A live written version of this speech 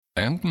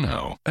And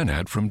now, an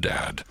ad from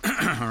Dad.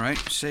 All right,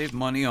 save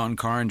money on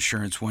car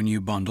insurance when you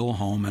bundle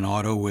home and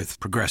auto with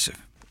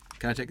Progressive.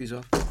 Can I take these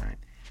off? All right.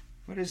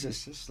 What is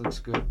this? This looks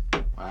good.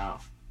 Wow,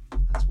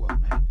 that's well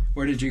made.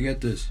 Where did you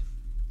get this?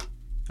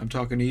 I'm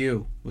talking to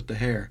you with the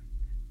hair.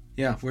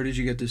 Yeah, where did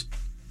you get this?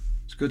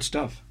 It's good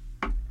stuff.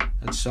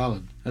 That's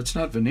solid. That's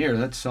not veneer,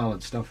 that's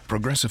solid stuff.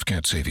 Progressive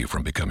can't save you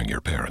from becoming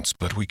your parents,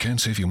 but we can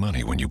save you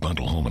money when you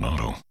bundle home and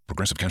auto.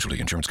 Progressive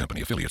Casualty Insurance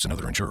Company, affiliates, and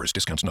other insurers.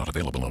 Discounts not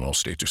available in all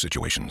states or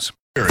situations.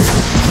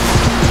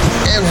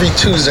 Every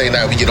Tuesday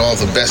night, we get all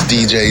the best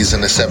DJs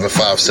in the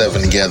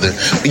 757 together.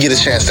 We get a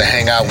chance to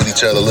hang out with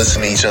each other,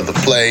 listen to each other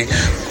play,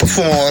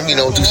 perform,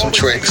 do some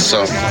tricks.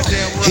 So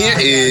here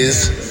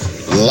is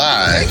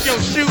live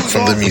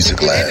from the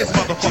Music Lab.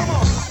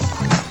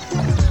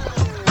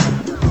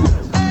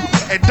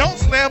 And don't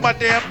slam my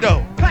damn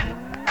door. Clap,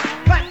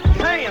 clap,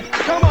 hands,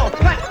 come on,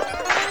 clap.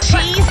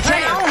 Cheese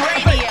Town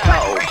Radio.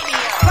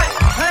 Clap,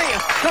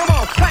 hands, come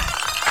on, clap,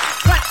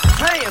 clap,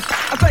 hands.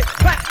 I say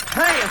clap,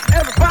 hands,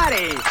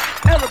 everybody,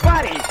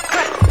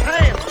 clap,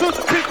 hands to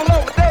some people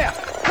over there.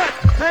 Clap,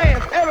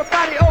 hands,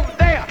 everybody over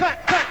there.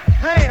 Clap, clap,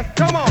 hands,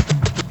 come on,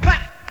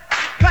 clap,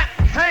 clap,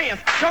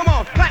 hands, come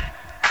on, clap,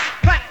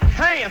 clap,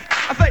 hands.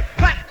 I say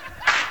clap,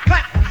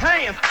 clap,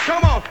 hands,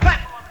 come on, clap,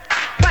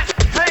 clap,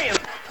 hands.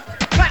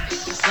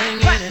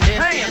 Singing and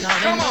dancing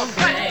all in the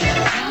rain.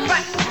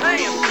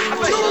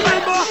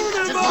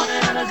 Just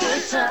wanna have a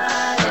good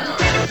time.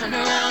 Turn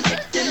around,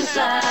 get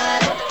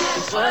inside.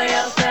 Sway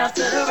yourself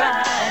to the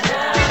right.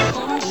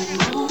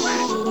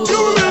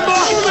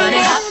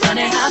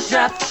 Funny hop,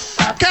 drop.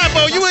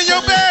 Capo, you in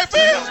your bag,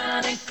 bitch?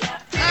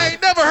 I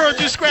ain't never heard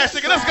you scratch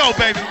nigga. Let's go,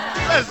 baby.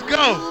 Let's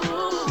go.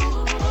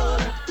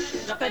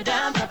 Drop it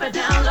down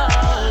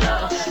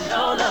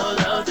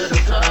low to the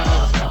floor.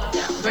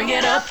 Bring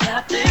it up,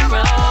 Captain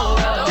Roll.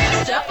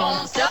 Step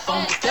on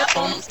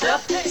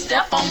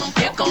them,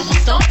 kick on them,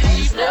 stomp and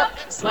you slip.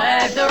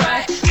 Swag the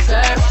right,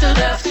 serve to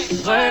left,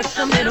 work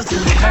the middle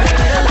till it hurt a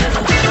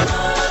little.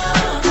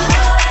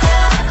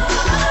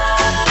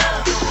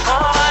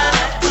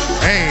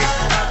 Hey,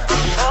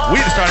 we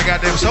just started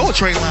goddamn Soul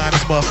Train line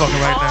this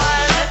motherfucker right now.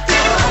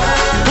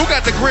 Who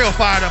got the grill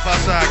fired up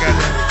outside,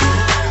 goddamn?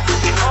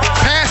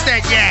 Pass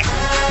that yak.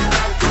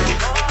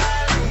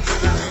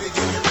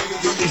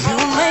 You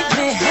make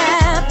me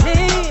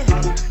happy.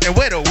 And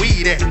where the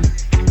weed at?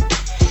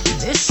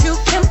 This you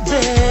can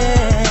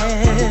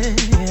bear.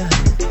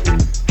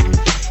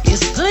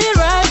 It's clear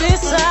right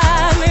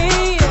beside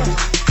me.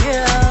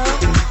 Yeah.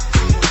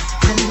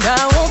 And I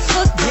won't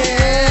forget.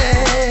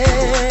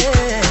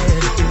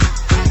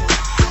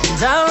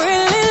 And I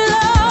really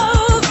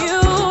love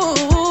you.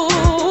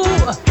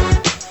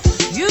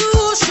 You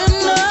should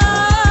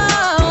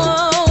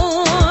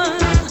know.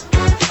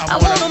 I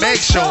wanna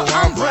make sure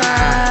I'm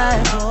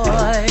right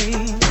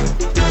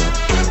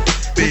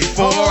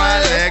before I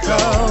let go.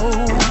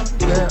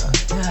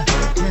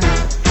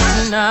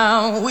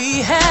 Now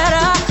we had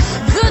a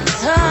good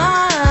time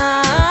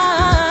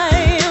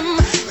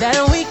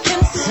that we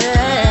can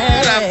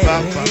say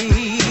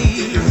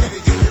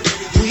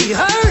we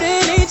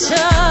hurting each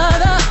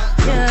other,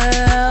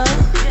 yeah.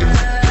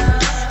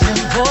 And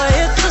boy,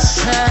 it's a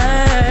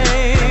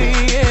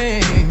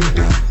shame.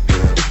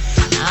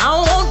 I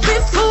won't be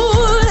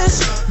foolish,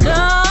 no.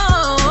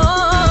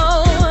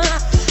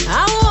 I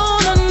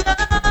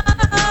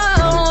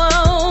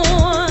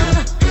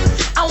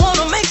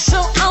wanna make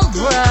sure I'm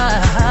right.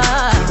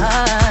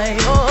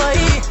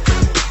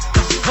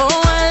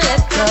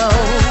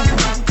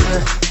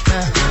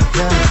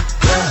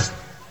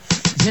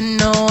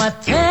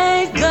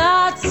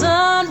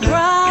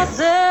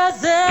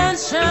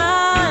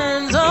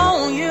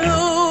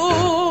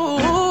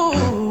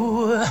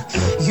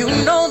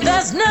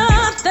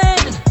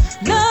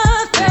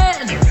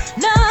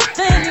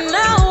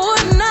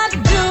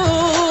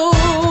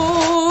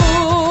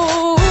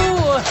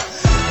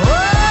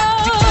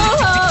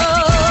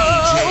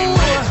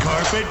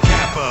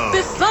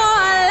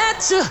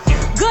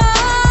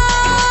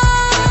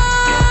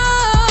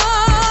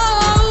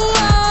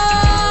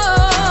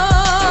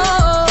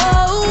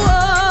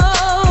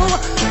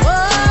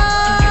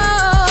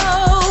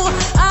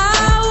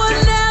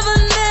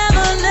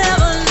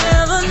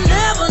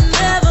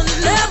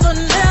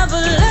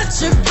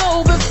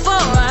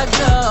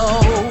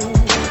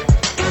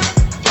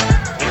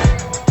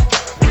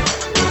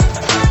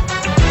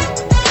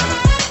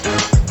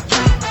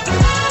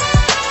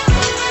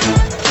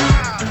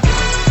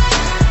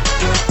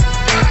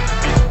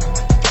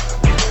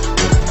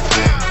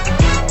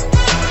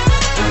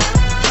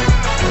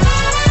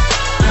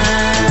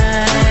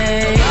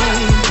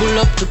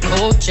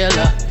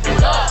 Coachella,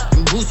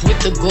 boots with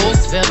the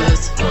ghost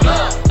feathers.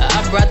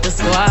 I brought the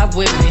squad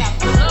with me,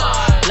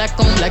 black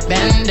on black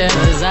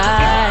bandanas.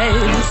 I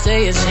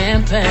say it's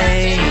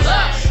champagne.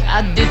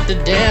 I did the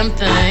damn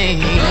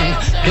thing.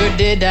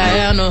 Dirty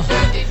Diana,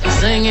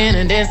 singing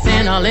and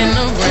dancing all in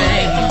the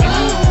rain.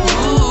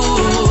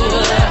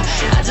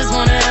 Ooh, I just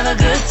wanna have a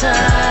good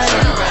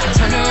time.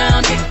 Turn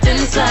around, get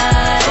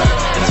inside,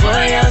 and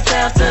sway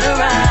yourself to the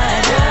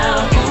right.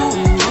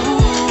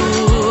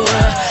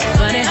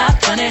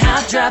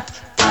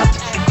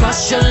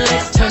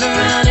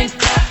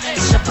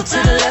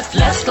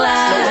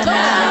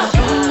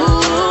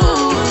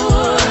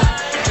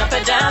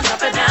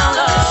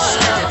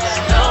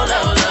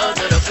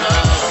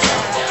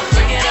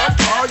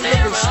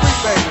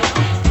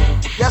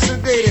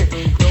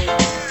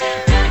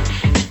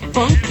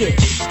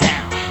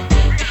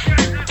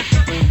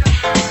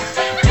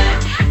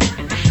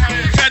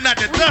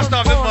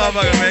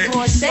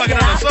 fucking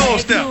on the soul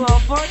step.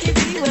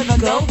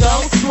 Go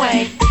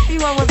swing.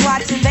 Everyone was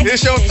watching.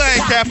 It's your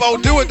thing, Capo.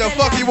 Do what the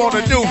fuck you want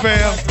to do,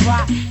 fam.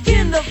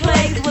 In the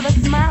place with a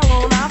smile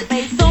on our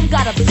face. Some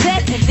got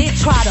upset and then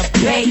try to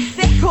bait.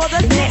 They called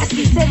us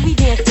nasty, said we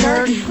did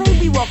dirty.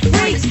 Claimed we were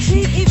freaks,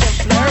 cheap, even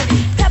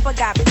flirty. Pepper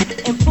got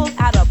bit and pulled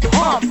out a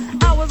pump.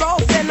 I was all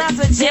set not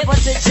to jib but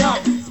to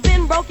jump.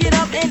 Spin broke it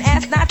up and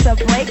asked not to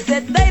break.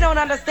 Said they don't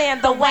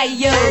understand the way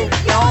you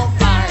don't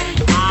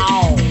find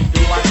out.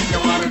 Do what you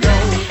wanna do.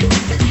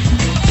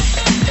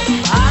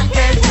 I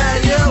can't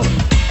tell you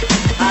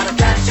how to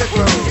catch your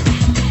groove.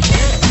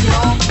 It's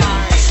your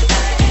mind.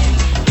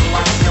 Do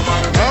what you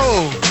wanna do.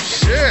 Oh,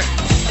 shit.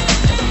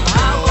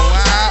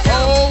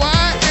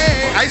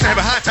 I used to have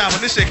a hot time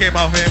when this shit came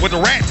out, man, with the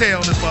rat tail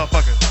on this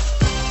motherfucker.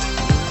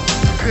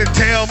 Couldn't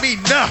tell me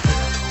nothing.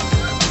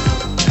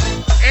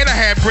 And I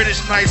had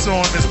British Knights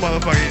on this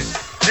motherfucker.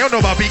 They don't know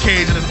about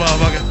BKs in this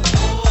motherfucker.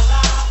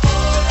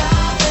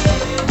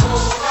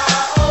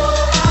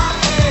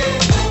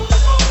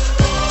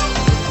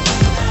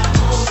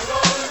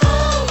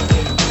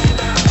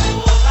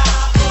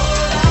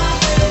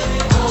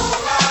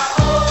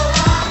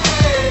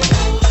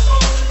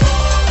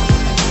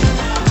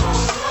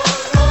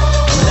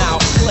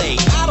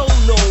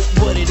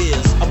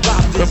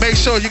 But make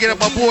sure you get up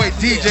my boy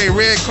DJ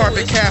Red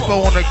Carpet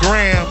Capo on the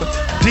gram.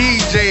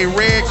 DJ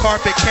Red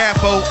Carpet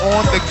Capo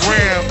on the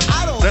gram.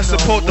 Let's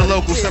support the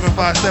local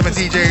 757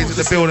 DJs in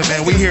the building,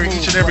 man. We here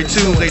each and every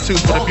Tuesday too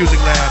for the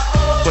Music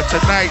Lab. But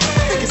tonight,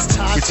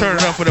 we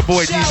turn it up for the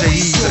boy DJ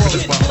E. Look at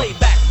this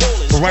motherfucker.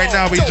 But right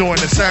now we join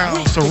the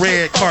sounds to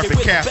Red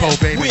Carpet Capo,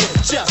 baby. We're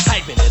just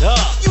hyping it up.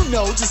 You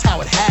know just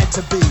how it had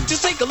to be.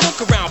 Just take a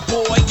look around,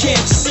 boy. Can't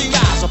you see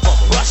eyes up on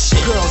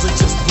rushing? Girls are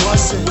just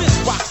blushing. Wiz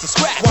rocks the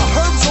scratch while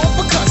Herb's on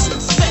percussion.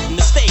 Setting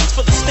the stage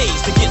for the stage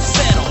to get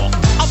set off.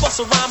 I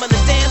bust a rhyme and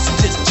a dance and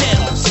just jet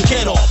off. So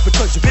get off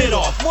because you bit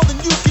off more than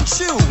you can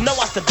chew. Now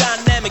watch the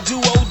dynamic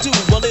duo do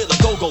a little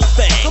go-go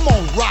thing. Come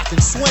on, rock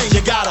and swing.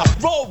 You gotta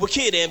roll with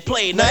Kid and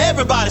Play. Now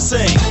everybody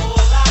sing.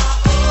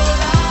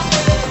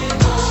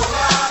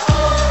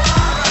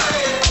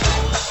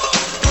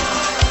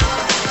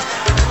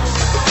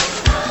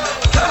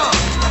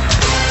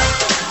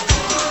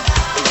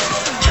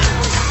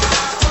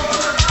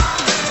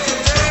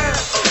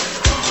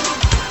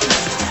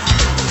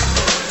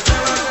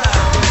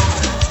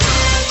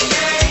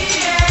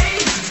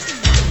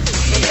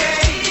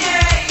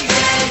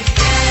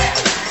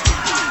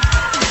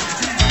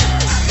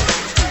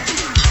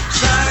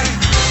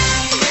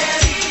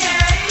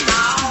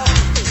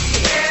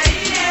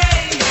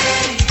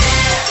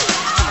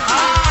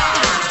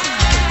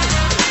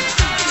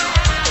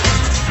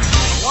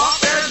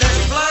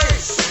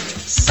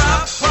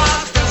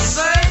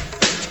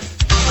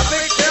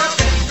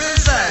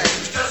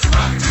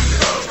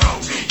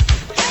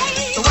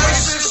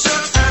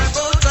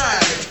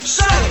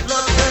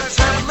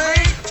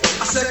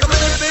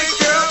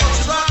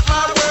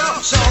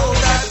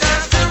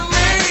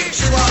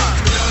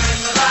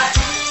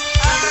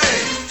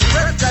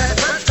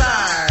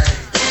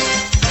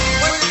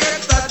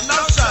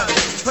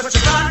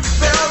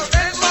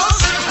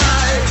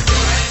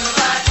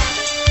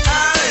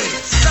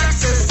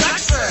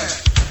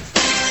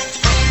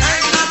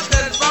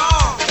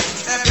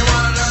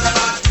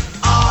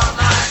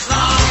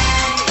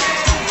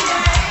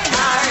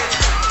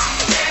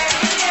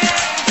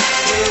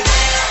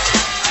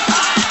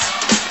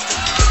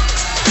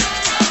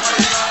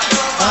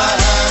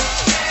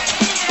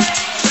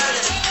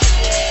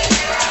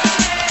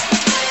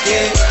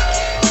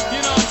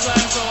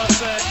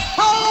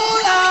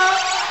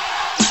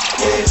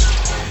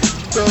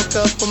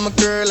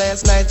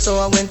 So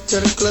I went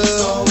to the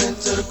club.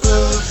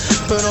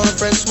 Put on a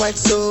fresh white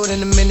suit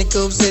and a mini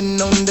coupe,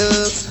 sitting on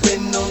dubs.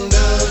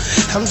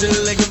 I'm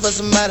just looking for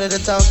somebody to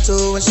talk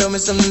to and show me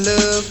some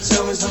love.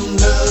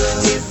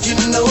 If you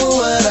know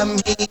what I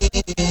mean.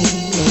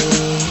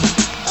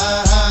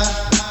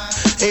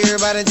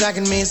 Everybody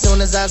jocking me as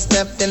soon as I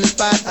stepped in the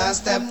spot.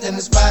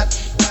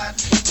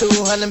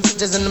 200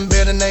 bitches in the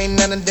building, ain't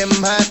none of them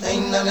hot.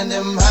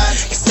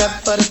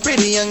 Except for the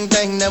pretty young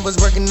thing that was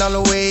working all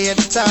the way at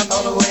the top.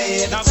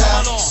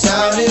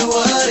 Shouted,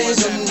 what is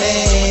your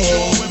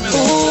name?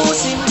 Ooh,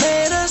 she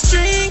made us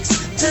drinks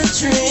to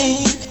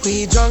drink.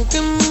 We drunk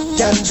and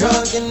got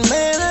drunk, and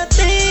man, I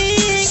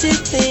think she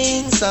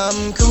thinks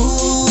I'm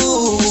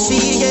cool.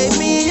 She gave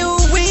me a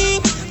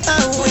wink,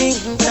 I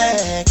winked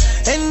back,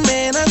 and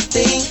man, I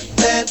think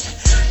that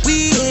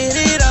we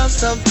hit it off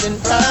something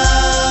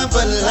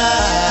proper like.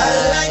 I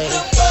like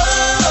the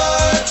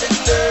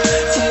bartender.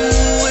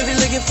 Ooh, if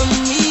you're looking for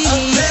me,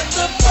 I'm at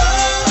the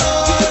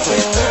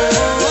bartender.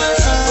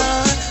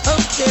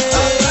 Okay.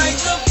 I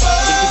like the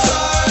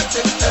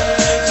bartender.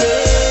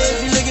 Yeah,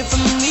 if you're looking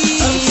for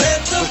me, I'm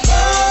at the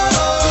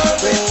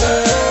bartender.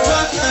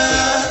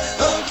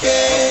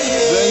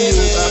 Okay.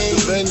 Venue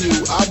after venue,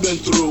 I've been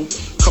through.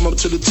 Come up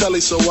to the telly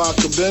so I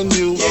can bend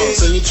you.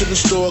 Send you to the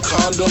store,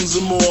 condoms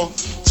and more.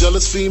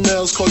 Jealous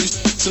females call you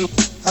too.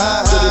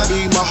 Could it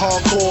be my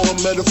hardcore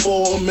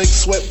metaphor? Make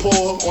sweat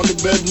pour on the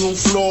bedroom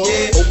floor.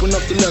 Open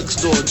up the Lex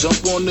door,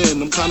 jump on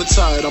in. I'm kinda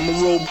tired, I'm a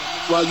robe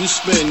while you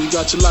spin. You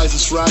got your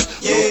license right?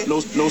 No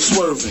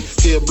swerving.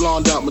 Hair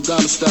blonde out,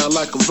 Madonna style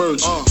like a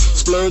virgin.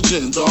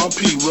 Splurging, Dom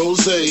P,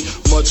 Rose,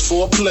 much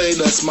foreplay,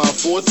 that's my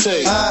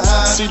forte.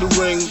 See the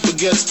ring,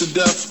 forgets to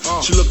death.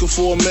 She looking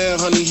for a man,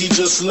 honey, he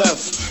just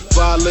left.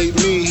 Violate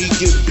me, he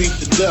get beat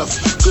to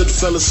death. Good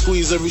fella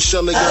squeeze every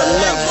shell they got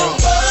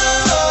left.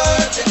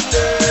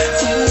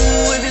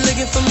 Ooh, if you're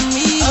looking for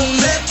me,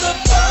 I'm at the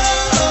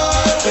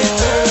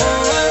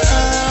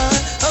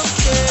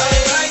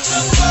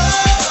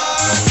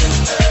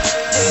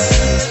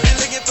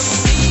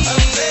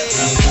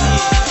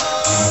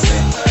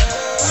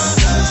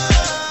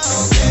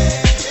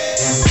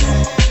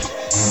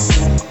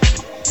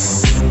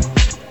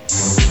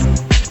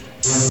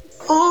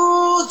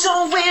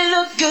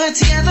good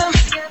together.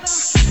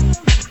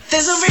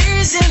 There's a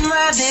reason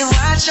why they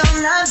watch all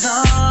night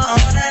long.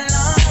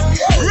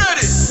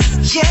 Ready?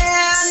 Yeah,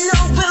 I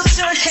know we'll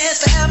turn heads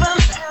forever.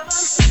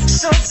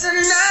 So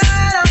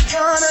tonight I'm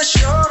gonna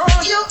show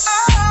you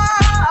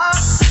all.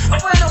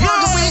 When I'm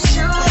walking with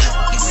you,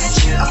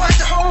 I watch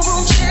the whole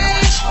room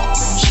change.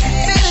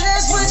 Baby,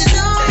 that's what you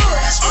do.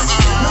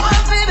 No, my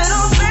baby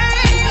don't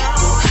blame.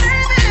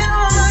 Blame it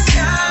on my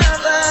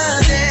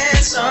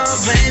confidence, or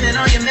blame it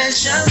on your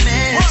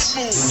measurements.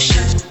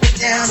 Shut it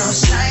down on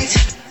sight.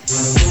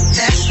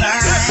 That's right.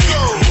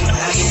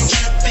 I ain't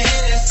tripping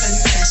and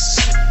finesse.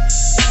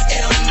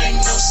 It don't make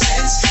no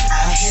sense.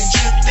 I ain't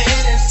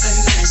tripping and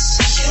finesse.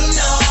 You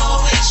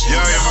know it. You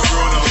know it.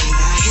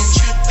 I ain't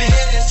tripping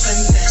and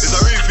finesse. It's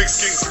a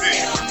remix, King Steve.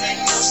 It don't make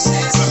no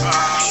sense.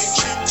 I ain't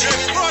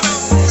tripping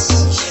and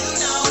finesse. You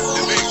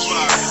know it.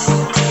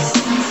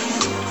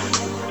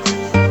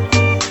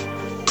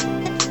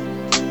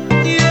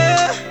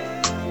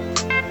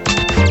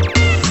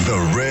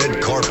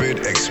 Carpet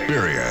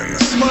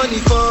Experience. Money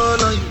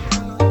fall on you,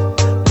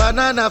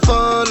 banana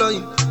fall on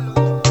you,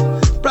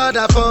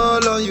 Prada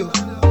fall on you,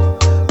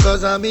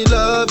 cause I'm in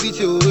love with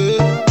you.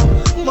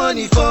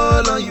 Money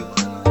fall on you,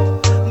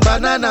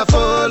 banana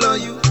fall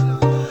on you,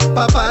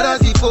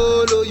 paparazzi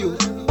follow you,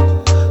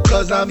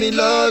 cause I'm in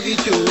love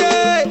with you.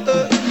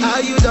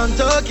 Are you done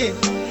talking?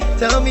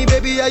 Tell me,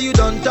 baby, are you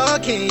done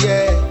talking?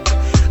 Yeah.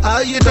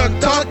 Are you done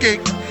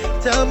talking?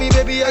 Tell me,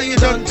 baby, are you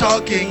done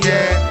talking?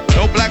 Yeah.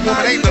 No black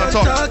woman ain't done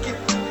talking.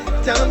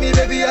 Tell me,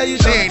 baby, are you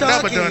done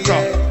talking? She ain't never done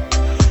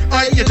talking.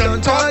 Are you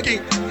done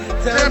talking?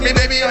 Tell me,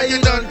 baby, are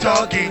you done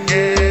talking?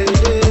 Yeah.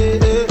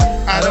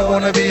 I don't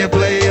wanna be a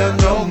player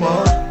no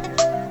more.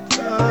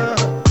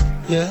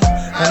 Yeah.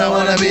 I don't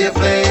wanna be a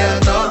player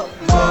no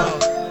more.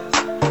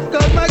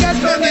 Cause my guys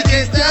from the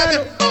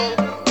Cristiano,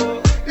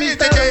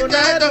 Mr.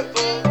 Cristiano,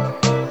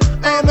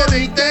 I'm a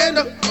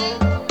Nintendo.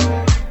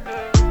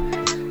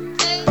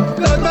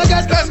 Cause my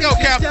guys Let's go,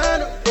 Cap.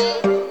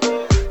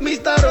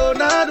 Mr.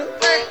 Ronaldo,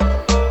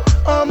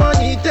 I'm a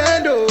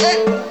Nintendo.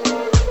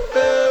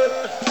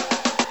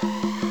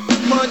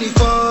 Money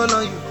fall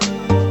on you,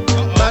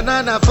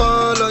 banana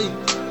fall on you,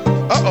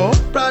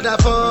 Prada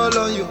fall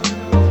on you,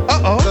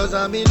 cause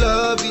I'm in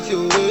love with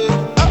you.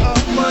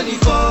 Money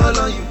fall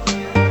on you,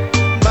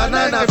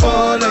 banana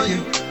fall on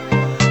you,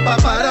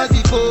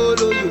 paparazzi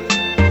follow you,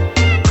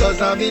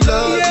 cause I'm in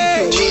love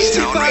with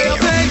you. If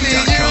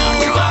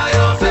I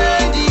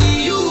offend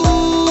you,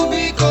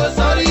 because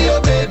sorry,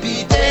 oh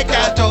baby, take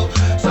a toe.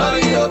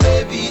 Sorry, oh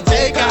baby,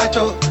 take a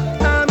toe.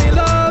 I'm in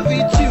love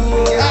with you.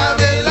 I'm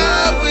in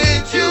love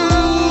with you,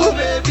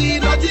 baby.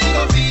 Nothing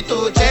of it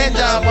to change,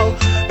 amo.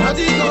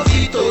 Nothing of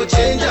it to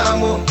change,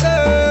 amo.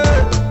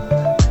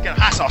 Get a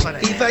hot sauce on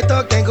that. If I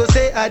talk, then go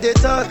say I dey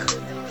talk.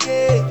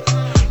 Yeah.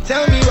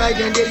 Tell me why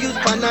then they use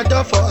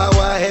Panadol for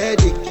our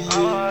headache.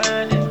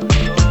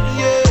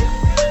 Yeah.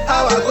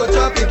 How I go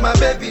chop if my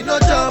baby no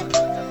chop?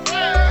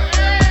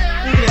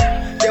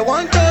 Yeah. They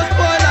want to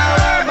spoil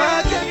our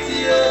market.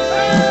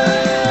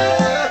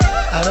 Yeah.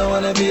 I don't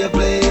wanna be a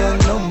player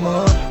no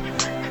more.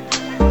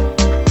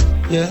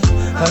 Yeah.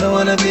 I don't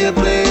wanna be a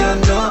player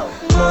no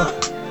more.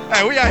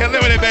 Hey, we out here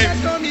living it, baby.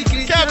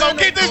 Capo,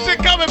 keep this shit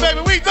coming,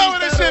 baby. We doing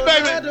this shit,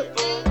 baby.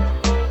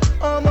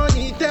 I'm on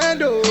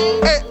Nintendo.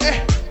 Hey.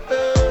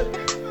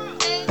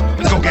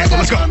 Let's go, Gamble.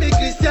 Let's go.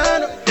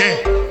 Yeah.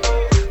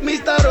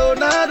 Mr.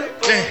 Ronaldo.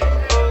 Yeah.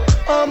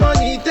 I'm on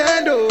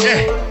Nintendo.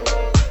 Yeah.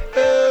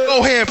 Go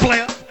ahead,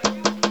 player.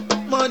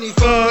 Money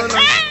fall on you,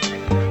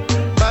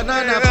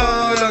 banana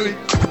fall on you,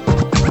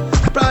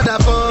 Prada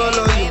fall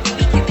on you,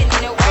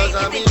 cause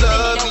I'm in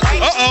love with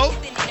you. Uh-oh.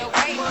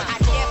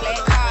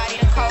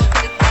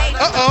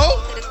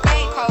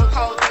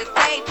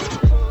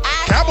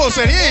 Cabo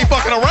said he ain't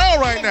fucking around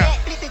right now.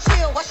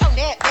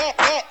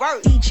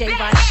 DJ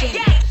Von Shin.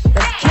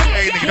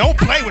 Hey, nigga, don't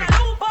play with him.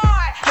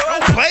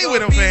 Don't play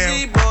with him,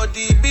 man.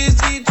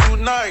 Busy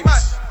tonight.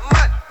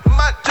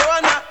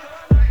 Joanna,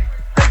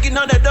 taking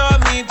on the door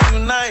me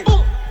tonight.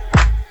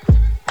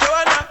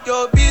 Joanna,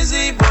 your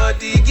busy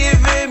body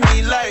giving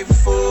me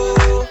life,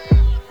 oh.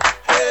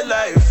 Hey,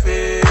 life,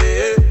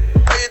 hey.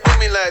 How you do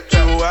me like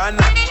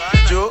Joanna?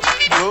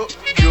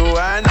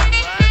 Joanna.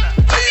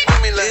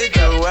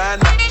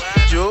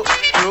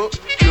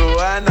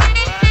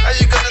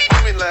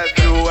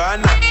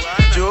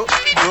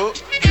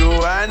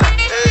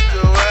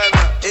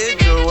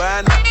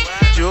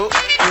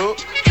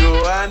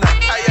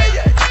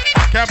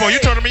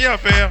 me up,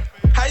 fam.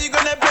 How you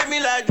gonna play me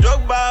like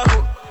Drogba?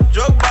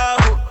 Drogba.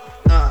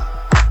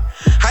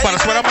 About to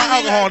sweat out my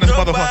alcohol in this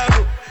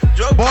motherfucker.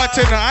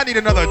 Bartender, I need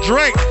another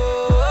drink.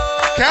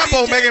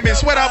 Capo making me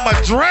sweat out my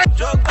drink.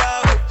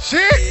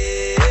 Shit.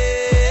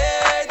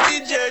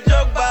 DJ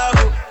Drogba.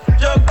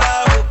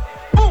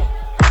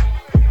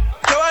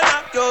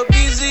 Joanna, your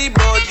busy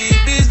body,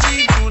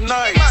 busy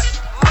tonight.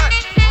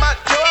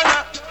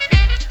 Joanna,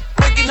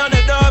 making on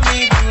the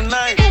dummy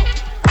tonight.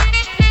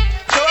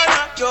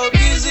 Joanna, your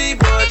busy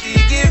body,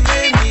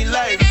 giving me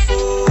life,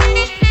 oh,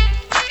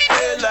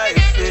 hey, life,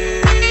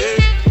 hey.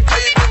 How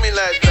you do me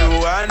like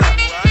Joanna?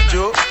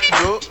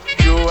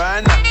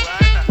 Joanna.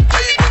 How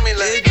you do me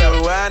like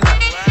Joanna?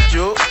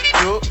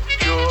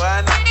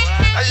 Joanna.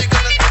 How you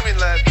gonna do me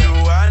like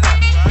Joanna?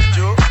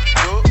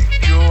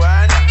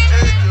 Joanna.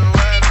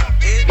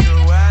 Hey,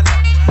 Joanna.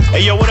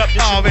 Hey, yo, what up?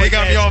 This oh, man, you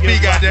got me on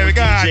beat, goddammit.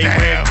 DJ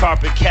Red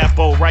Carpet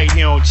Capo right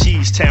here on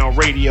Cheesetown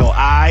Radio,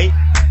 aight?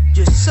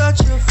 You're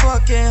such a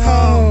fucking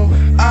hoe.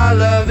 I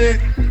love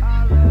it.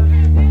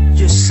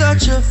 You're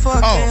such a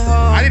fucking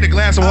hoe. I need a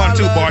glass of water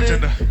too,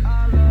 bartender.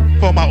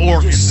 For my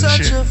organs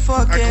and shit.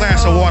 A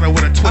glass of water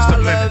with a twist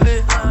of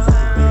lemon.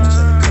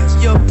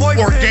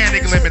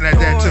 Organic lemon at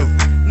that too.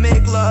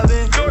 Make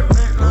loving.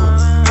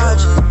 I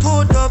just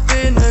pulled up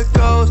in the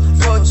ghost.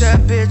 Fucked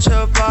that bitch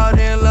up out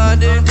in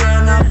London.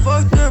 Then I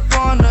fucked up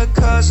on her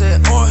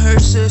cousin or her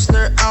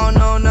sister. I don't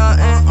know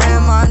nothing.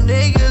 And my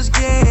niggas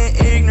getting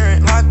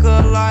ignorant like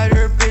a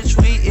lighter, bitch.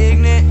 We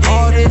ignorant.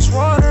 All this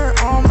water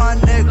on my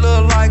neck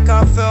look like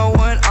I fell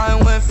when I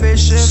went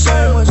fishing.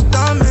 So much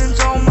diamonds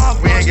on my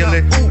bust.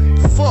 Ooh,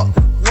 fuck.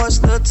 What's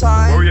the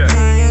time? Oh, yeah.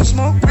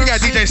 We got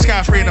DJ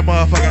Scott Free in the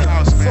motherfucking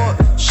house, man.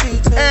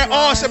 And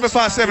all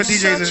 757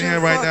 DJs in here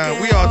right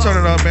now. We all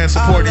turning up, man,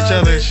 supporting each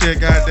other and shit,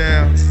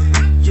 goddamn.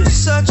 You're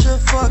such a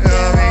fucking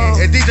hoe.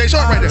 And DJ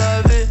Sharp right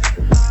there.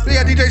 We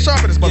got DJ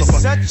Sharp in this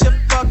motherfucker. You're such a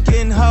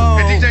fucking hoe.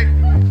 And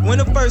DJ. When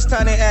the first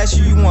time they asked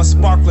you want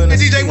sparkling, and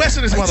DJ West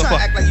in this motherfucker.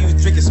 Act like you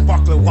was drinking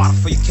sparkling water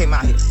before you came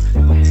out here.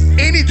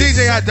 Any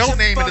DJ I don't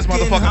name in this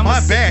motherfucker, my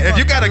bad. If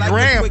you got a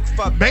gram,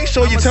 make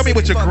sure you tell me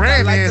what your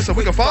gram is so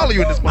we can follow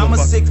you in this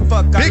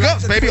motherfucker. Big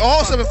ups, baby.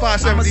 All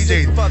 757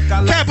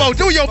 DJs. Capo,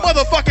 do your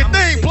motherfucking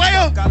thing,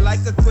 player. I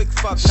like a quick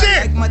fuck. Shit.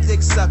 I like my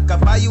dick suck. I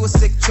buy you a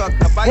sick truck.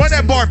 Run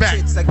that bar back.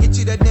 I get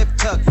you the nip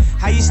tuck.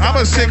 I'm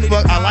a sick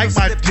fuck. I like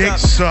my dick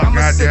suck.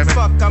 Goddamn it.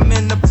 I'm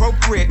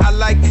inappropriate. I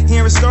like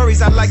hearing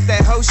stories. I like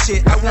that hoe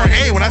shit. I heard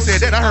A when I said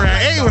that. I heard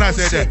A when I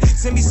said that.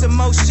 Send me some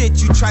more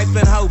shit, you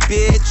trifling hoe,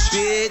 bitch.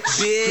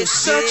 You're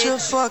such a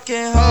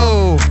fucking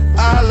hoe.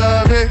 I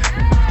love it.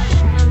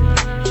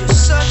 You're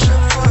such a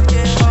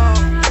fucking hoe.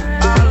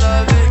 I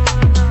love it.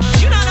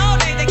 You don't know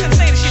they couldn't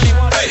say the shit they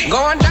want. Hey.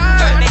 Going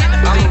down.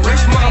 I'm a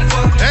rich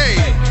motherfucker. Hey.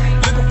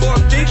 Looking for a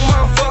thick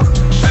motherfucker.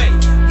 Hey.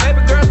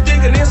 Baby girl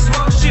thinking this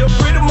small, she a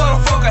pretty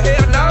motherfucker.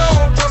 Hell no, I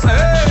don't trust her.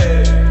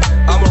 Hey.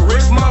 I'm a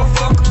rich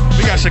motherfucker.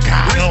 We got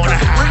Chicago in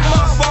the house.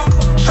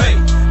 Hey,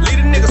 lead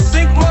a nigga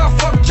sink,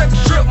 motherfucker. Check the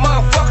trip,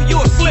 motherfucker. You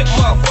a slick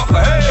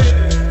motherfucker.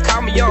 Hey,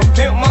 call me young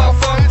pimp,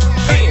 motherfucker.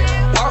 Hey,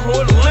 walking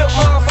with a limp,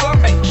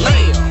 motherfucker. Hey,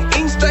 land,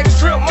 eating steak and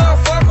shrimp,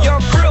 motherfucker.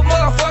 Young crib,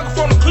 motherfucker,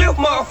 from the cliff,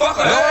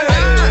 motherfucker.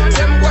 Hey,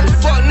 tell me what the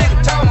fuck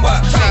nigga talking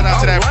about. Shout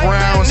out to that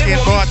brown skin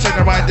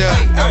bartender right there.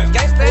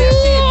 Gangsta ass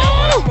shit, know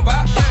what I'm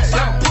about.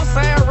 Young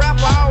pussy ass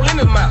rapper all in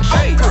his mouth.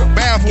 Hey,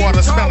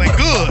 bathwater smelling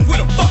good.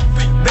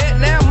 Bet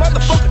now,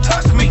 motherfucker,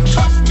 touch me.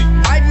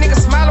 White nigga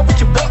smiling with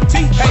your buck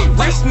teeth. Hey,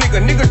 rich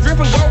nigga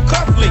dripping gold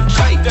cuffly.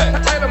 Hey,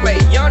 I tell him, hey,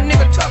 young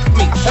nigga tough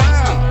me.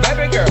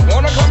 Baby girl,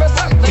 wanna come and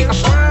suck me.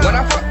 When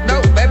I fuck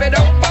dope, baby,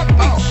 don't fuck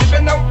me.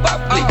 Sippin' no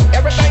bubbly,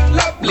 everything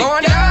lovely.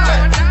 Going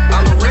down,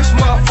 I'm a rich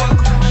motherfucker.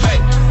 Hey,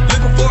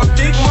 looking for a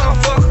thick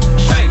motherfucker.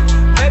 Hey,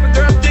 baby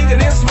girl thinking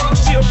this small,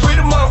 she a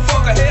pretty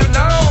motherfucker. Hell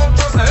no, I don't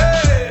trust her.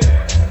 Hey,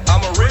 I'm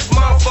a rich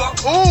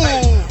motherfucker.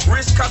 Ooh,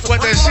 rich cause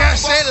what the shit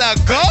say la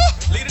go?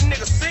 Lead a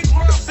nigga sick.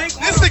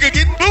 This nigga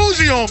getting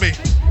bougie on me.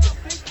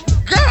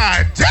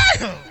 God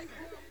damn.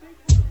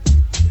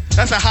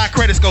 That's a high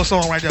credit score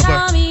song right there,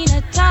 bud.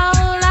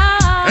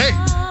 Hey.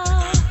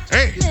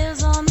 Hey.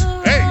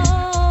 Hey.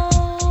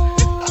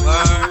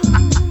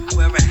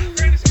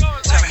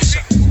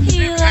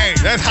 Hey,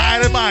 that's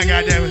higher than mine,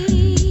 goddammit.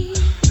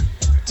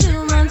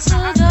 2 months ago.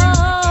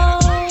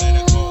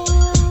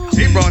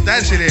 He brought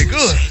that shit in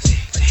good.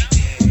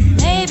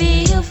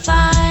 Maybe you'll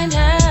find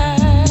her.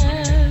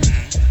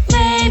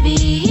 Maybe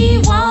he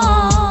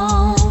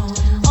won't.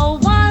 Oh,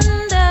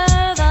 wonder the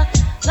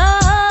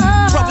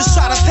love. Brothers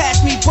try to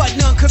pass me, but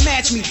none can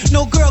match me.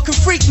 No girl can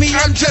freak me.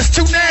 I'm just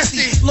too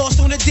nasty. Lost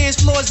on the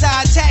dance floors,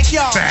 I attack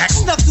y'all.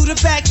 Snuck through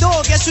the back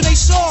door, guess who they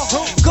saw?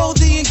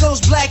 Goldie and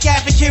Ghost, black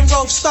African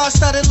rope,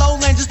 star-studded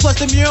lowlanders, plus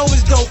the mural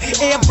was dope.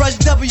 Airbrush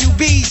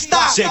WB,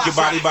 stop. Shake your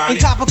body. And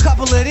cop a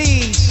couple of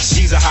these.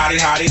 She's a hottie.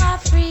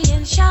 Free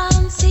and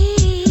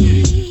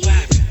Chauncey.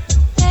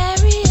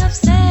 Very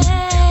upset.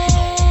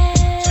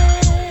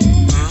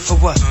 For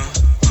what?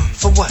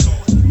 For what?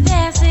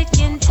 They're sick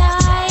and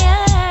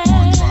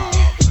tired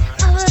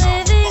of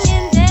living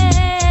in debt.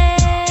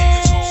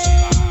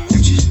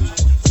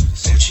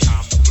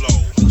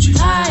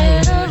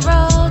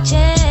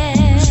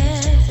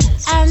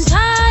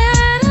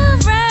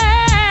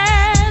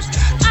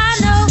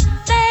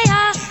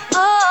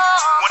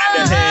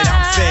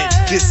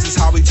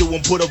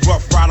 Put a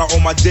rough rider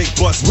on my dick,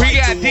 bust We right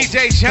got through 'em.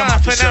 DJ John Come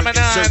out the shirt,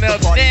 Phenomenon insert the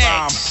up party next.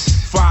 rhyme.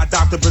 Fire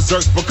Dr.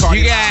 Berserk, Bacardi.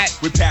 You got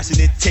We're passing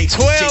it, take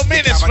 12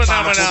 minutes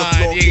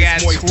Phenomenon. You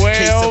got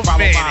 12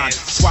 minutes.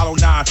 Swallow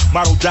 9,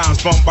 model dimes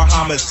from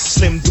Bahamas.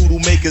 Slim doodle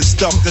makers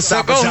stuffed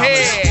inside go pajamas.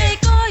 ahead.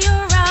 Make all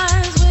your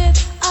rhymes with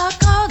a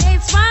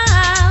Colgate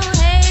smile.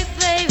 Hey,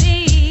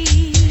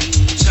 baby.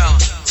 Tell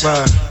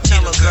her,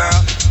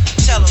 girl.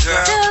 Tell her,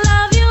 girl. To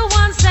love you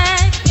one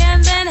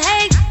second, then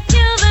hate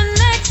you the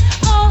next.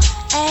 Oh,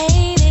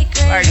 ain't it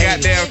crazy? Like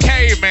goddamn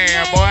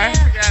caveman, boy.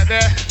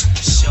 Goddamn.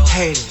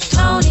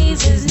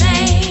 Tony's his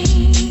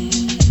name.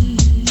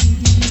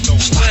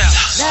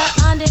 The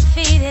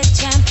undefeated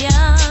champion.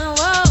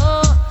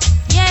 Whoa,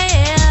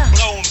 yeah.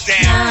 Blow him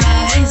down.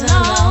 Now he's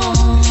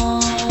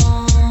alone.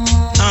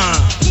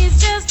 He's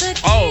just a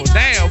Oh,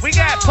 damn. We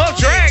got Puff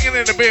Dragon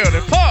in the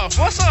building. Puff,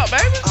 what's up,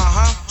 baby?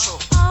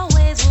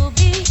 always will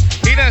be.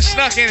 He done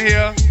snuck in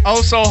here.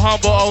 Oh, so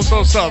humble, oh,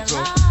 so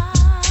subtle.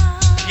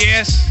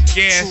 Yes,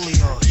 yes,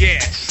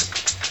 yes.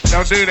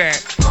 Don't do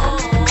that.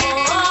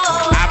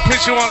 I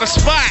put you on the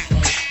spot.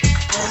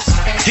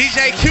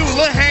 DJ Q,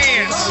 Lil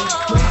Hands.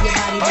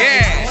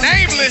 Yeah,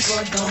 Nameless.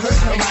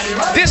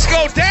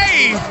 Disco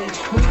Dave.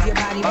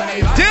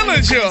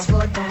 Dillinger.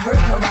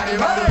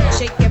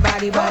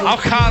 I'm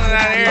calling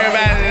out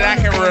everybody that I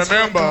can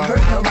remember.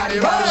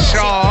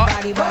 Shaw.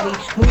 I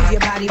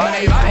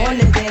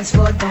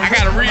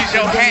gotta read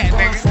your hat,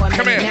 nigga.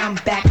 Come here.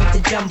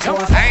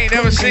 I ain't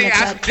never seen.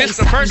 This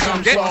the first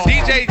one.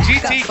 DJ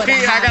GT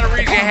Kid. I gotta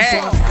read your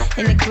hat.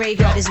 In the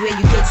graveyard is where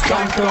you get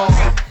stomped off.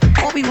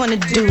 All we wanna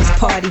do is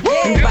party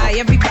and buy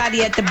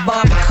everybody at the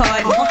bar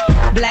Bacardi.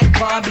 Black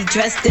Barbie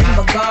dressed in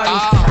Bulgari.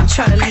 I'm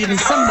trying to leave in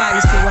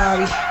somebody's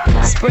Ferrari.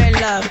 Spread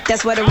love,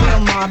 that's what a real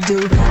mob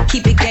do.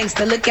 Keep it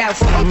gangster, look out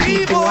for me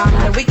people. I'm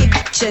the wicked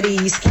bitch of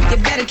these. You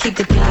better keep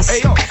the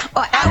peace, or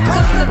out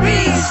comes the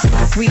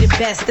beast. We the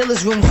best, still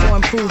is room for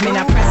improvement.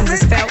 Our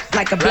presence is felt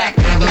like a black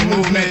people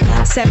movement.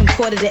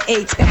 7/4 to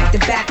 8, back to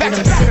back with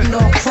them sitting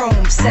on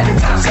chrome 7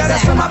 times. Shout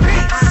out to my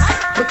beats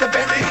with the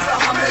Bentleys, the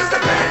Hummers, the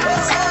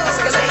Bentleys.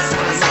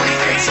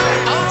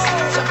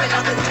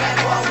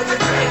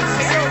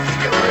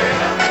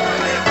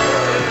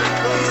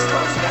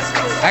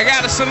 I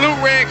gotta salute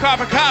Red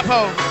Carpet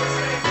Capo.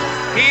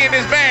 He in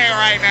his bag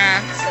right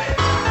now.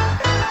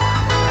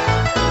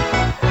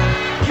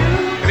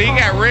 And he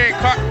got red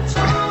carpet.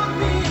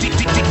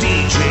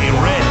 DJ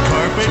Red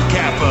Carpet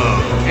Capo.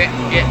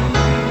 Yeah.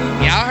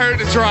 Y'all heard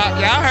the drop.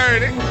 Y'all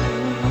heard it.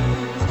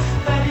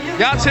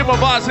 Y'all tip my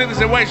bartenders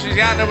and waitresses.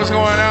 Y'all know what's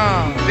going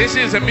on. This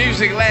is a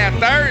Music Lab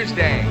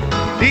Thursday.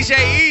 DJ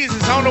Ease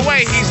is on the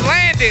way. He's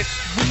landed.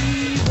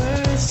 We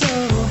were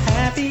so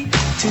happy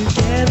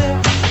together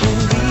when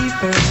we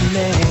first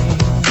met.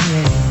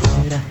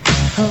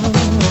 Oh.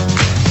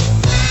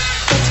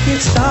 Let's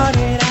get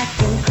started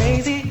acting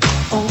crazy.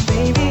 Oh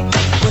baby,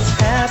 what's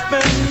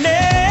happening?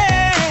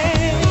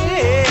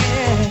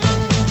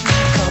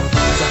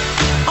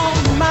 All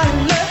my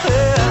love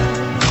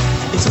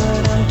is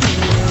what I'm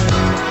doing.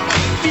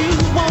 You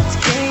won't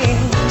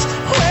change.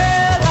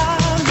 Well,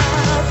 I'm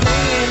not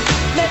playing.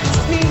 Let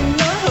me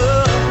know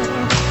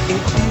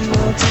if you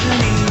want to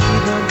leave.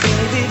 Oh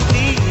baby,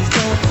 please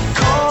don't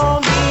call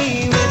me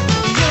with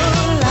your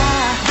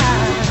lies.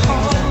 I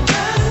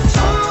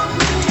don't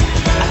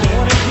wanna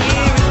hear it,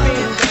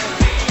 baby.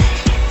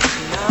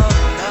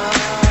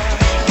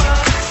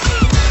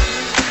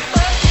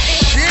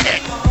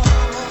 Shit.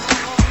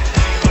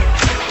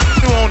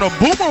 You on a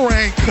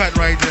boomerang cut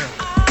right there.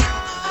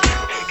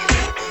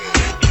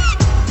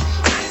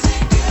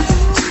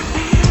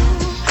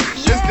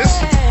 This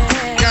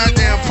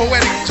goddamn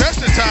poetic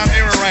justice time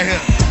era right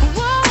here.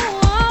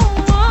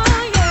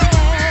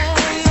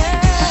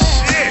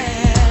 Shit.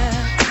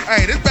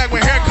 Hey, this back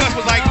when haircuts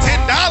was like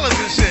 $10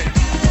 and shit.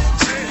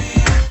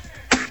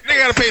 Nigga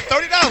gotta pay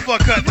 $30 for a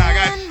cut now,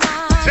 guys.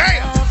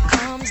 Damn.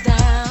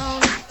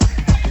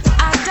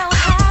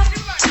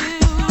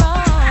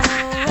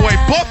 Boy,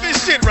 buff his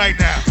shit right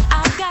now.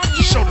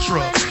 Shoulder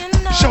shrugs.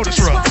 Shoulder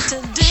shrugs.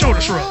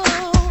 Shoulder shrugs.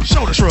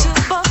 Shoulder shrugs.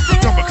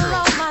 Dumber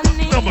curls.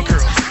 Dumber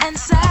curls. And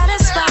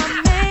satisfy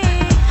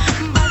me,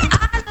 but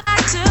I'd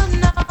like to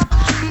know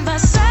the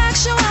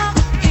sexual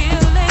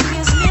healing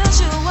is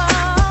mutual.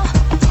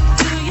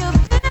 Do you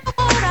feel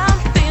what I'm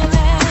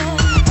feeling?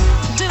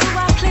 Do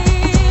I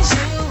please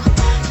you?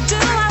 Do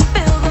I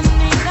feel the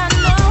need? I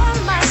know I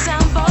might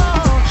sound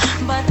bold,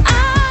 but I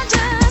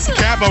just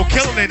Cabo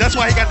killing it. That's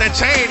why he got that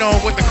chain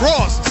on with the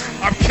cross.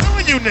 I'm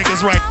killing you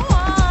niggas right now.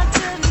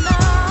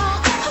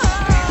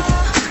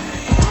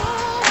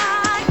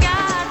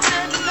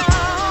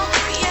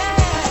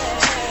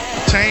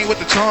 Chain with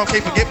the charm,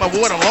 can't forget my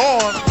water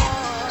lawn.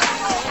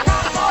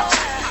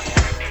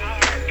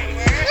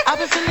 I've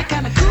been feeling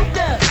kinda cooped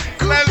up.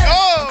 Let's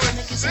go.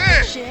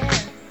 Shit.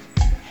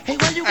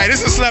 Hey,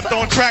 this is slept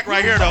on track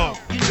right here though.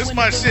 This is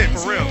my shit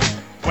for real.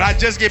 When I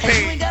just get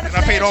paid and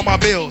I paid all my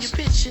bills,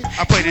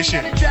 I play this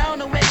shit. I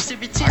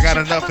got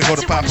enough to go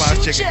to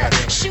Popeye's Chicken.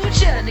 Goddamn.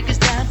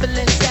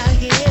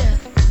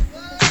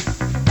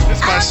 This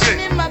is my shit.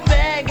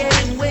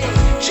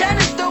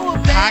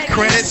 High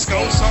credit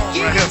scope song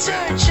right here,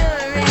 man.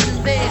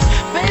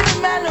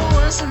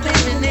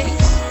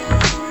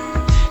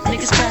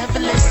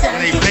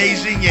 And they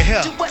blazing your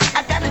hair.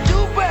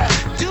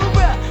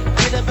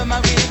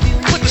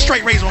 Put the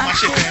straight razor on my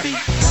shit, man.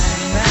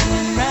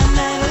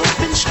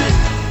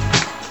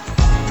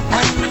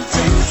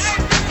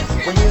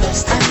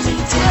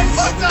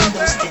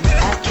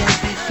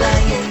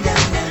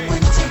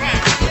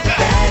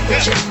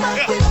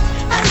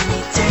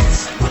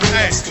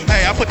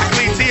 Hey, I put the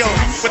clean tea on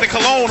with the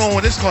cologne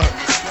on this part.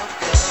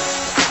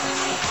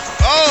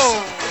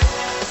 Oh!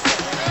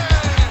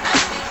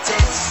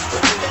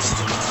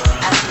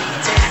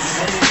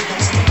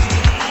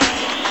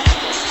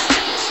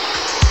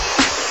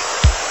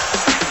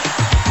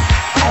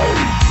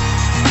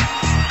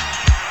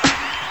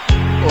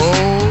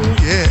 Oh,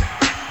 yeah.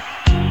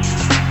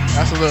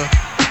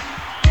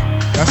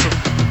 That's some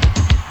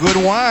good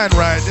wine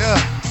right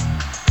there.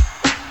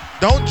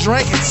 Don't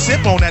drink and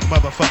sip on that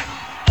motherfucker.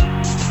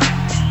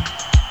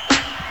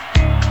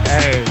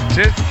 Hey,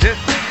 just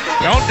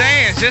don't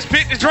dance. Just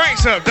pick the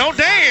drinks up. Don't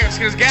dance,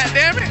 cause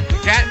goddamn it.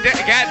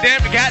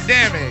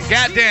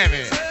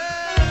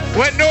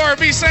 What Nora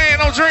be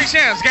saying on Drink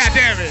Champs?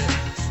 Goddamn it.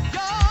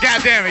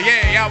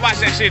 Yeah, y'all watch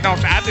that shit,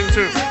 don't you? I do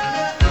too.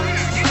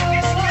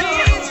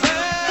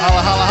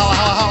 Holla, holla, holla,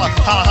 holla, holla,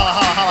 holla,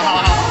 holla, holla,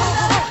 holla, holla.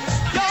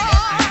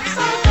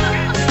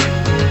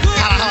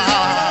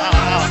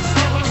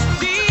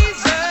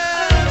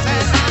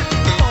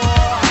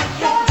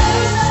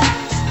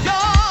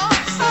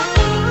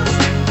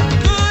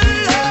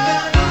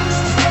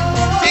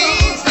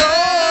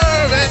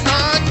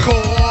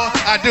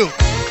 I do.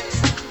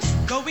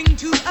 Going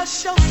to a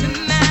show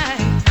tonight.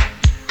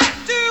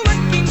 After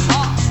working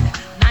hard,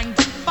 9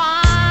 to 5.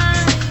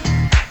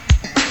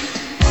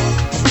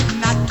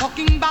 Not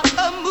talking about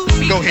a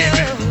movie. Go ahead,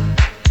 man.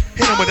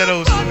 Hit him with that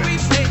old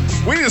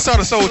school. We need to start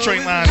a Soul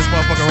Train line this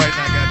motherfucker right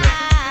now,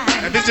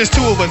 goddamn. If it's just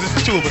two of us, it's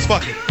just two of us.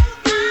 Fuck it.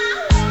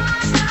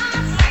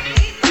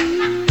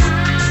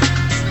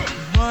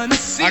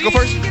 I go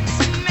first?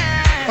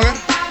 Okay.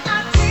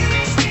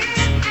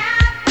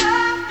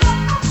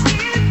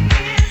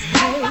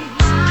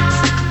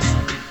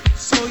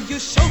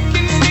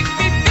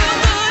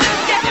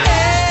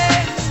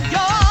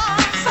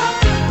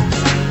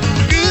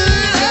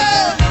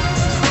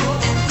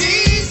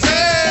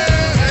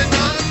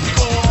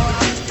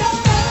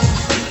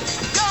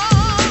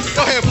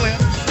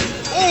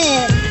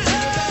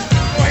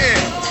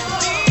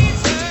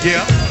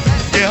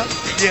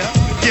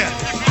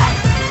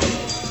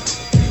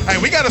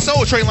 We got a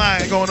Soul Train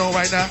line going on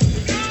right now.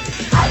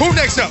 Who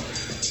next up?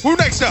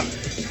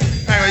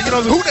 Anyway, you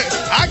know who next?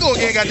 I go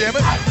again,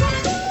 goddammit.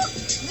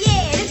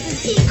 Yeah, this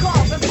is E-Call.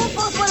 But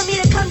folks wanted me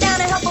to come down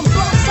and help them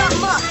blow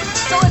something up.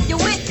 So if you're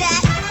with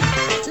that,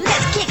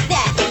 let's kick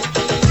that.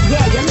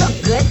 Yeah, you look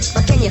good,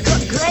 but can you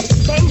cook good?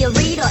 Can you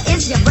read, or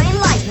is your brain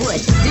like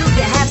wood? Do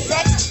you have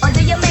sex, or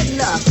do you make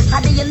love? How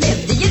do you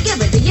live? Do you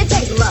give it? Do you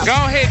take love? Go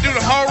ahead, do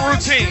the whole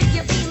routine. Do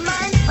you be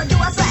mine, or do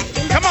I slack?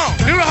 Come on,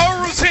 do the whole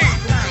routine.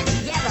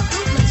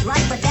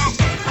 Right, but that,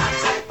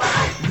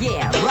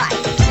 yeah, right.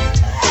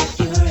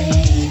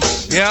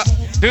 Yeah,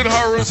 do the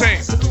whole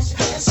routine.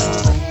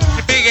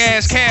 Your big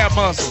ass calf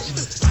muscles.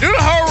 Do the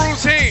whole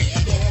routine.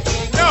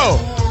 No,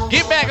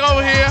 get back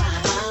over here.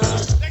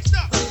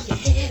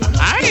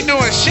 I ain't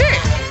doing shit.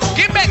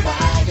 Get back.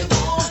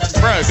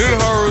 Bro, do the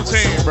whole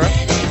routine, bro.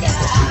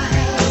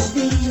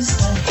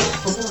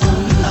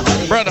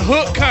 Bro, the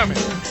hook coming.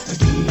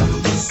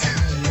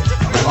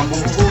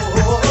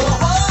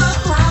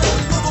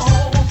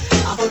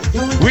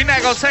 We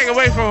not gonna take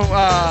away from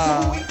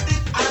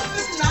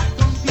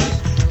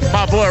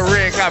my boy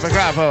Red Carpet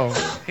Capo.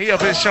 He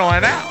up here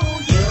showing out.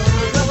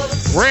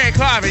 Red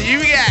Carpet,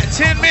 you got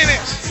 10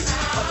 minutes.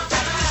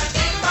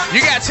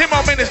 You got 10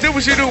 more minutes. Do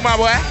what you do, my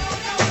boy.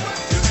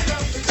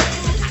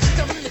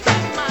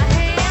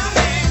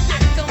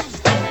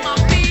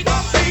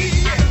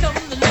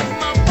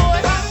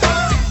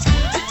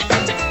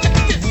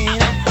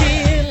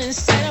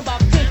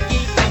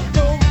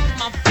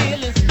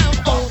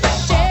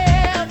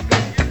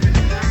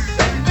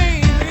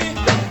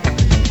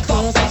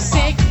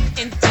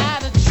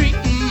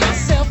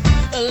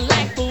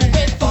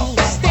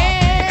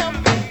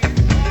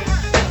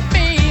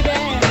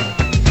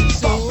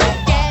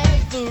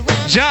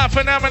 John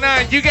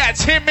Phenomenon, you got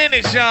 10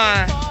 minutes,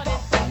 John.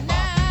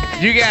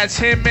 You got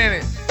 10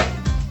 minutes.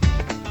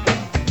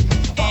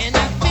 And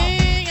I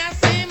think I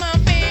see my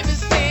baby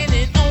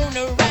standing on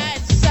the right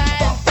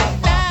side of the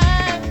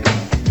line.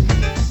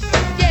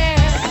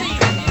 Yeah,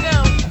 you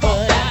know,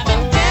 but I've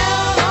been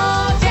down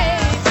all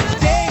day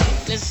today.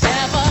 Let's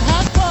have a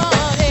hot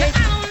party. I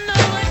don't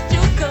know what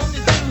you come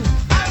to do.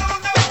 I don't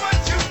know what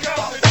you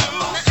come to do.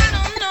 I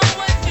don't know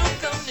what you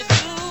come to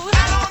do.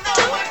 I don't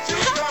know what you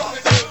come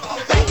to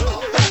do.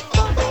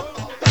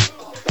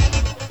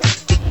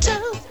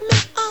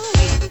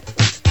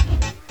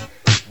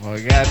 Well,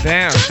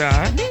 goddamn,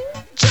 Sean.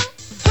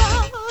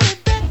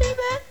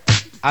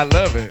 I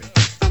love it.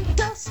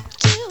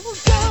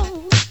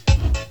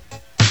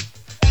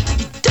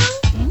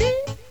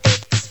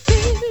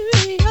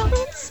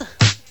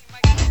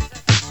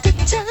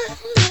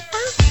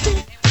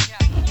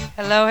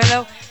 Hello,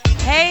 hello.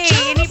 Hey,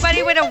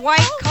 anybody with a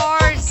white car,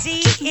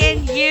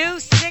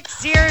 ZNU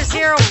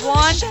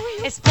 6001?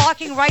 It's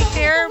blocking right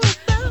there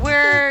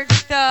where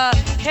the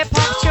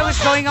hip-hop show is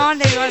going on.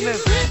 They want to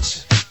move.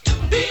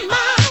 Be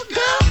my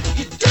girl.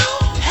 You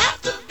don't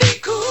have to be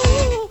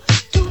cool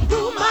to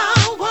rule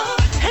my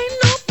world. Ain't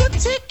no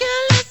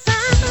particular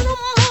sign that I'm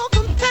more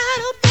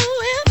compatible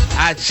with.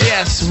 I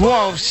just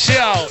won't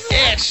show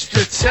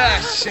extra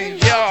touch in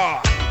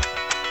your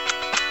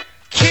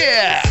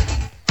care.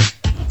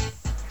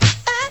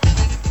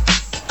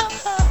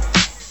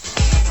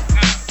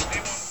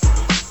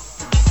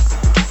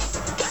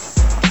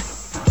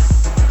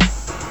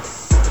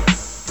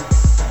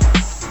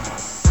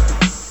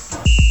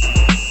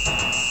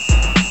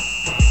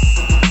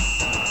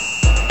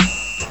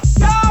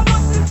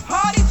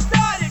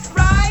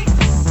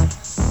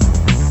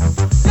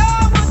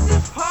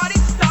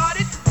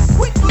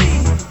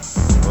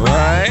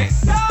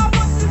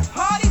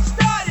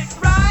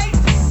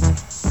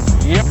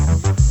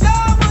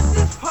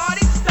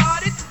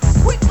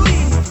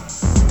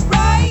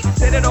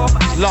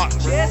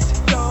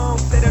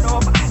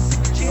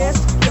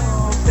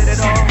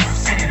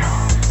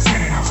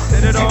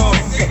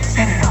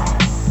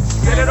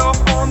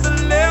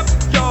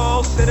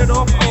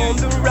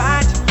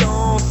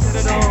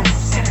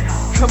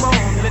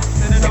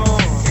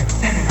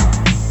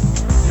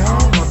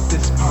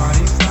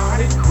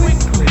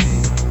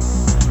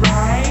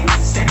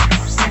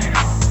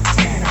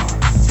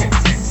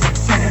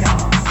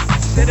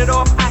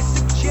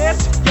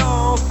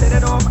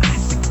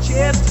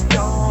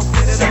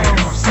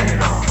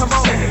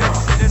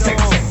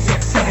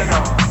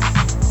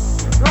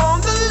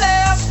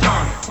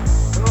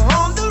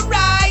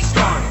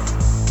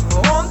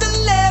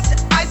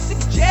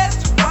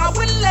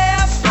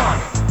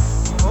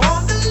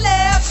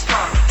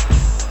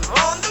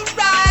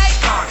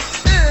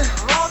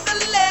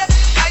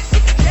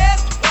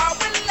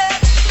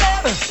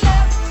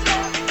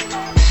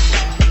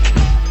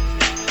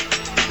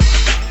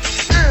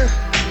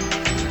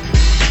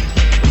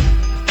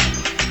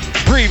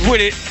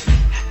 With it.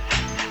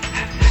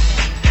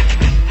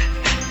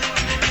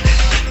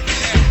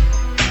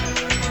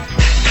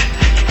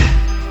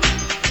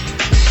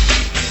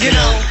 You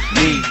know,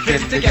 we've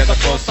been together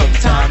for some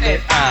time,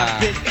 and I've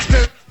been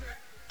experiencing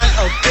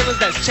of feelings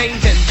that's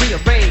changed and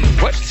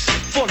rearranged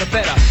for the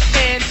better.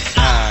 And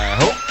I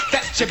hope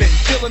that you've been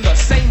feeling the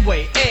same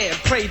way, and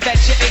pray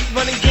that you ain't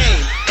running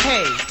game.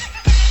 Hey,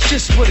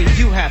 just what do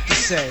you have to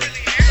say?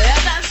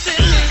 As I sit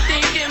here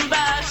thinking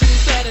about you,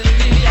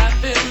 suddenly I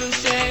feel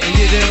ashamed. And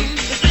you do?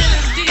 The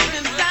feelings deep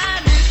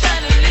inside me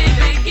suddenly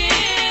begin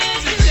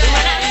to change.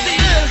 When I see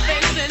your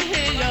face and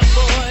hear your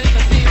voice,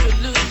 I seem to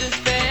lose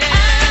despair.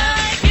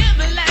 I get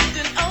relaxed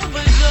and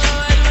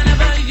overjoyed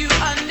whenever you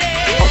are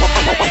near.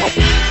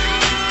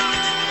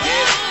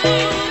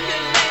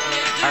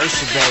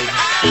 Ursha, baby,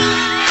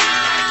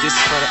 this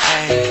for the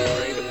A.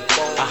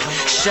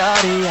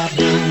 Shawty, I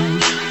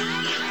don't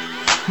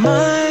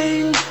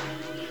mind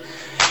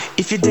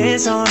if you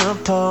dance on a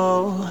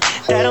pole.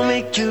 That'll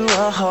make you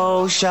a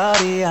hoe.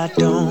 Shawty, I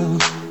don't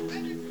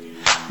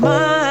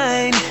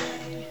mind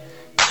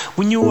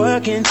when you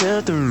work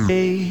until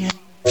 3.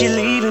 If you're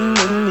leaving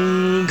with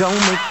me, gon'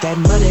 make that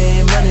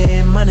money,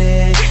 money,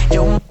 money.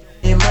 Your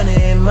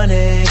money,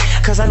 money.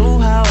 Cause I know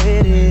how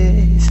it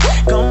is.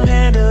 Gon'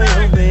 handle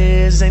your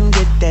biz and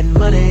get that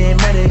money,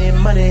 money,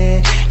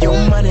 money. Your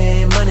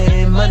money,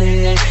 money,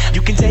 money.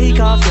 You can take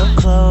off your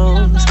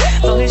clothes,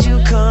 long as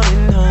you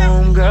coming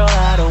home, girl,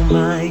 I don't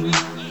mind.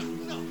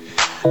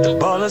 The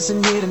ballers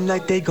in here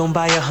tonight, they gon'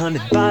 buy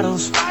 100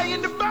 bottles.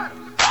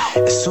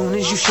 As soon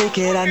as you shake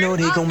it, I know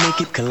they gon'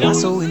 make it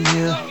colossal in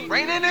here.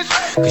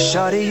 Cause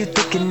shawty, you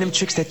thinking them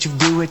tricks that you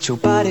do with your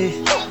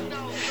body.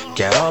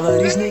 Got all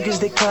of these niggas,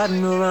 they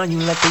crowding around you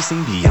like they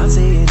sing Beyonce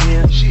in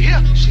here.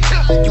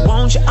 You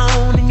want your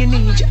own and you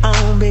need your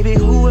own, baby,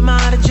 who am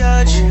I to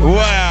judge?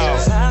 Wow.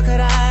 How could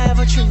I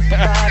ever truth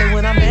about it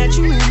when I met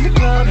you in the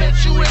club?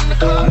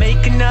 I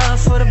make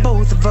enough for the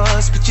both of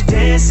us, but you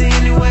dance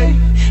anyway.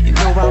 You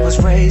know I was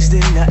raised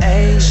in the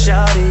A,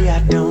 shawty, I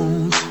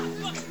don't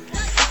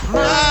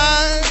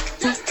mind.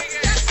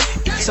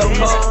 So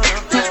cold.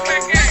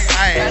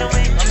 Hey, I'm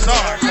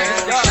sorry,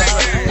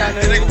 man.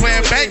 This nigga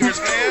playing bangers,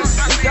 man.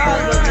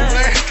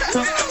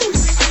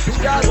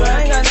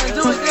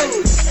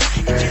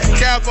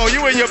 Capo,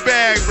 you in your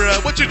bag,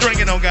 bro. What you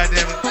drinking on,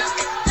 goddammit?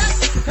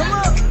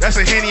 That's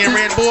a Henny and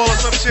Red Bull or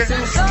some shit?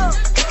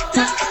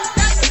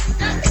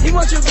 He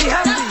wants you to be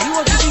happy. He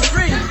wants you to be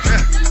free.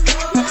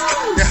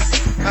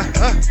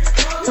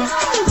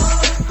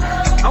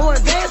 I want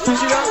to dance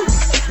with you, though.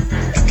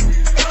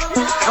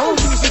 I want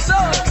to give you some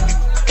soul.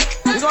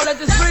 We're going to let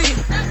this free.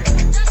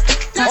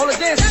 All the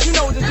dancers, you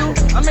know what to do.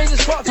 I made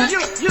this part for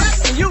you, and you,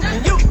 and you,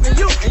 and you, and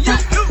you.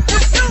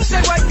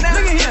 Say right now.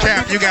 Look at here.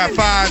 Cap, you got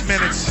 5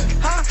 minutes.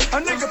 A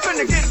nigga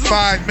finna get loose.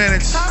 5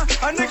 minutes.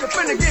 A nigga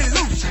finna get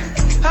loose.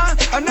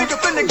 A nigga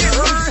finna get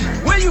loose.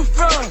 Where you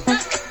from?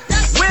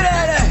 Where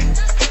that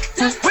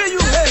at? Where you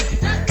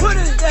headed? What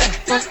is that?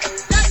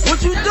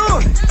 What you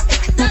doing?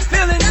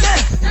 Feeling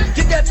that?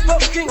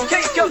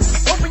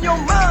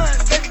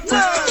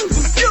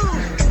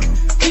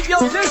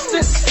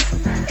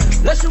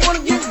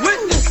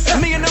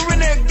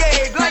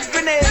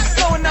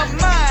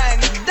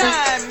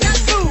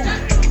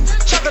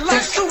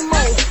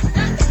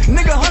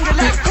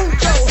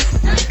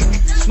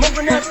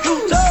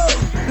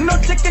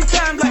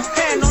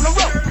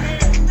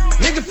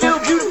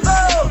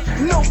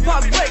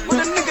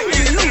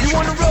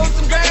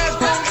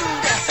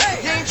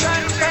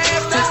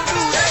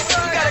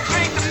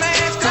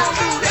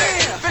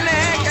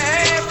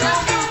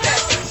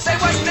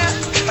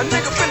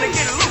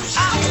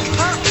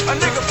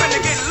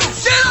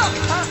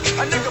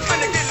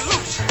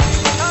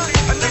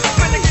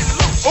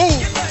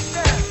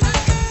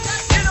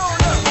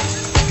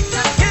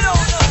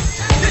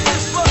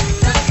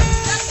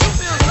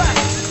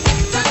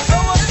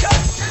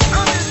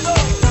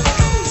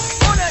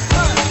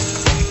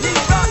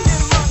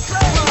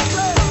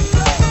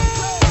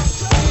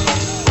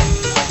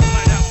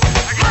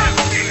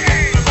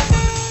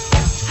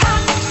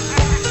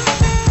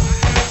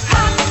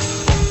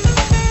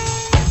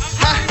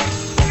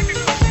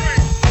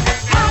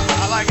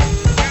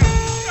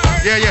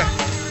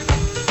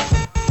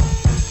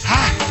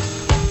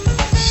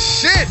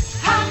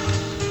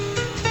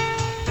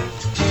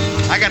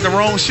 I got the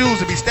wrong shoes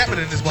to be stepping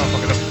in this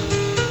motherfucker though.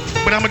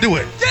 But I'm gonna do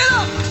it. Get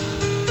up!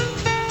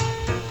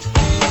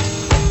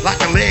 Lock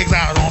the legs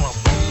out on them.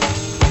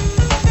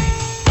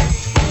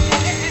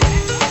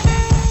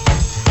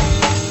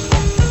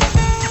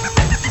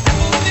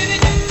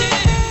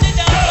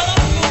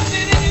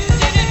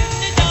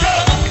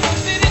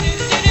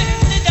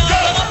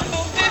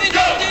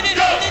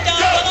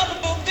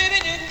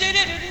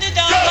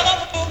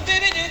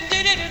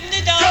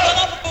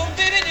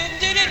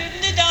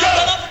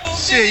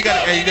 Shit, you gotta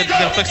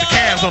flex the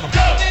cams on them.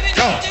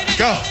 Go,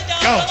 go,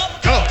 go,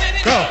 go,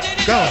 go,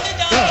 go,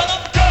 go.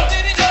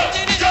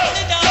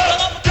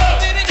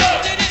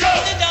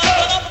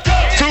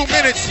 2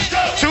 minutes.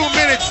 2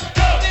 minutes.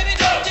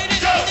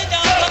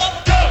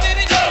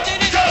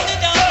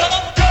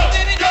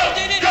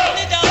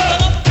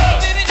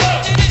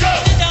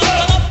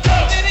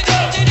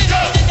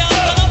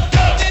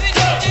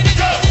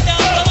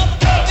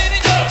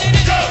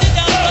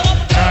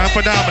 Time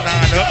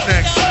Phenomenon up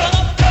next.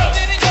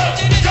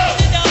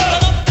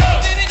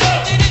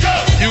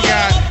 You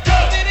got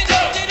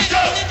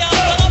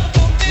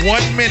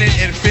 1 minute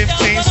and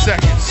 15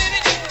 seconds.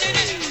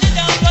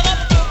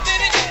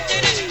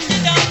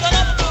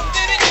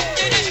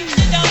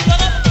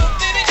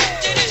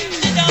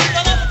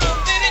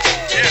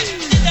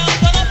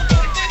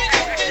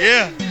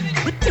 Yeah.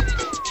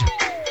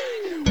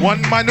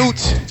 1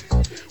 minute.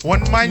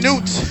 1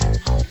 minute.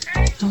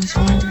 I was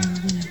wondering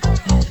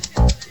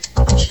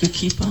if you could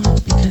keep on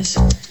because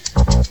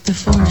the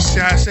force. See,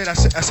 I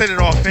said it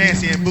all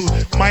fancy and boo.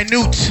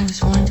 Minute. I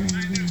was wondering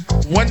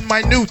 1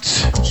 minute.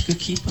 if you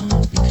could keep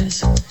on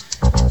because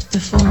the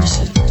force.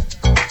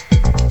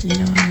 You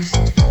know, I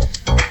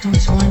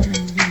was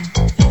wondering.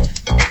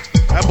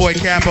 That boy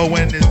Capo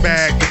went in his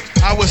bag.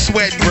 I was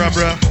sweating,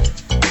 bruh.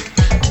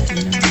 You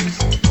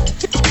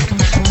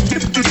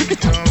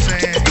know what I'm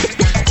saying?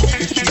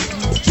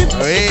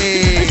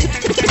 Hey,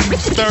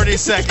 30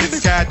 seconds,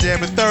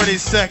 goddamn it, 30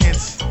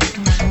 seconds.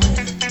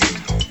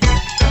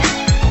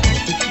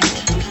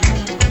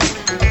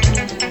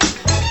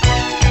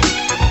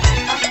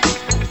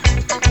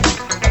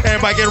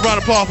 Everybody get a round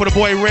of applause for the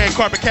boy Red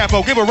Carpet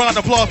Capo. Give a round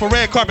of applause for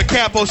Red Carpet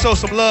Capo. Show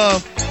some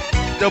love.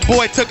 The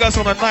boy took us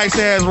on a nice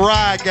ass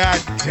ride,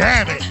 god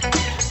damn it.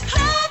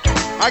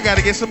 I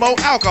gotta get some more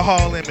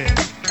alcohol in me.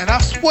 And I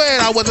swear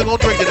I wasn't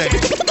gonna drink today.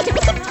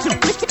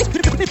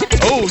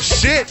 Oh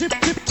shit.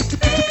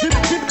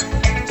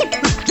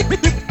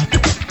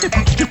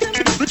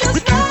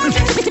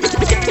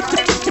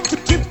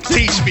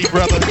 Teach me,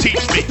 brother,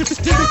 teach me.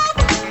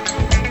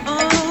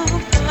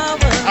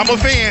 I'm a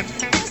fan.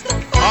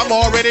 I'm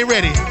already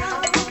ready.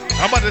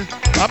 I'm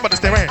about to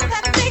stay right here.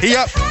 He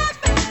up.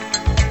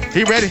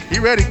 He ready. He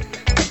ready.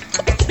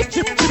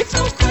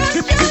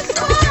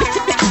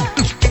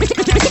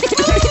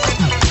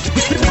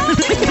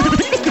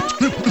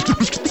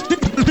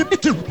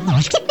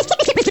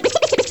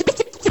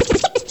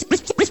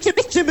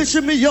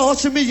 Shimmy y'all,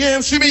 shimmy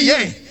yam, shimmy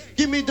yam.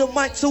 Give me the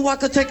mic so I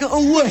can take it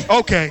away.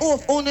 Okay.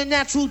 Off on the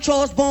natural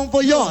charge, Bon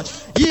Voyage.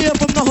 Yeah,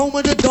 from the home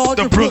of the dog,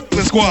 the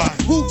Brooklyn Squad.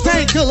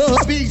 Wu-Tang Killer,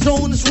 bees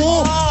on the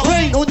swarm.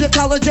 Rain on your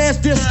college ass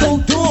disco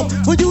dorm.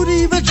 For you to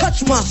even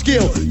touch my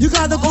skill, you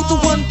gotta go to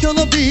one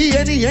killer bee,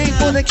 and he ain't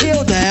gonna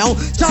kill down.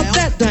 Chop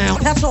that down,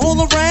 pass it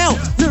all around.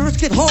 Lyrics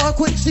get hard,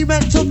 quick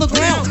cement to the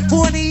ground.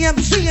 For any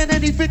MC in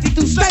any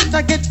 52 states,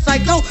 I get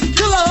psycho.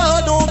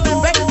 Killer, no,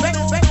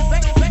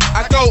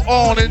 I go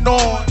on and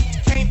on.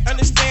 Can't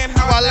understand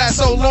how I last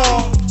so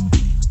long.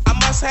 I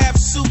must have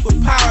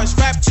superpowers.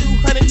 Rap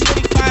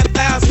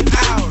 225,000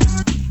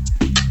 hours.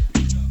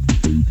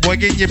 Boy,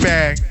 get in your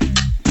bag.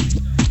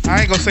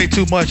 I ain't gonna say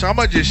too much.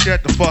 I'ma just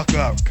shut the fuck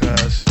up,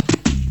 cuz.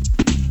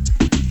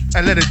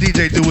 And let the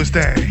DJ do his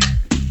thing.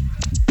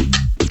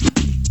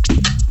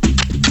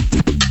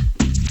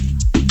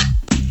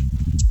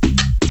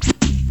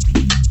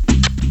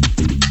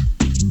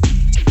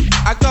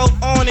 I go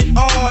on and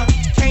on.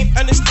 Can't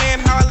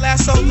understand how I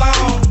last so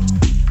long.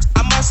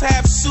 I must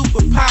have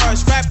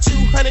superpowers. Rap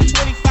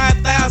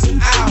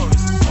 225,000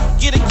 hours.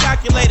 Get a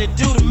calculator,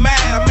 do the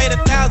math. I made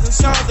 1,000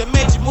 songs that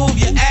made you move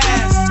your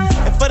ass.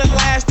 And for the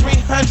last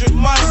 300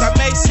 months, I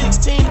made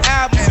 16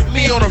 albums with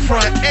me on the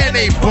front and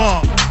they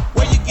bump.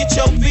 Where you get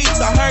your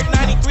beats? I heard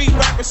 93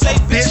 rappers say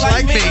bitch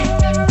like me.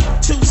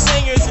 2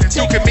 singers and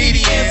 2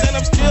 comedians, and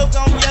I'm still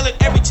gonna yell it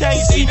every time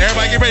you see me.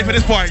 Everybody get ready for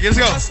this part. Let's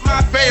go. What's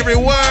my favorite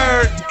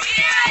word?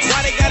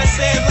 Why they gotta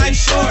say it like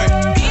short?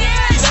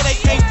 You know they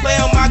can't play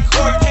on my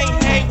court,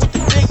 can't hang with the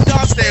big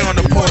dogs. Stay on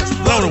the porch,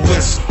 blow the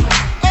whistle.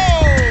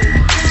 Oh,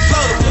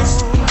 blow the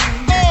whistle.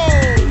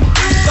 Oh,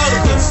 blow the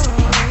whistle.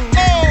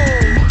 Oh,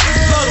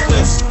 blow the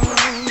whistle.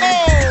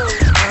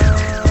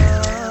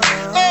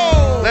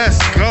 Oh, let's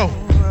go.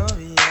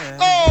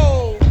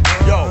 Oh,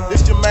 yo,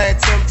 this your man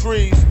Tim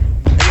Trees.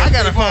 I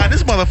gotta find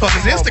this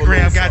motherfucker's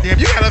Instagram, goddamn.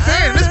 You got a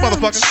fan of this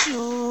motherfucker.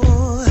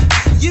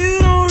 You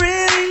don't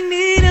really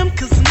need him,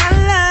 cause my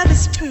love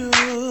is pure.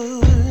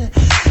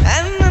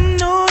 And I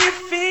know you're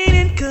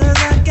feeling, cause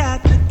I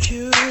got the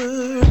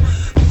cure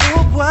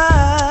for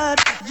what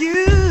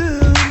you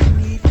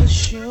need for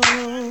sure.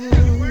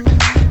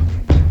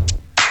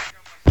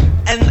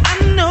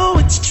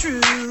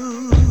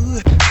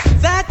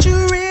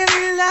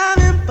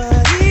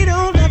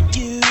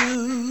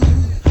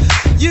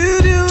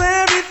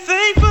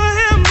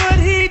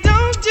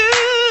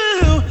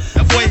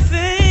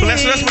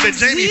 with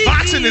the Jamie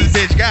Foxx in this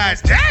bitch, god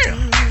damn.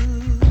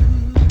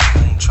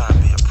 I ain't trying to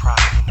be a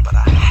problem, but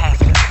I have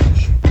to.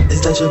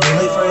 Is that your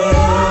boyfriend?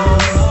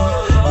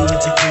 You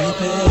want to keep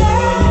it?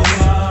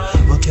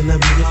 What can I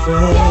be your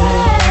friend?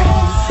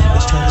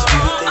 Let's try to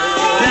speak it.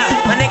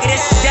 Nah, my nigga, this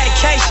is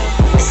dedication.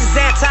 This is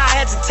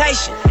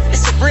anti-hesitation.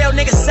 It's a real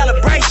nigga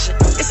celebration.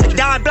 It's a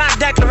Don Block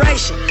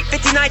declaration.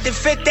 59th and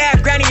 5th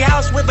Ave, granny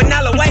house with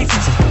vanilla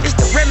wafers. It's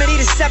the remedy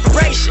to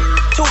separation.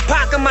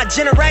 Tupac of my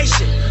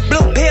generation.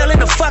 Blue pill in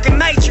the fucking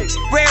matrix.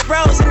 Red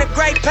rose in the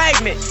great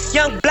pavement.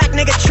 Young black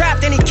nigga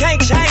trapped and he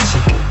can't change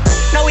it.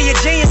 Know he a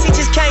genius, he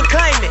just can't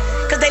claim it.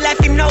 Cause they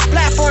left him no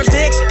platforms to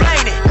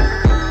explain it.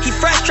 He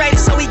frustrated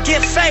so he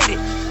get faded.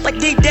 Like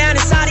deep down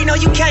inside he know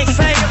you can't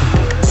fade him.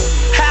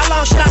 How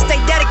long should I stay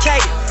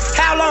dedicated?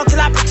 How long till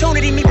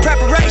opportunity meet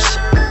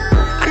preparation?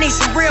 I need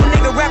some real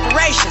nigga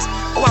reparations.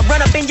 Or I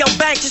run up in your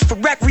bank just for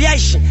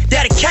recreation.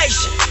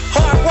 Dedication,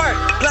 hard work,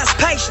 plus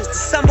patience. To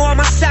some more of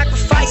my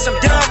sacrifice, I'm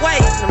done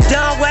waiting.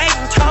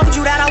 Told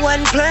you that I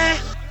wasn't playing.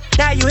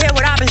 Now you hear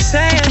what I've been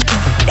saying.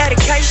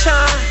 Dedication.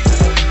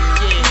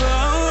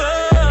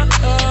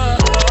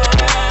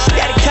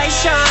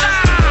 Dedication.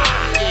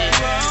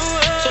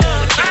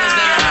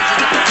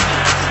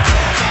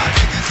 My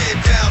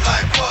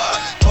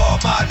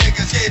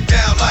niggas get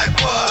down like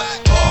what?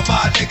 All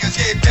my niggas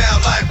get down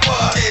like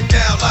what? Get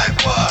down like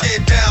what?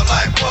 Get down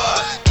like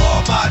what?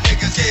 All my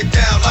niggas get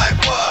down like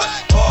what?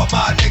 All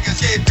my niggas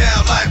get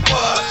down like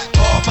what?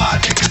 All my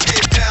niggas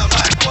get down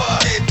like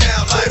what? Get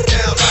down like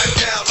down like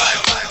down like.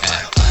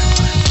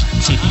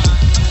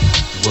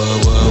 Whoa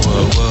whoa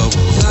whoa whoa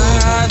whoa.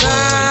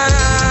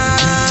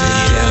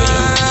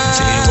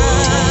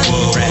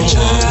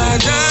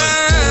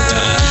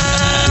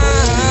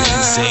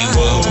 Say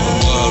whoa whoa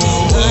whoa.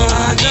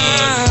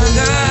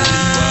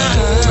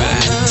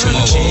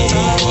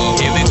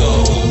 Here we go.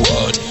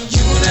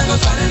 You will never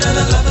find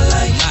another lover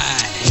like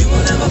mine. You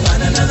will never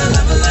find another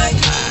lover like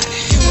mine.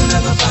 You will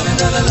never find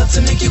another love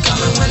to make you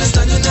come, and when it's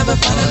done, you'll never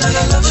find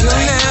another lover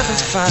like mine.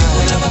 You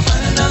will never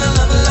find another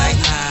lover like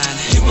mine.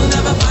 You will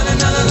never find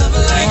another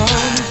lover like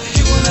mine.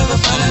 You will never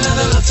find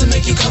another love to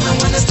make you come, and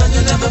when it's done,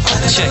 you'll never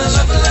find another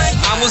lover like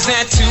mine. I was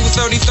at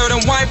 233rd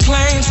and White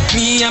Plains.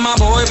 Me and my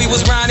boy, we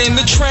was riding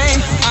the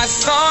train. I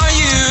saw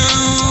you.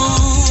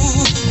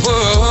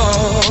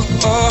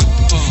 Whoa.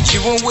 You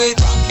were with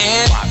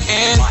and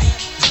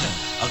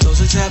those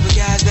the type of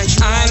guys that you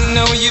I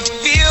know you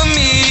feel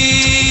me.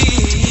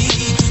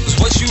 'Cause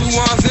what you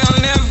want they'll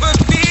never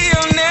be,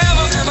 you'll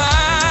never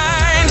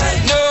find.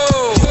 No.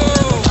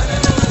 You'll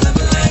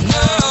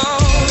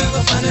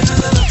never find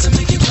another love to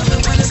make you come,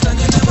 and when it's done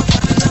you'll never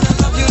find another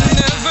love. You'll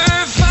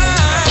never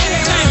find.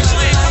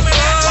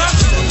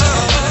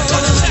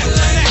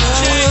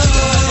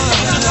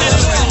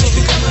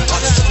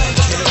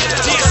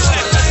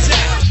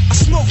 I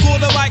smoke on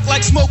the mic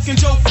like smoking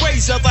Joe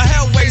Frazier, the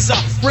Hellraiser.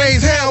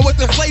 Raise hell with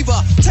the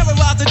flavor.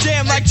 Terrorize the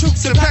jam like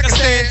troops in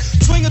Pakistan.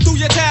 Swinging through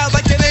your town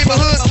like your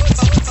neighborhood.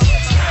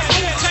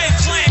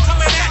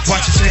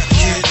 Watch your step,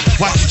 kid.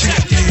 Watch your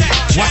step, kid.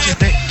 Watch your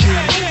step, kid.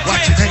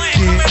 Watch your step,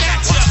 kid.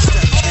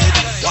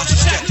 Watch your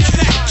step, kid.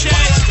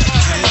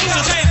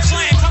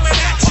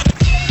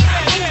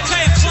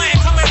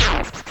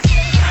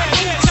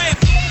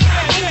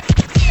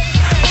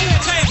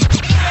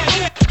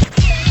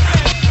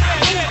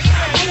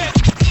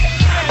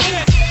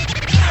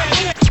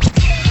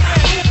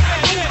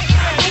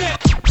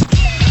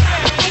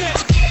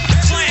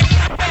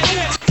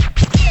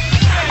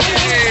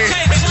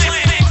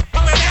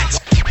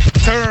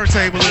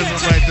 Turntablism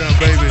right there,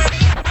 baby.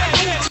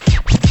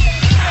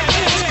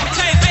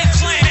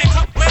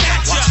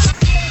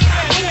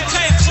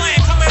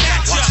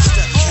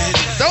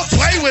 Don't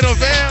play with him,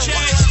 man.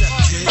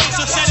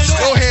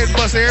 Go ahead and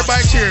bust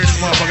everybody cheering this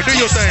motherfucker. Do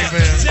your thing,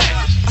 man.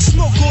 I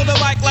smoke on the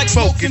mic like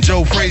smoking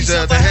Joe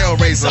Frazier, the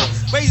Hellraiser.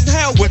 Raising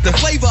hell with the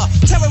flavor.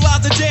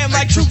 Terrorize the jam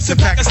like troops in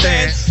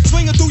Pakistan.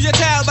 Swinging through your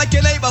town like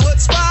your neighborhood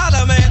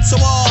Spider-Man. So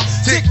all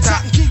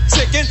tick-tock and keep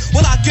ticking.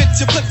 When I get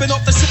you flipping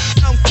off the shit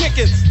I'm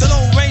kicking. The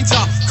Lone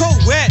Ranger,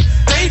 co-ed,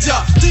 danger.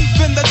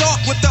 Deep in the dark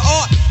with the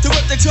art to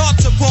rip the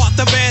charts apart.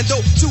 The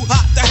vandal, too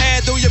hot to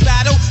handle your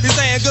battle. You're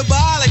saying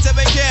goodbye like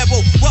Tevin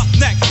Campbell.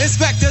 Roughneck,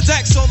 Inspector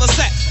Dex on the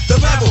set. The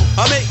rebel,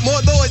 I make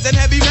more noise than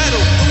heavy metal.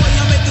 The way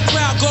I make the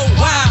crowd go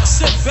wild.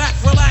 Sit back,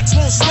 relax,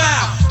 won't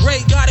smile.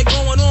 Ray got it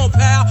going on,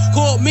 pal.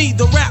 Call me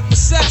the rap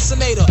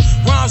assassinator.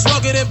 Rhymes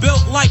rugged and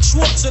built like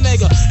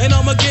Schwarzenegger. And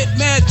I'ma get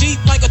mad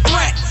deep like a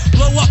threat.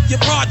 Blow up your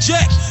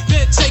project,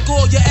 then take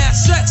all your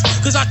assets.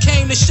 Cause I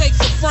came to shake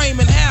the frame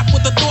in half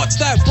with the thoughts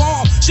that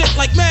bomb shit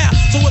like math.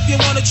 So if you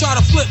wanna try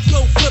to flip,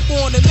 yo, flip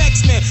on the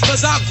next man.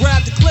 Cause I'll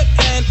grab the clip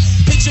and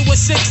hit you with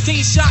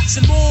 16 shots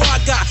and more. I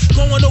got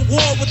going to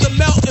war with the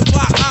melting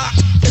pot.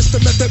 It's the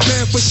method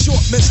man for short,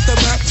 Mr.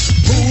 Mac.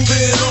 Move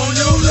it on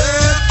your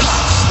left.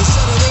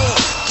 Set it off,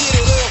 get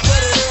it off,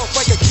 let it off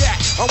like a cat.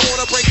 I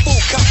wanna break full,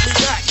 cut me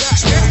back.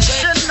 It's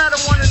another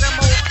one of them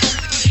old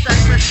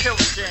segment kill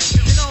things.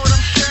 You know what I'm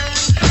saying?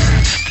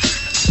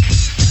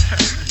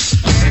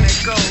 And it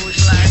goes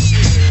like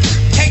this.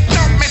 Hey,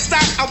 don't miss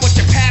out on what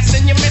you're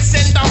passing, you're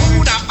missing. Don't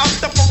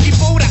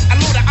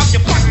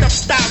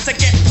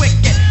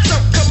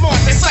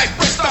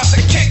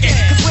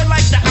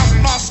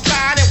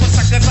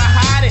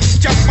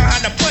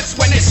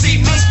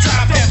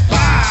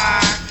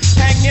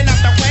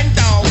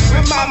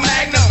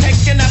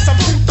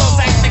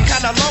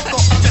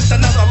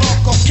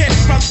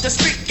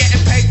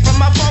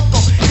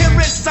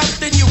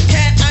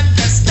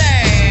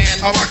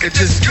could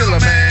just kill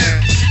a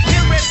man.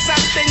 Here is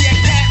something you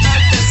can't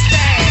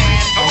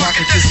understand. Oh, I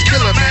could just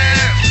kill a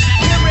man.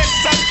 Here is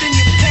something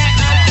you can't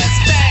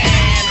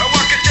understand. Oh,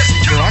 I could just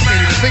kill a man. I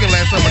can't even think of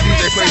last time a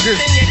DJ played this.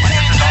 You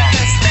can't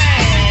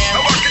understand.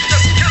 Oh, I could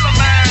just kill a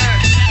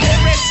man. Here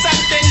is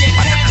something you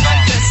can't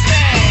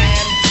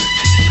understand.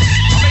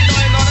 I've been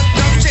doing all the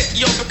dumb shit,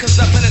 yo, because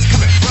the is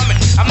coming from it.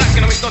 I'm not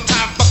gonna waste no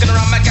time fucking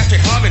around, my got you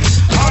humming.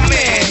 Coming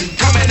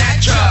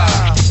at ya.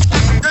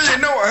 You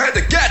know I had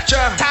to get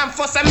ya. Time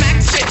for some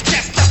action,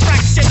 just a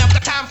fraction of the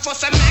time for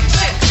some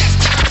action.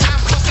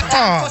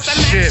 Oh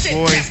shit,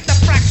 boy. Just a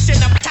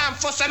fraction of time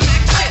for some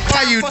action.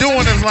 Why you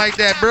doing us like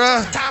that,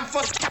 bruh? Time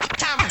for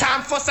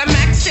some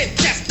action,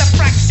 just a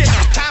fraction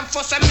of time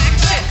for some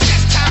action.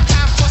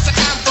 Time for some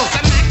action.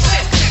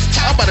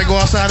 I'm about to go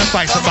outside and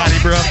fight somebody,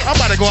 bruh. I'm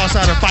about to go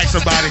outside and fight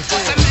somebody.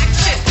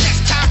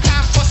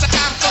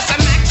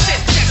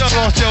 You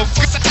lost your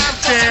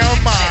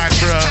damn mind,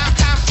 bruh.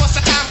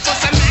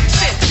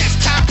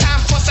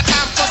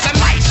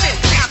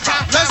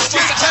 Let's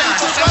get ready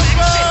to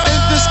rumble.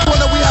 In this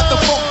corner we have the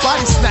funk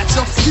body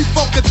snatcher. He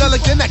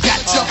funkadelic and I got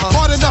ya.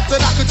 Hard enough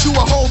that I could chew a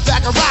whole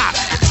bag of ride.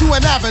 To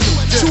an avenue,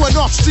 to an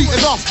off street and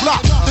off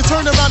block. To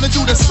turn around and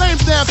do the same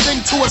damn thing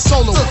to a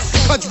solo.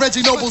 Cause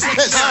Reggie Noble's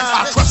pissed.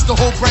 I crushed the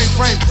whole brain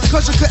frame.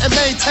 Cause you couldn't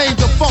maintain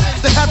the funk.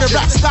 Then have it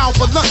rap style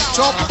for lunch,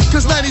 chump.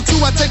 Cause 92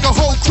 I take a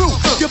whole crew.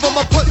 Give them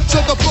a punch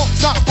to the book,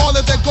 not all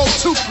of them go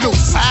too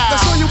loose. Now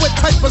show you what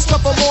type of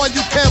stuff I'm on.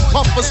 You can't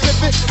pump or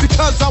slip it.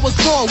 Because I was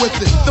born with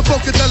it. The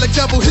Funkadelic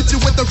devil hit you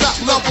with the rap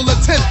level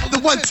of 10. The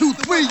 1, 2,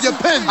 3, your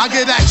pen. I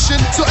get action.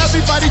 So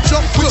everybody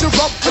jump with your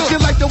rump. If you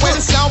like the way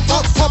the sound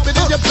bump, pump it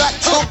in your back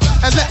trunk.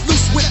 And let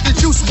loose with the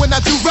juice when I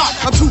do rock.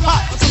 I'm too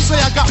hot. Some say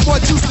I got more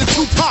juice than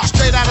Tupac.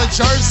 Straight out of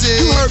Jersey.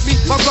 You heard me,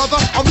 my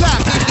brother. I'm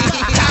laughing.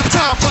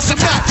 Time for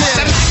some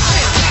action.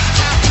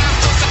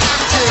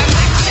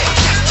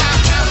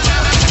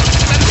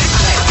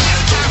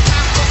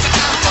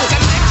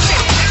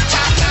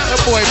 That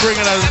boy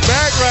bringing us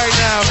back right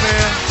now,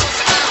 man.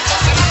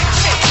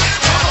 Shit.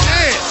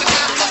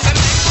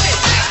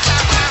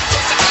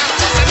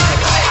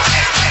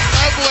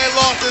 That boy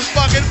lost his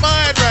fucking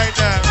mind right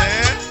now,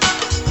 man.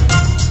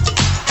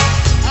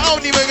 I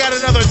don't even got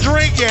another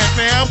drink yet,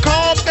 fam.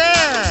 Calm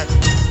down.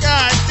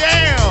 God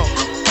damn.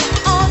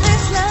 All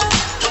this love,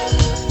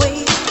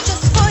 wait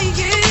just for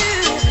you.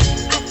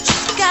 I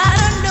just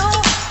gotta know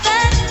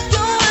that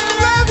your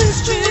love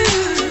is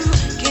true.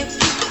 Can't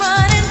keep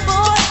running,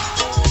 boy,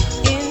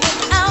 in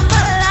and out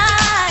my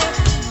life.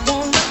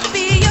 Wanna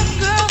be your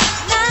girl,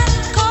 not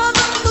 'cause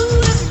the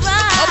mood is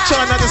right. I'm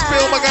trying not to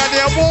spill my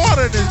goddamn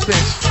water in this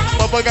bitch.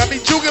 Motherfucker got me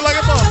juking like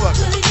a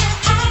motherfucker.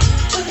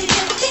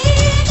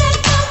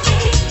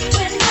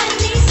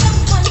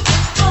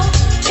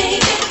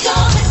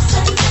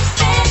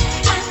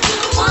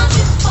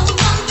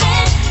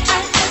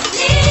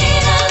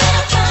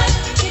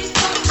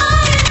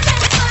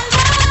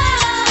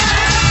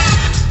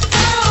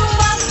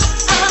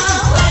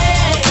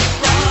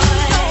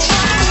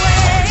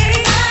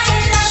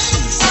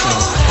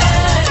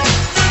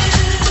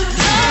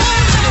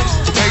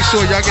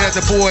 Sure y'all get at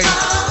the boy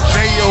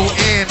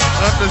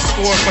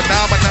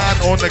JON_phenomenon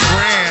on the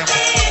gram.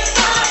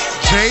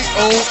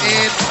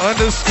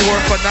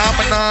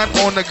 JON_phenomenon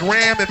on the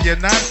gram. If you're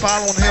not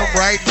following him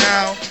right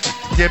now,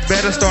 you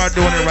better start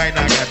doing it right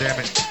now,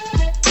 goddammit.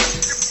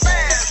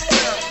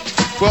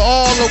 We're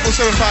all local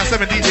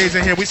 757 DJs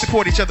in here. We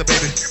support each other,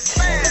 baby.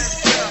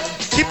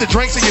 Keep the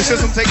drinks in your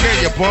system. Take care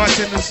of your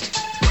bartenders.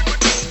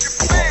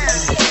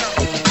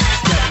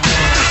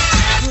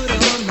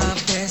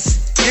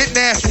 Get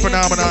nasty,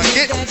 phenomenon.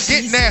 Get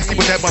nasty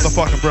with that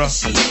motherfucker, bro.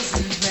 This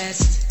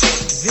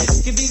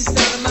could be the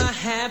start of my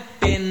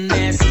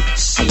happiness.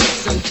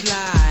 She's so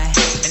fly,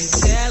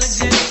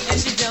 intelligent,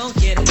 and she don't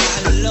get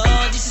high.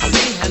 Lord, you should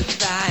see her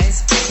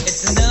thighs.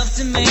 It's enough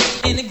to make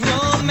any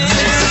grown man.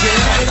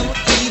 Girl, don't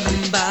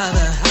even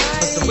bother.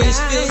 But the way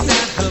she fills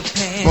out her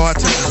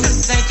pants, I'm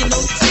thanking no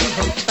to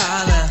her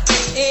father.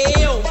 Hey,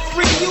 yo,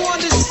 freak, you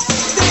understand?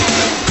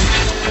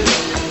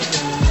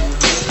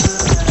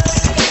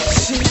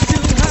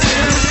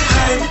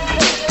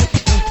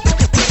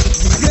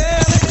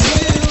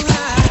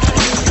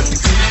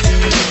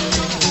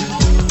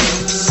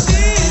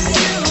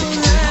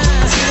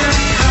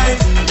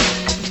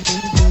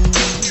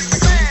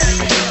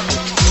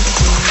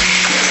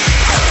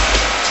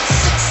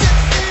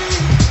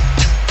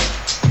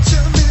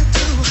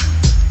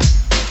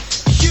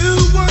 You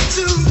were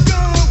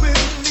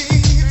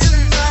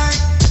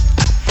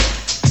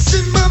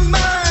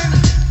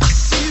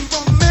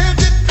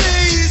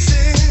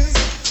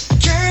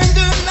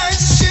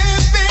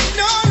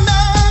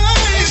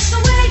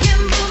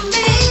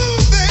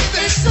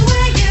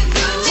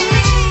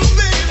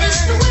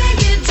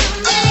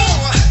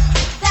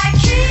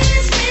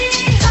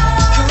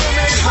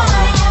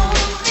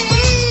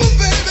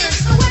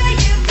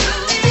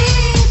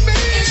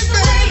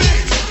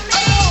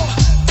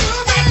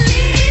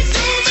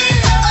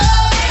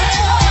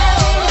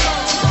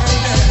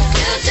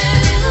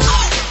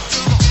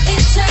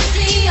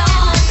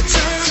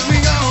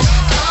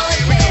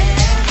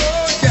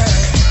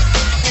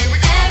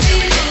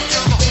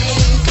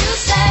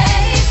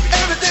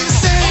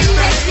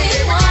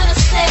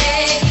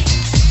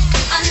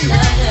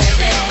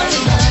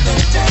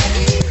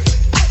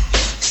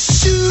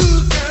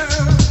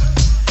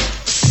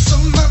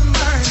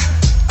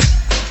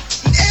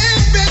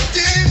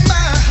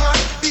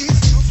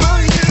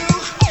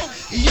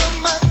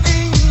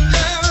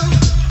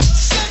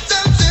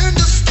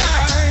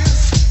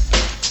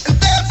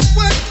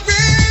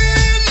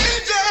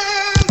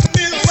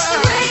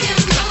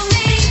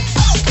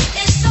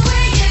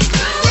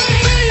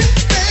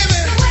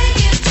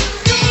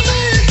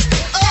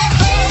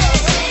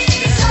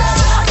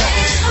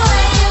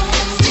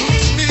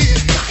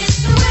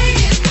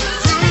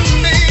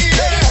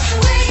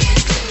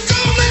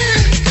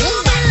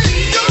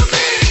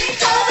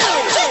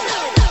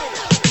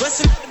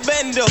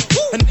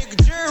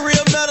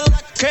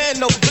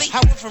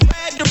from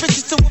rad to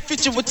riches to a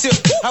feature with tip.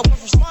 I went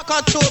from smart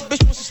car to a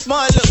bitch with some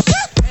smart lips.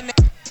 And they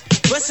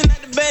bustin' at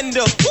the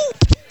bendo.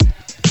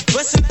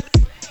 Bustin' at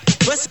the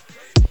bustin'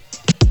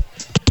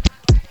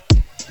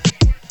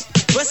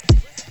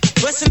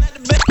 at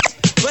the bend.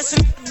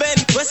 Bustin' at the bend.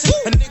 Bustin'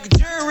 a nigga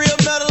jury real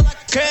metal like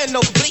a can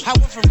no bleak. I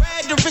went from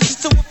rad to riches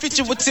to a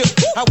feature with tip.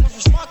 I went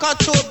from smart car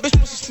to a bitch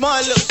with some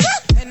smart lips.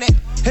 And that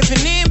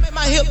hippin' in make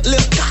my hip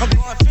lip. I'm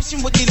going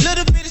fishing with these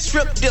little bitty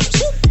strip dips.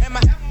 And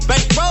my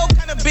bankroll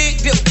kinda big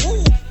dip.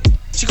 Ooh.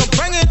 She gon'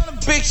 bring it on a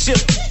big ship.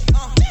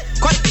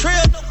 Quite a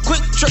trail, no quick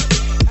trip.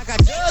 I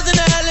got drugs in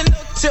the hell and no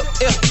tip.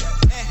 Yeah.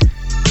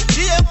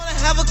 She just wanna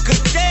have a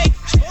good day.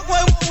 Smoke way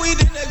more weed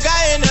than the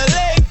guy in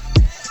LA.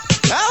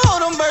 I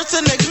hold them birds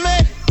till next May.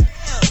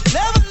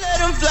 Never let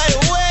them fly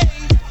away.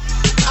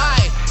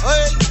 Aye,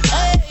 hey.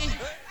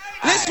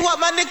 Listen what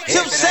my nigga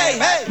Tip say.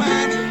 Hey.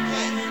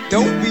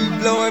 Don't be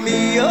blowing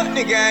me up,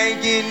 nigga, I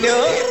ain't getting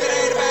up. If it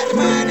ain't about the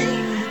money,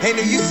 ain't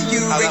no use to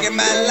you ringing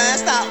my line.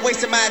 Stop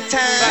wasting my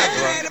time. If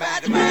it ain't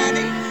about the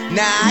money,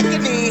 nah, I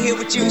can even hear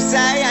what you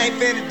say. I ain't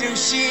finna do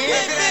shit.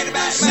 If it ain't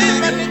about the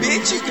money,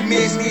 bitch, you can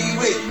miss me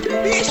with it.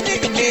 Bitch,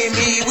 nigga, miss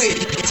me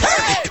with it.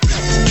 Turn it.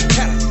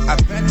 I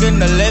pack in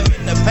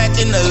 11, I pack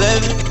in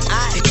 11.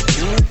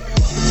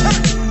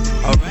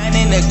 I ran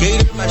in the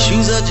gate, my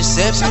shoes are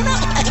deception. I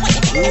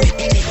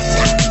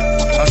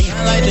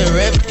feel like the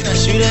reverend, I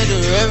shoot at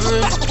the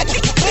reverend.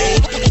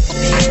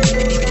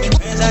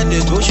 Friends out the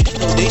bush, you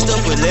know they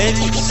stuff with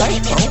legends.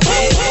 When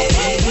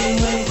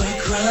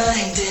we're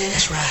grinding,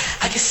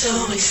 I get so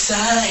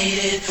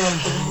excited.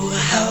 Ooh,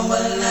 how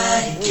I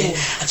like it.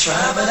 I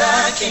try, but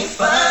I can't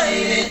fight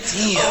it.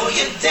 Oh,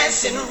 you're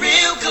dancing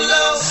real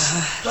close.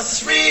 Plus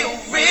it's real,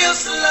 real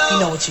slow. You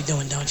know what you're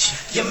doing, don't you?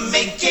 You're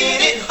making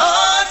it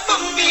hard for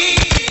me.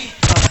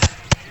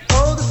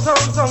 Oh, the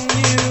song's on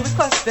you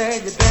because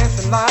then you're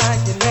dancing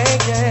like you're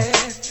naked.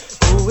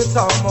 Ooh, it's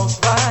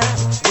almost like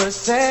we're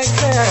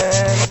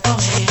sexing. Oh,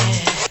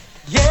 yeah.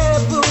 Yeah,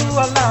 boo,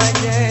 I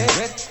like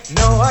it.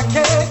 No, I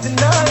can't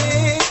deny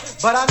it.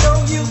 But I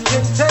know you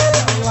can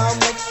tell I'm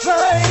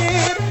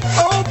excited.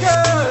 Oh,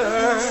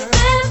 girl.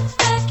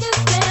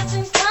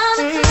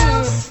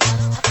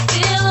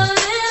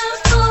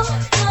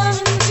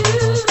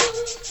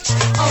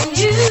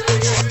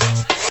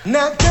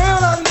 Now,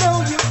 girl, I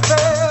know you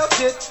felt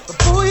it, but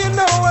boo, you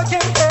know I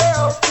can't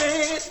help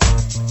it.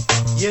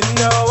 You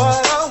know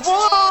what I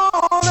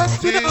wanna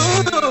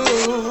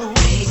do.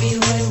 Baby,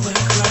 when we're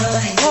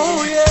crying,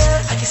 oh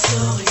yeah, I get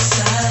so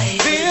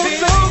excited. Feel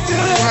so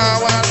good,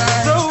 how I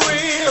like so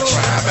real.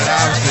 Try, but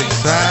I was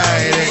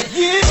excited.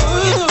 You,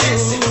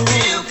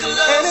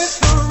 and it's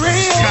for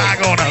real.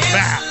 Chicago on the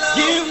map.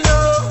 You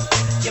know,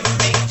 you're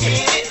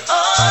making it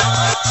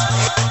hard.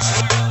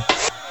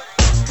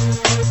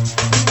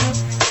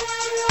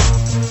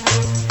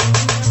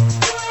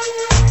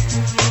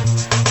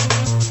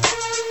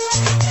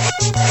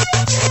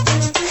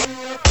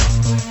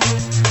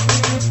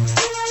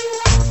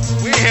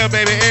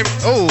 Baby,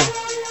 oh,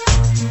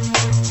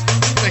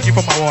 thank you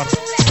for my water.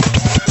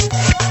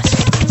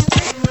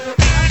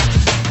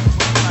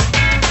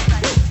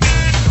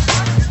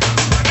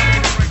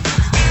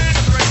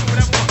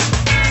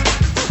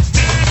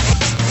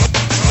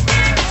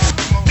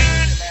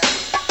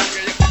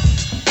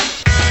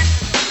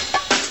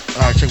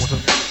 All right, check what's up.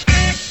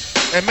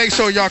 And make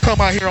sure y'all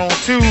come out here on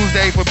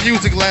Tuesday for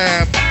Music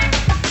Lab,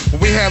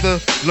 where we have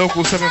the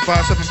local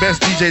 757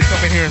 best DJs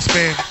come in here and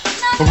spin.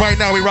 But right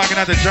now, we rocking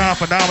out the John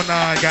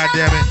Phenomenon,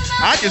 goddammit.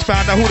 I just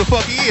found out who the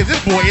fuck he is.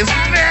 This boy is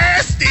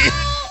nasty.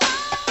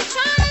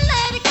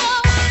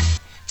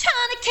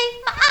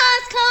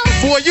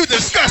 Boy, you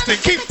disgusting.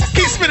 Keep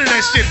spinning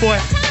that shit, boy.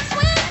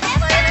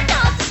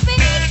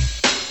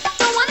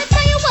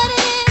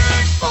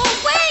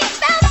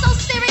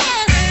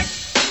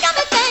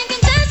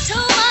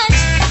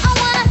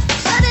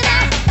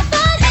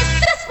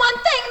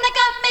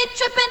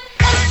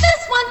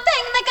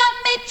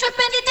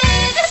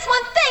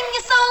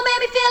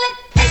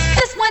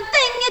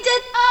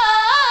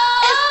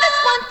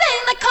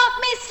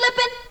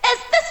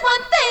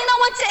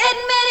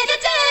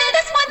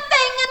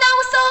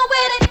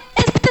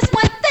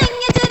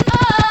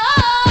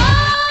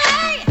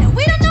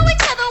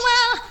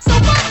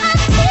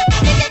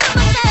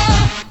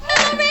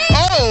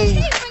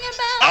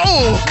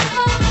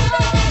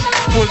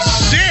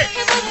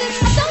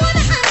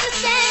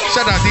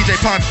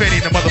 Confetti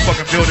in the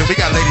motherfucking building. We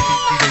got lady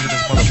DJs in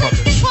this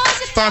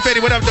motherfucker. Confetti,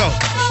 what up, though?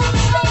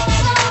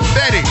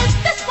 Betty.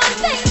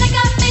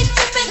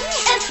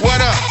 What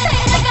up?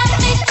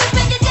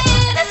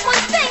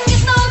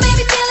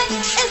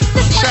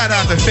 Shout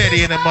out to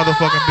Fetty in the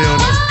motherfucking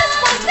building.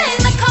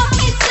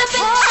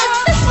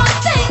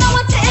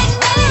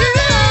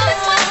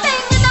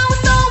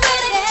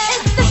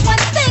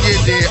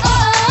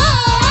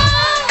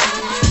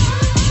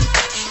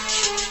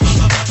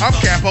 I'm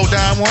Capo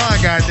Don Juan,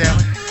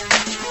 goddammit.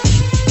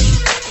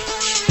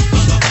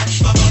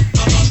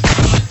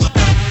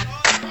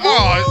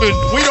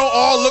 Oh, we don't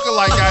all look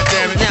alike,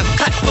 goddammit. Now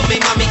cut for me,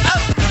 mommy.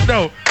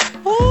 No,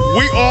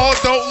 we all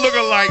don't look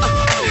alike.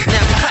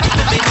 Now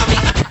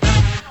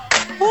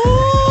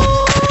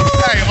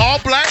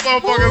black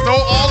motherfuckers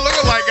don't all look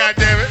alike,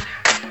 goddammit.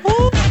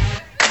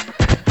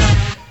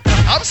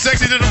 I'm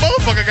sexy to the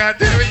motherfucker,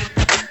 goddammit.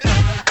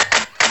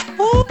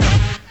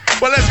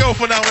 Well, let's go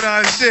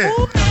phenomenon shit.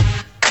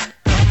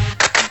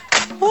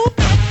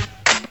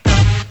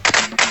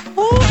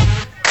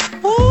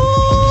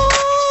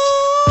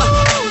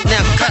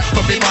 Now cut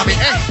for me, mommy.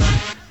 Hey.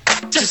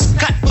 Just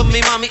cut for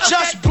me, mommy.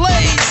 Just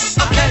blaze.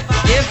 Okay.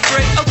 Yeah,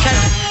 Fred. Okay.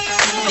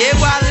 Yeah,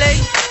 Wale.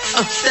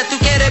 That tú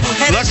quieres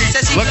mujer. Lucky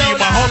you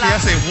my homie. I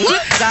say,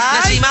 what?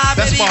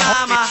 That's my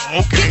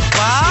homie. Okay.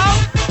 Wow.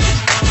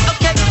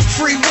 Okay.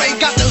 Freeway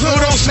got the hood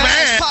on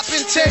smash.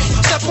 Poppin' tape.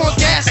 Step on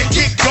gas and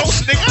get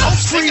ghost, nigga.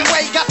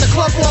 Freeway got the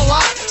club on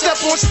lock. Step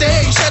on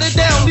stage. Shut it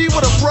down. Leave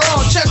with a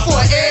brawl. Check for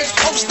an edge.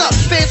 Post up.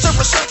 Fans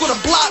over circle the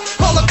block.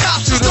 Call the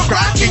cops. To the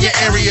rock in your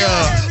area.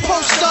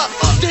 Post up.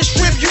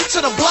 Distribute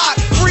to the block.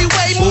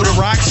 Freeway. Move the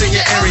rocks in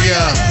your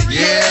area.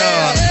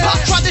 Yeah. Pop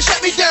tried to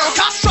shut me down.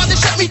 Cops tried to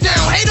shut me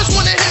down. Haters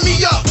wanna hit me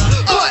up.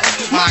 But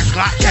my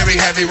Glock carry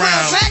heavy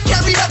rounds. Mac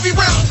carry heavy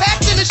rounds.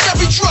 Packed in a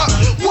Chevy truck.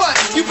 What?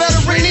 You better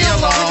ring me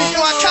along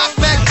before I cock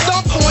back.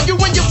 Dump on you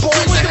and your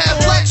boys that have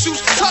black shoes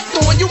tucked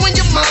on you and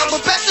your mom.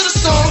 But back to the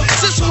song.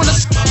 Since when the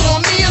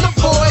on me and the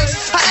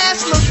boys, her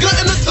ass look good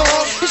in the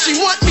thong. And she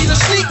want me to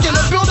sneak in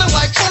a building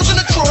like Trojan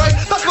or Troy.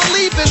 But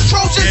believe it's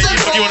Trojans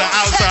and you on the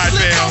outside,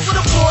 man. For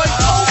the boys.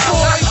 Oh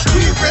boy,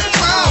 we rip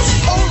crowds.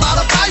 Whole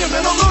lot of volume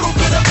and a little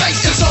bit of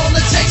bass is all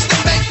it takes to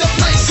make the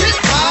place hit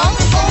wild.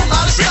 Whole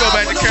lot of we go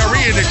back to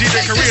Korea, the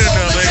DJ Korea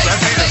now, ladies. I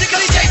see that.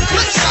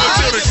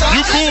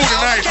 You cool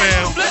tonight,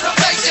 man.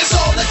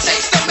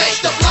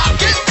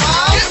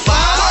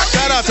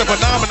 Shout out to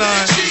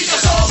Phenomenon,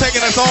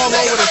 taking us all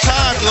over the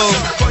time zone.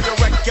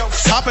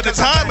 Hop in the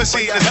time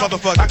machine, this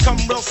motherfucker. I come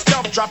real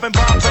stealth, dropping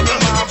bombs on your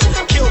moms,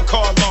 kill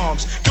car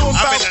alarms. I'm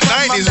in the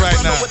 90s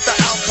right now. With the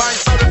Alpine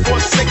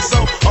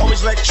 7460,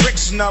 always let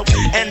tricks know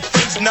and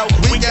freaks know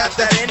we got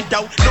that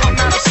endo. No, I'm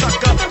not a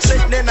sucker,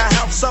 sitting in a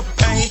house of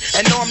pain.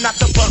 And no, I'm not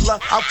the butler,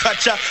 I'll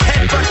cut ya,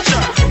 head butt ya.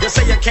 You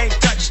say you can't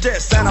touch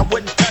this, and I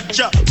wouldn't touch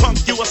ya.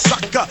 Punk, you a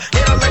sucker,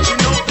 it'll let you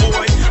know,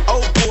 boy.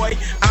 Oh boy,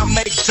 I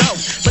make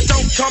dope, but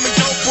don't call me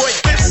dope boy.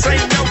 This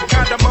ain't no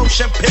kind of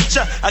motion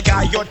picture. I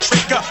got your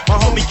trigger, my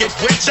homie get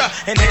with ya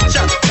and hit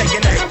ya,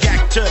 taking that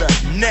yak to the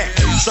neck.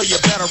 So you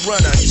better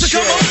run a So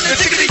come on and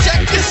tickety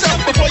check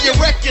yourself before you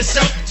wreck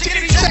yourself.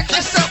 Tickety check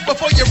yourself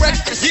before you wreck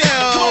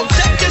yourself. Come on,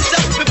 check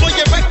yourself before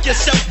you wreck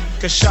yourself.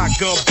 Cause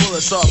shotgun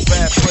bullets are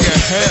bad for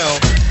your hell.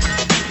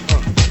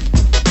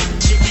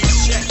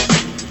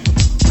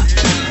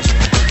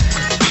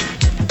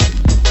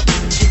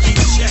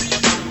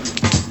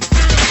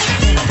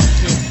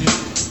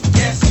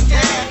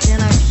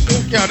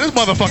 Yo, this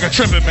motherfucker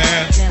tripping,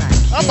 man.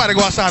 I'm about to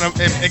go outside and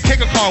kick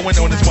a car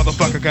window in this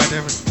motherfucker,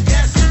 goddammit.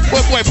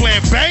 What boy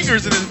playing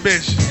bangers in this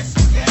bitch?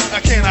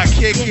 Can I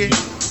kick it?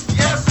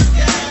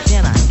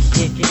 Can I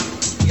kick it?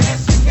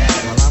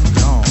 Well, I'm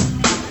gone.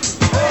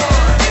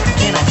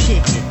 Can I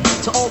kick it?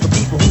 To all the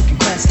people who can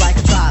press like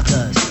a tribe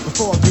does.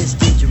 Before this,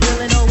 did you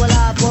really know what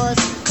I was?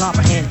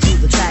 Comprehend to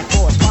the track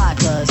force, why?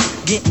 Cause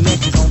getting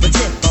mentions on the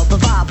tip of the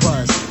vibe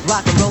buzz.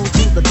 Rock and roll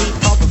to the beat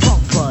of the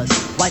funk fuzz.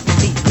 Wipe the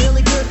beat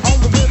really good on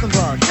the rhythm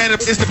rug. And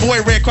it's the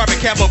boy Red Carpet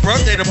Capo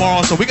birthday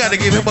tomorrow, so we got to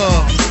give him a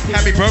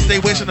happy birthday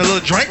wish and a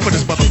little drink for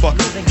this motherfucker.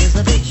 Is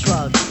a big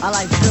shrug. I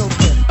like real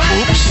good.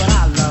 Oops. What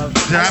I love.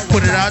 Did I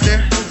put it out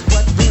there? Is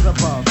what we're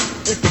above.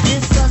 If you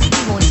diss us, we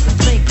won't even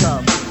think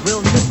of.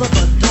 Real nipper,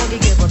 but don't you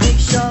give a big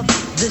shove.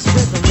 This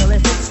rhythm really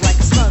hits like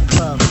a slug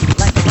club.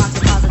 Like a box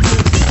of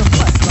positives with some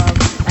plus love.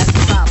 As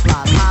the top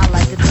flies high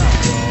like a dove.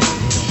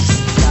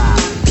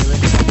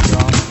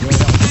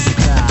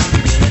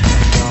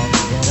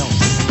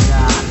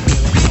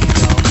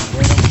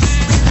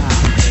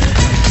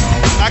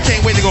 I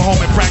can't wait to go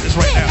home and practice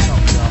right now.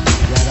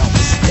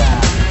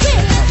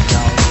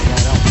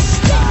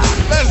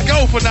 Let's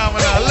go,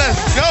 Phenomenon.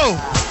 Let's go.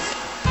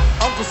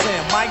 Uncle Sam,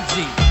 Mike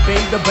G,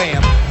 Bing the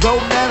Bam, Road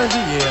Manager,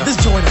 yeah. This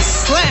joint is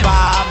slam.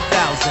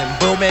 5,000,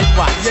 boom and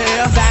watch.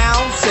 Yeah.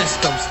 Sound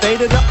system,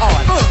 state of the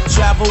art.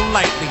 Travel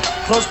lightly,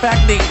 close pack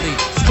neatly.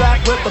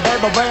 Strapped with the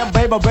baby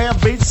bam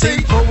beat.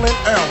 See, pulling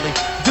early.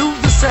 Do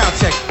the sound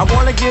check. I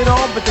wanna get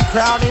on, but the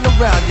crowd ain't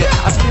around yet.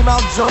 I scream out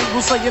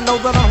jungle so you know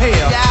that I'm here.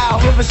 Yeah.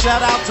 Give a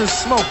shout out to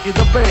Smokey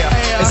the Bear.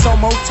 Yeah. It's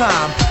almost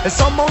time.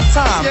 It's almost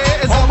time.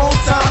 Yeah, it's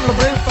almost time to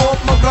bring forth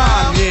my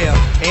rhyme. Yeah.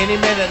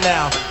 Any minute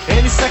now,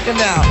 any second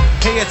now.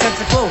 Pay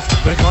attention close.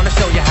 We're gonna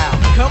show you how.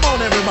 Come on,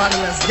 everybody,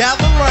 let's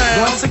gather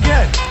round. Once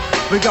again,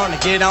 we're gonna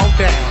get on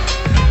down.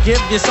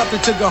 Give you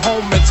something to go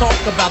home and talk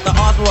about. The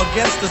odds were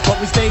against us, but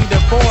we stayed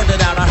and poured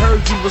it out. I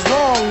heard you was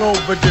long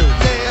overdue.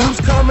 Yeah.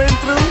 Who's coming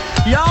through?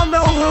 Y'all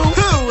know who?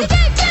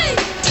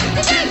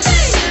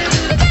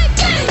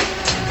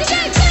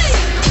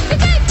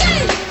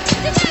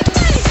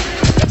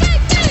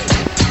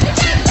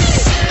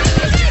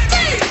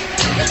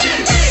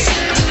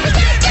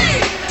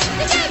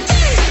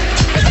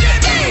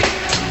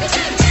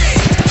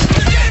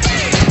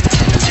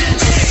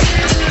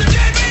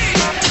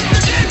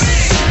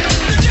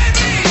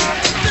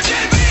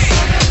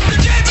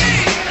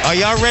 Are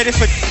y'all ready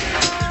for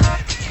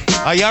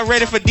Are y'all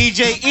ready for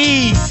DJ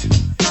Ease?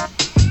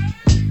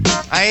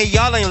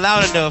 Y'all ain't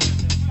loud enough.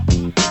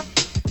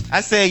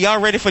 I said y'all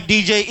ready for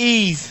DJ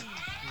Ease.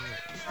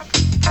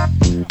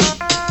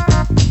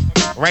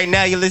 Right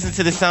now you listen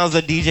to the sounds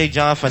of DJ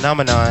John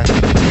Phenomenon.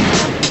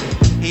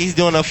 He's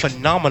doing a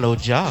phenomenal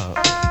job.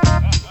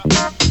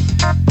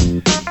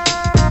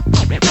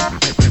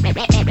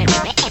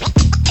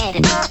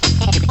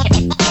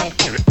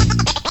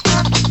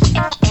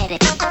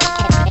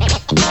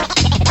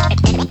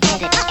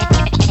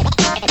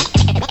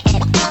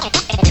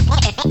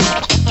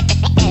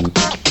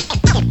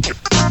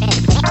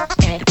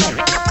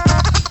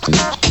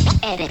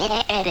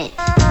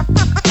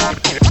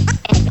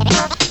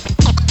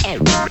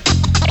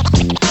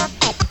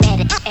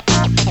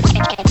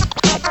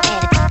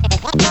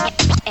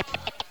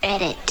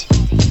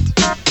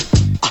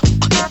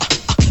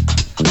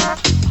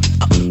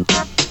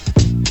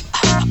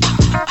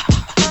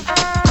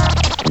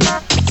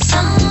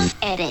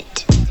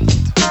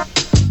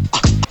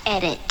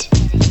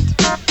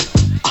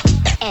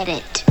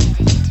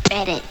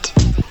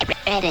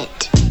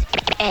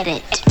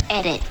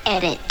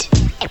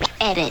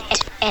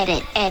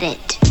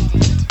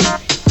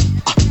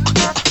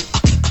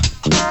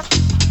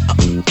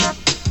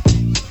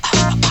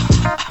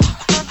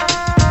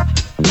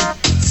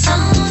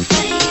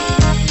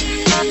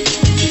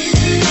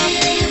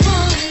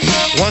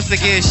 Once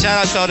again, shout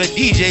out to all the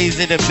DJs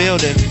in the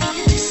building.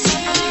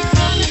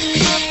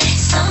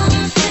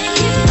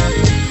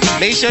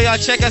 Make sure y'all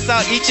check us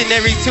out each and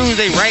every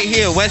Tuesday right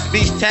here, West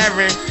Beach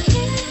Tavern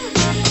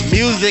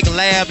Music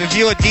Lab. If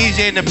you're a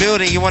DJ in the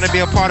building, you want to be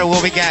a part of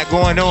what we got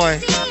going on,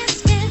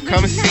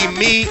 come see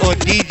me or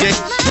DJ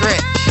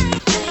Stretch.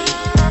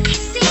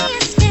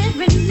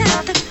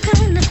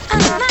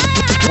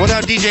 What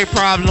up, DJ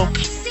Problem?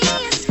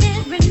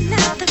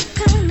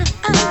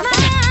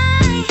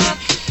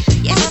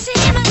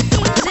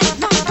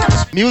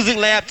 Music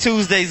Lab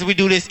Tuesdays, we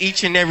do this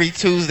each and every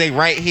Tuesday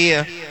right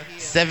here,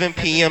 7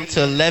 p.m.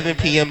 to 11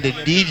 p.m. The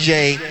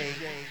DJ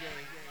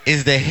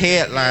is the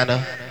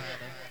headliner.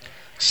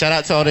 Shout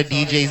out to all the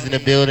DJs in the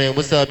building.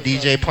 What's up,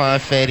 DJ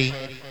Ponfetti?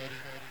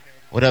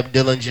 What up,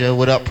 Dillinger?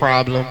 What up,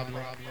 Problem?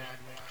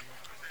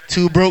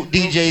 Two broke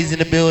DJs in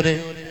the building.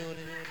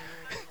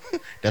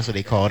 That's what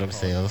they call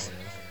themselves.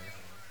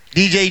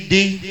 DJ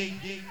D,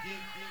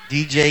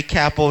 DJ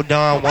Capo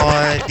Don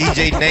Juan,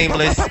 DJ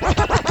Nameless,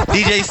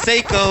 DJ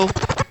Seiko.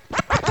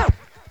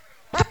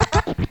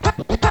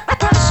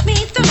 Push me,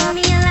 throw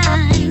me a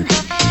line.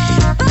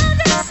 But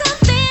there's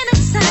something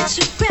inside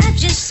you, grab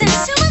your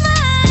sense. Who am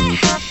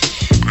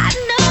I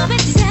know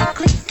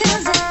exactly,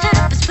 cause it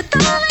happens with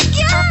all the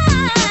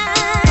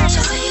guys.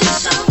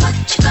 So what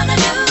you gonna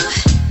do?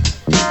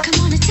 Come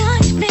on and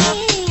touch me.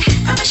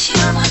 Promise you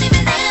won't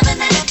even have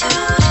an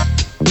attitude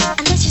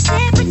unless you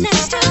sit right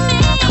next to me.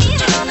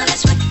 Don't do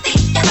this with the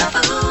other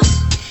fools.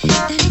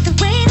 That ain't the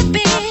way to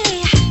be.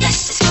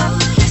 Yes, it's cool.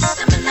 Yes,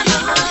 I'm in the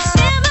mood.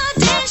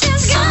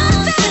 Invitations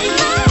gone very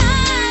fine.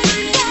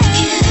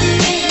 You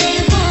really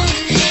want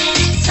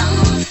it's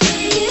all for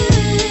you.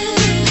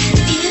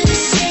 You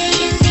say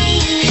you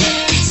need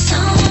it's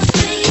all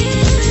for you.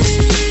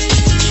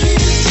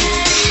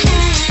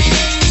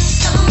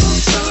 It's all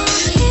for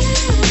you.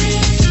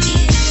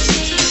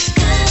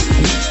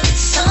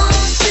 It's all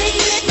for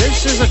you. This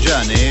is a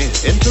journey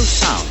into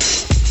sound.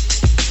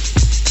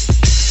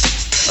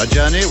 A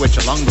journey which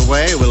along the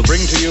way will bring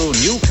to you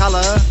new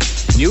color,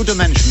 new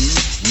dimension,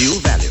 new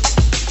value.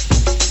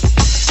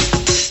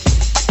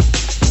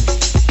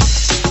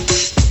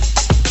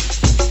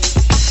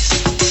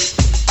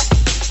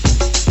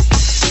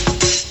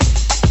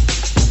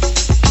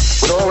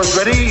 When all is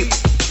ready,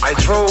 I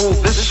throw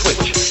this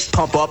switch.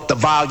 Pump up the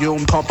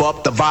volume, pump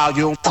up the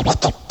volume. Pump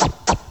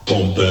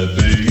that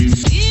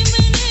bass.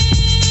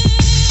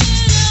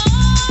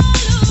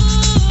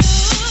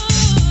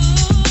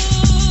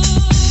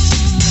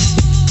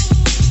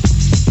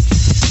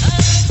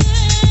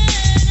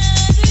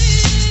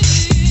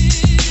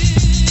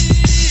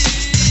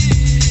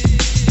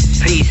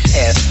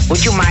 Please,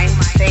 would you mind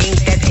saying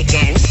that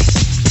again?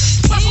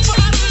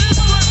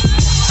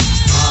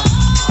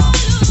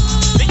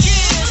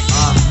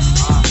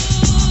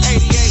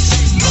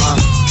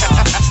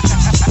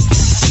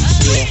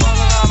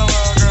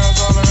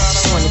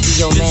 Just wanna be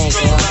your man,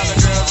 girl.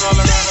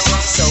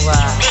 So,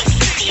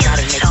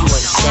 gotta make you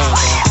understand,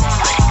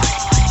 girl.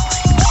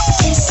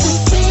 It's the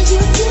way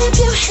you dip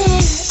your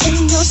hair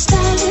and your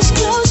stylish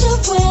clothes you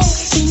wear.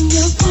 When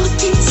you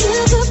walk into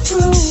the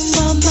room,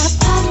 all my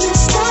partners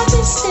stop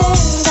and stare.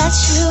 That's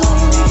you.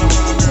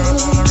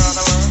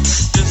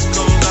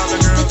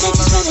 But they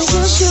just wanna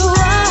use you up.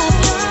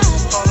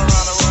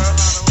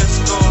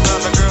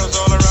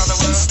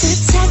 It's the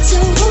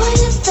tattoo on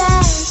your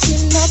back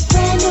and that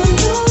brand new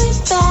Louis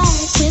bag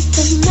with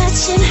the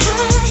matching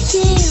high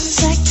heels.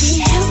 I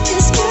can't help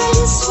this girl,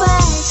 you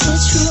swag so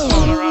true.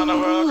 All around the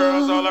world,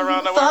 girls all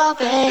around the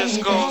world. This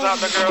goes out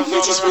the girls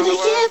all around the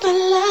world.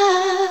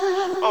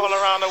 All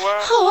around the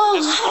world.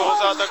 This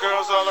goes out the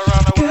girls all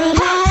around the world.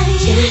 Girl, I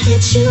can't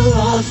get you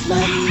off my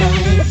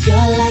mind. You're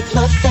like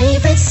my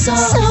favorite song.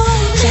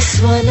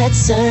 Just wanna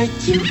turn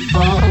you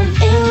on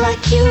and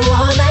rock you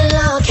all night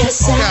long.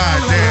 Cause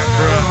Goddamn,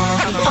 bro.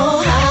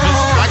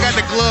 I got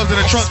the gloves in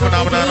the trunk,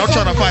 Phenomenon. I'm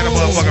trying to fight a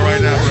motherfucker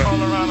right now,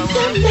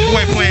 bro. You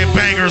ain't playing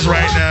bangers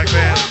right now,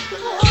 man.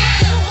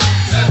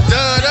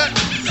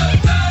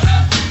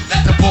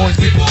 The boys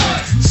be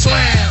boys.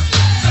 Slam.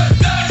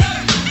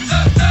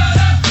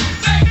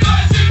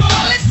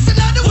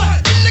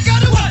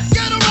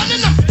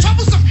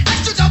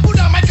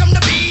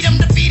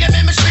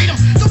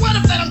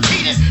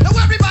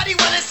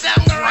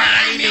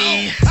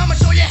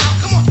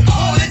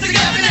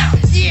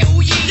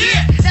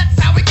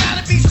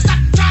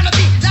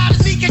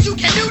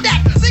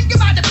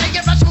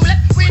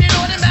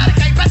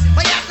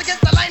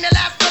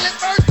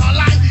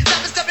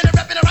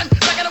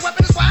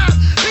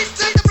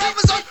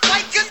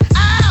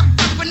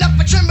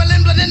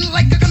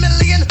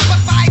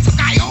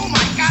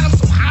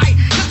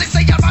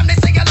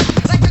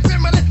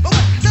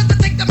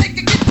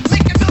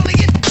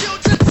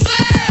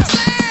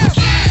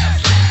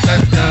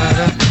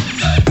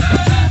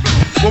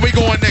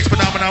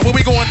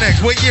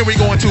 What year we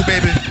going to,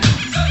 baby?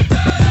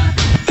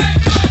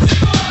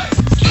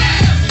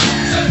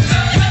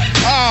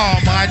 Oh,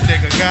 my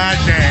nigga,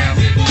 goddamn.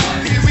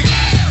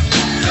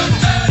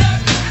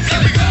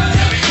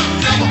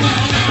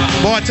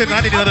 Bartender,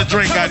 I need another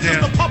drink,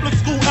 goddamn. The public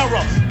school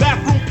era,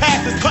 bathroom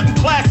passes, cutting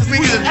classes, we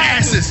need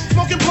asses.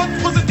 Smoking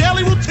blunts was a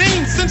daily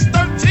routine since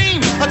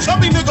 13. A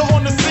chubby nigga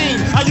on the scene.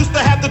 I used to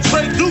have the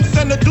tray deuce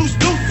and the deuce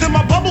in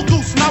my bubble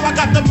goose. Now I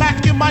got the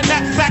Mac in my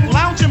knapsack,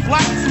 lounging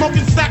black,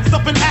 smoking sacks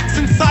up in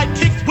accent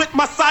sidekicks with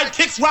my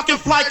sidekicks, rocking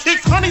fly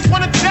kicks. Honeys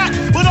wanna chat,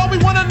 but all we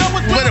wanna know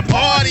is where the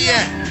party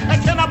at.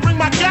 And can I bring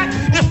my cat?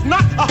 If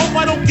not, I hope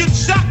I don't get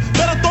shot.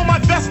 Better throw my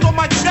vest on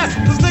my chest,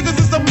 cause niggas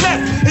is a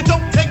mess. It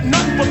don't take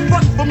nothing but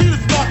front for me to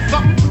start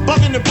something.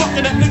 Bugging and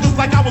bucking at niggas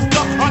like I was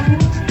duck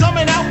hunting.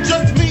 Coming out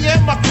just me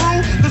and my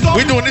crew.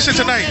 We doing this shit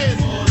tonight.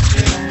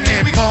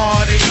 And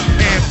party,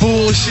 and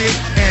bullshit,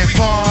 and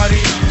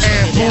party,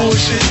 and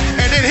bullshit.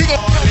 And then he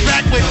gonna come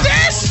back with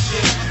this.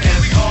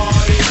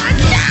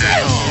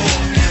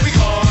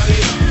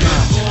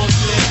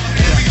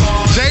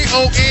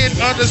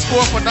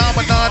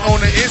 JON_phenomenon on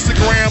the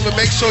Instagram, and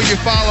make sure you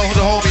follow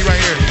the homie right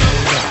here.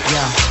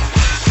 Yeah,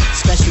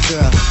 special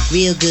girl,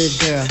 real good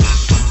girl.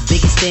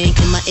 Biggest thing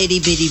in my itty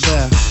bitty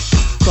world.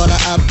 Call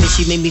her up and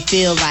she made me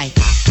feel right.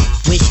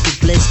 Wish the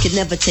bliss could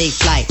never take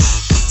flight.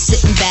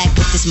 Sitting back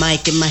with this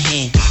mic in my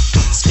hand,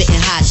 spitting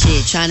hot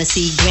shit, trying to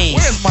see grand.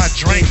 Where's my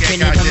drink at,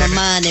 Printing on my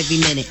mind every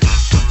minute.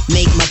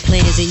 Make my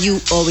plans and you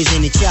always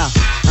in it, y'all.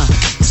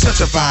 Such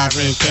a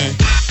vibrant thing,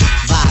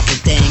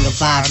 a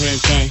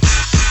vibrant thing.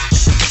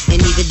 And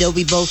even though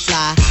we both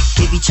fly,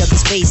 give each other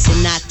space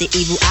and not the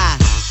evil eye.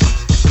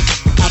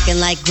 Acting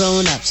like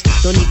grown-ups,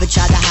 don't even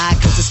try to hide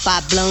cause the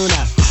spot blown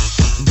up.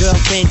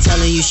 Girlfriend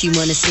telling you she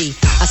wanna see.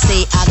 I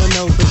say I don't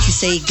know, but you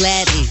say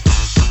gladly.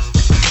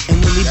 And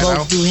when we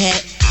both do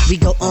head, we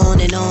go on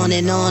and on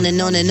and on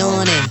and on and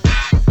on and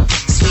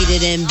sweeter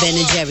than Ben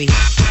and Jerry.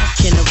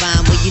 Can I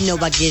rhyme? Well, you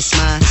know I get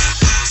mine.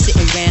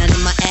 Sitting around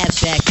in my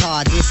abstract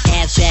car, this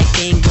abstract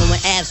thing going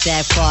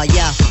abstract far,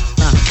 yeah.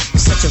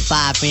 Such a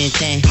vibrant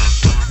thing,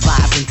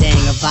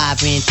 a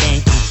vibrant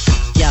thing,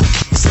 yeah.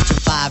 Such a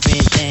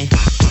vibrant thing,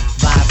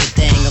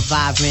 a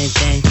vibrant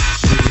thing.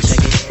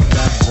 Check it,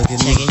 look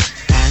at me,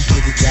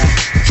 check it,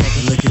 check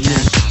it, look at me,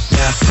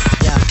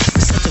 yeah.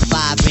 Such a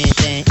vibrant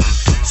thing,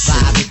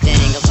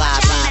 a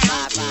vibe.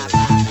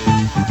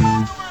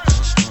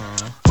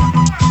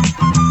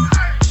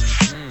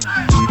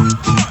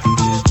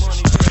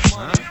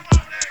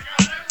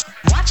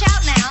 Watch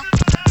out now.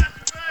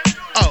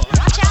 Oh.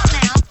 Watch out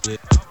now.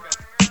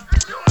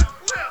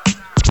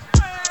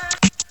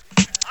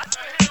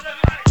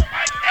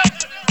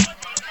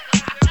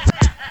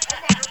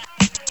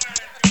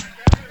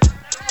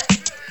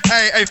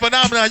 Hey,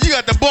 Phenomenon, you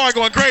got the bar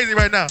going crazy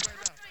right now.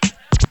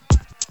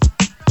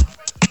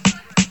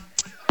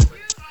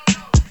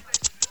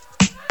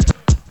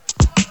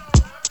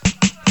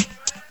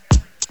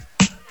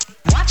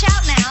 Watch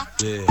out now.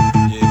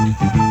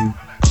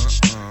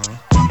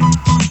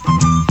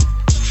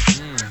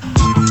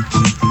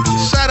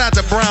 Shout out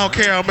to Brown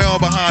Caramel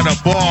behind the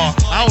bar.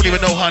 I don't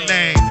even know her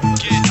name.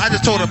 I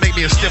just told her to make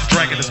me a stiff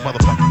drink in this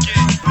motherfucker.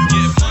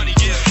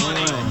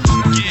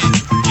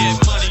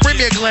 Bring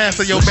me a glass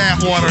of your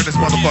bath water in this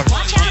motherfucker.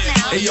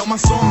 Hey yo, my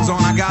song's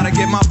on. I gotta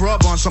get my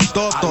brub on some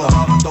thought. All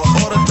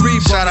the three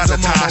shout out to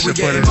Tasha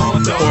for this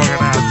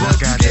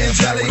organizing goddamn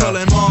jelly. You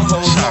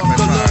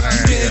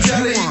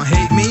wanna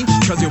hate me?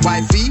 Cause your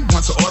wifey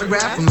wants an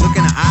autograph from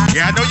looking at eyes.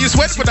 Yeah, I know you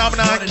sweat,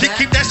 Phenomenon.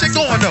 Keep that shit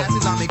going though.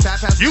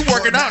 You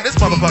working out in this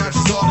motherfucker.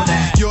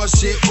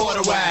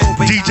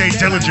 DJ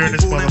Dillinger in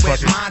this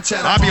motherfucker.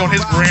 I'll be on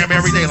his gram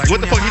every day. Like, what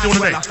the fuck you doing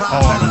today?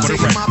 Oh, I'm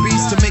gonna my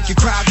beats to make your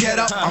crowd get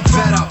up. I'm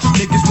fed up.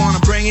 Niggas wanna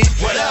bring it.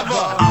 Whatever.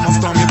 I'ma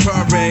storm your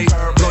parade.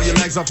 Blow your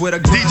legs bags off with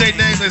a DJ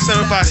Names at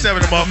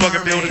 757, the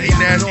motherfucking building. He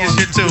nasty as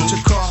shit too.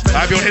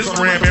 I be on his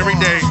gram every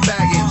day.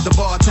 The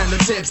bartender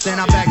tips, then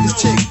I bag this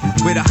chick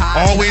with a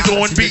high. Always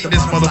on beat,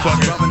 this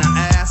motherfucker. Rubbing her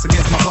ass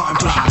against my button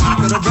fly. I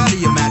could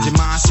already imagine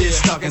my shit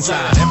stuck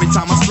inside. Every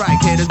time I strike,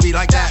 haters be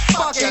like that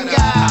fucking guy.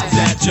 How's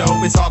that,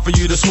 Joe? It's hard for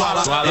you to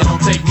swallow. It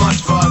don't take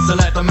much for us to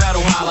let the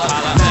metal holler.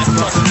 Let's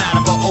cross an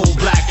out of an old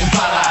black and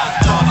powder.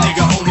 Talk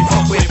nigga only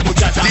fuck with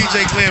muchacha.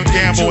 DJ Clem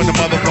Gamble in the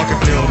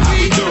motherfucking building.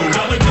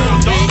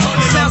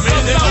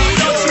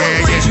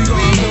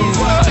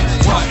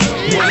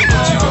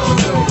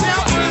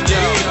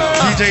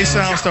 DJ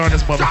Soundstar in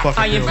this motherfucking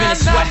I building.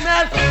 invented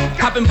sweat.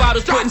 Popping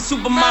bottles, putting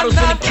supermodels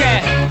in the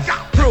cab.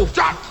 Proof.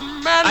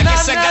 I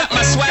guess I got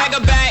my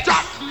swagger back.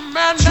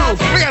 True.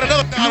 We got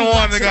another Don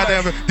Juan in the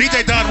goddamn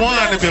DJ Don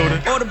Juan in the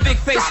building. Or the big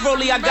face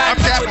rolly, I got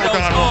I'm with those.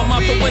 Don Arm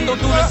Juan. out the window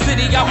through the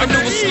city, I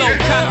maneuver slow.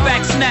 Cut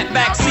back, snap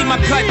back, see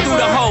my cut through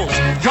the holes.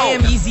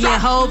 Damn, Easy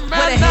and Hope,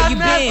 where the hell you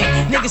been?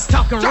 Niggas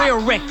talking real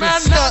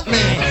reckless, stuck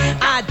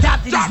man. I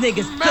adopted these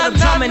niggas, put them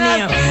dumb in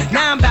them.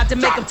 Now I'm about to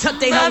make them tuck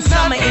their whole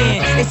summer in.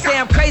 They say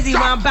I'm crazy,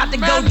 well I'm about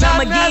to go dumb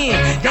again.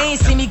 They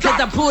ain't see me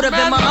cause I pulled up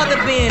in my other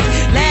bins.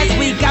 Last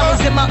week I was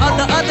in my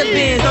other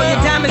bins. Throw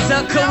your diamonds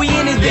up, cause we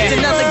in this bitch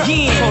another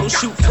again. Photo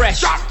shoot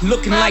fresh,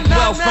 looking like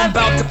wealth. I'm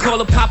about to call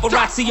a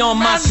paparazzi on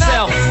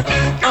myself.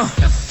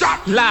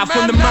 Live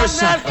from the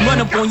Mercer, run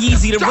up on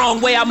Yeezy the wrong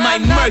way, I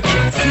might murk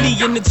it. Flee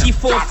in the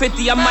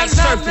G450, I might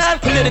surface.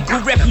 Political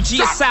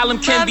refugee asylum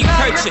can be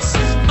purchased.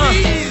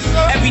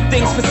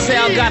 Everything's for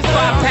sale, got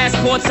 5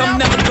 passports, I'm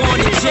never going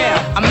to jail.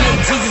 I made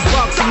Jesus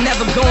walks, I'm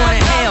never going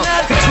to hell.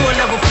 Couture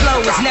level flow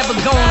is never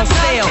going on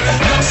sale.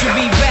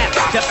 Luxury rap,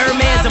 the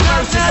Hermes of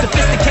verses.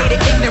 Sophisticated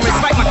ignorance,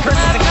 write my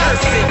curses and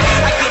curses.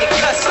 I get it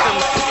custom,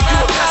 you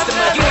a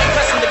customer, you ain't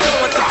accustomed to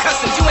going through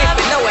customs, you ain't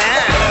been nowhere,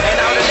 huh? And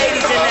all the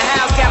ladies in the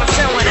house got them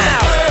showing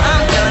out.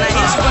 I'm done, I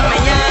hit you up, man.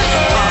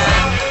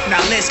 Now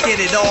let's get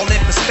it all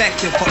in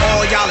perspective for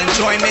all y'all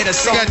enjoyment of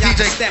song y'all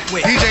can step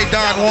with. DJ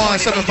Don Juan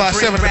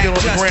 757 to be on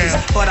the gram.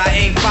 But I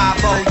ain't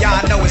 5-0, y'all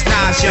know it's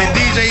Nas, yo. And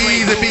DJ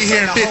Easy be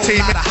here in 15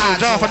 minutes.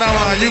 John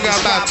Phenomenon, you got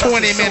about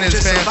 20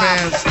 minutes,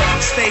 fans.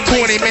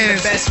 20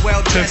 minutes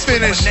to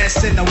finish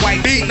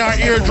beating our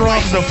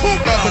eardrums the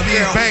fuck up with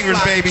these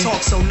bangers, baby. Talk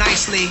so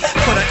nicely,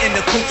 put her in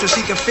the coupe so she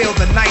can feel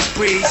the nice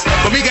breeze.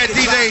 But we got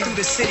DJ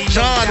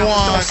Don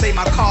Juan. Don't say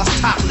my car's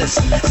topless.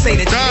 Say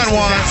that Don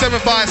Juan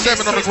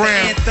 757 on the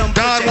gram.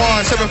 Don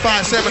Juan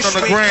 757 on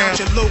the gram.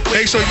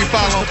 Make sure you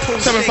follow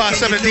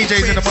 757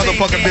 DJs in the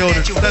motherfucking building.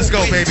 Let's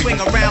go, baby.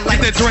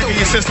 Get that drink in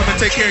your system and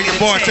take care of your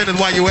bartenders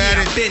while you at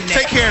it.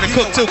 Take care of the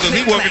cook too, cause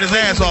he working his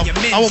ass off.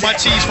 I want my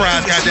cheese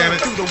fries, goddammit.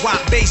 Through the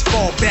white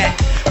baseball bat,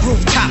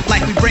 rooftop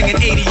like we bringing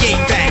 88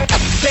 back.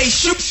 They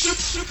shoot.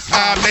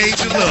 I made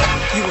you look.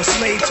 You a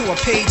slave to a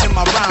page in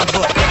my rhyme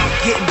book.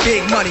 Getting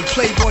big money,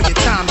 playboy, your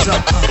time's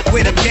up.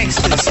 With them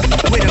gangsters,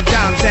 with them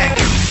dimes at.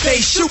 They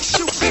shoot.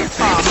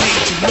 I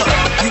made you look.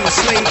 You a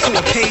slave to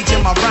a page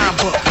in my rhyme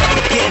book.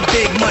 Getting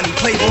big money,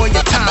 playboy,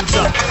 your time's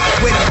up.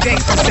 With them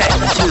gangsters at.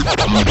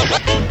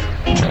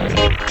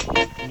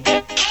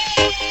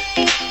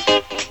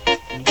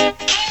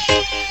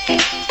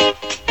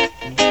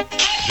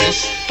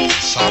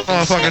 I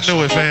motherfucking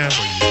knew it, fam.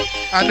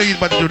 I knew you was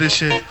about to do this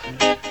shit.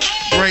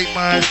 Great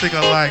minds think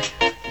alike.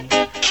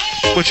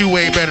 But you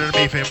way better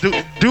than me, fam.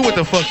 Do what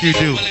the fuck you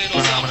do.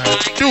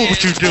 Do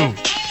what you do.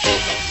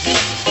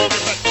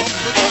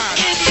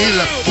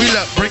 Wheel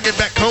up, bring it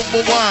back home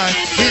with wine.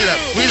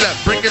 Wheel up,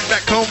 bring it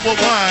back home with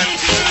wine.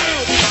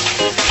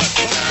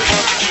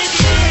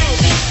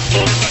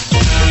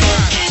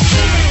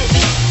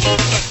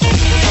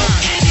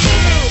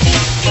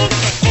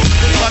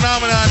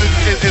 Phenomenon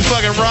is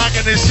fucking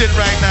rocking this shit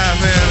right now,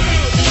 man.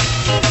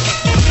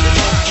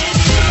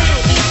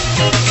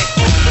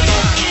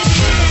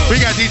 We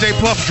got DJ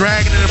Puff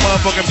dragging in the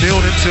motherfucking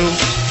building too.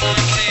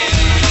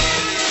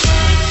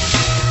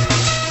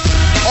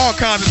 All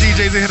kinds of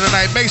DJs in here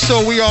tonight. Make sure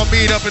we all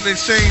meet up and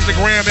exchange the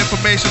gram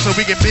information so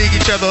we can big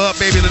each other up,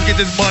 baby. Let's get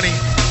this money.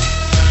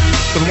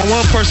 Because when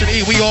one person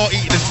eat, we all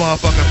eat this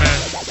motherfucker, man.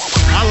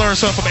 I learned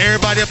something from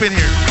everybody up in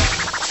here.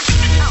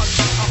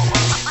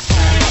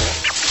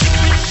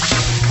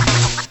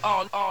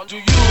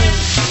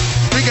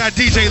 We got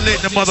DJ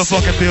Lit in the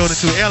motherfucking building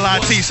too.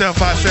 LIT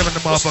 757 in the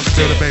motherfucking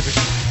building, baby.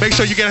 Make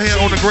sure you get here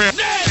on the gram.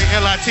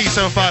 LIT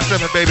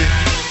 757, baby.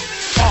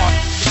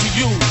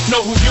 You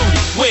know who you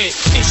with.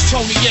 It's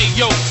Tony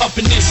Yayo up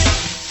in this.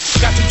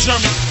 Got them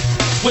German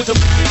with them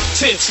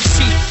tips.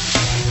 See,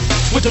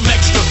 with them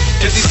extra.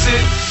 As he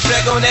sit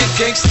back on that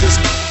gangsters.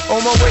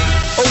 On my way,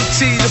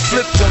 OT to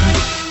flip them.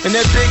 And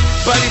that big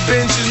body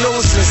bend, you know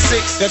it's a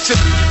 6. That chip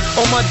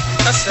on my,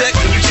 I stack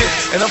them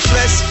chips. And I'm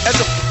flesh as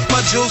a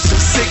my juice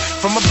is sick.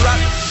 From a block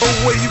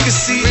away, you can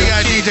see. We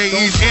got DJ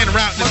Ease en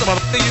route this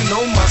motherfucker. You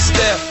know my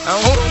step. I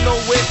don't go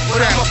nowhere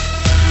without my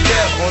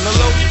yeah, on the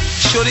low.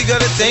 Shorty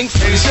got a thing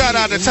for me. Shout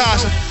out to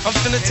Tasha. I'm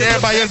finna tell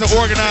everybody else to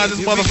organize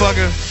this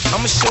motherfucker.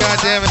 I'm a show. God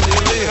damn it.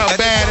 Her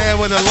bad hair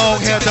with her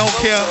long hair, don't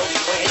care.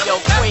 yo,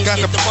 Queens Got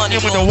get the the money,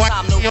 with no the white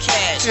time, no shit.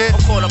 cash. I'm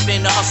caught up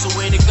in the hustle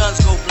where the guns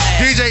go blast.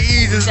 DJ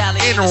Ease is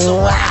in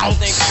route.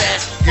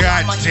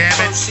 God damn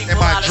it. And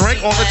my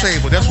drink on the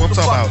table. That's what I'm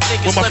talking about.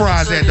 Where my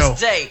fries at though?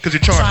 Cause you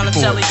charged me Trying to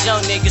tell for it. these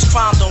young niggas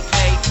crime don't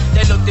pay.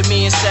 They looked at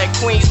me and said,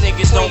 Queens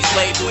niggas don't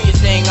play. Do your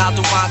thing, I'll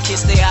do my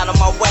kids, stay out of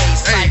my way.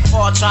 Like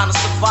hard trying to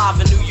survive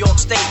in New York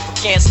State, but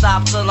can't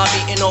stop till I'm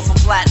eating off a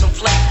platinum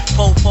plate.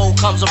 Po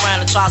comes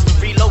around and tries to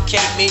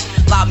relocate me.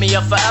 Lock me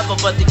up forever,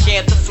 but they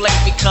can't deflate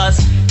me, cause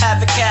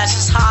having cash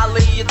is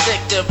highly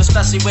addictive,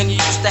 especially when you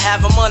used to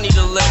having money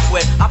to live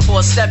with. I pour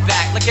a step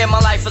back, look at my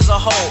life as a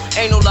whole.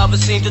 Ain't no love, it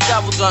seems the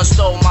devil done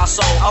stole my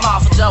soul. I'm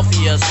out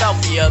Philadelphia,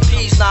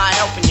 P's not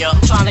helping ya.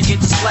 I'm trying to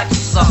get this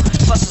Lexus up,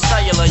 plus the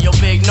cellular, yo,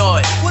 big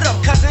noise. What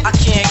up, cousin? I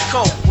can't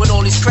cope with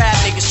all these crab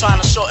niggas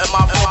trying to shorten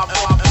my.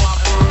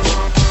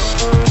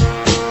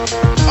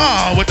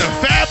 Oh, with the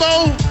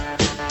Fabo?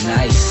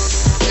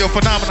 Nice. Yo,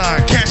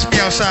 Phenomenon, catch me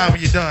outside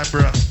when you're done,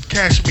 bro.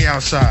 Catch me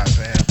outside,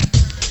 man.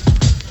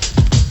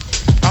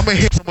 I'm gonna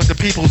hit him with the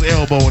people's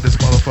elbow in this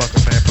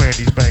motherfucker, man, playing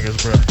these bangers,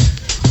 bro.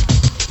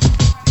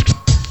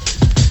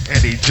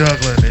 And he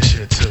juggling this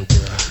shit too, bro.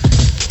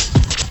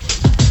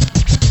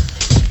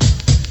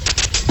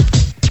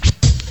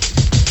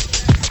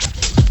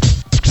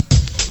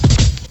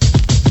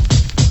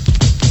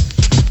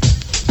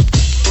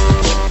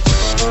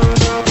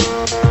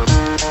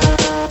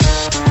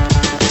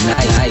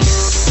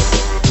 Nice.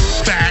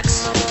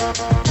 Facts.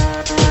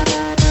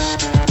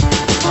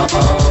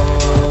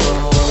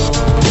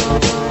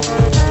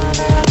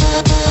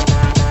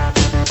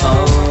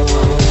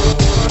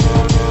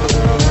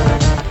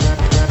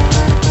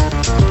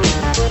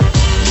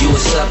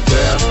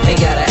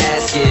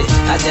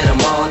 I did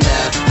them all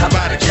now. How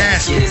about the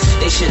caskets?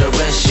 They should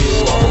arrest you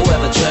or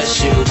whoever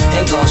dress you.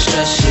 Ain't gon'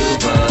 stress you,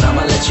 but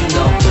I'ma let you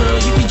know, girl.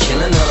 You be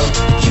killing them.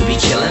 You be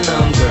killing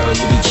them, girl.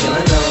 You be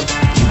killing them.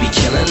 You be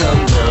killing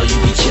them, girl. You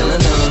be killing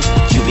them.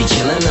 You be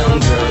killing them,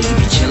 girl. You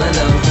be killing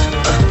them.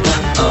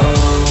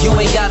 You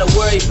ain't gotta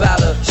worry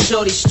about her.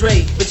 Shorty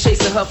straight, been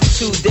chasing her for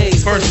 2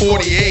 days. First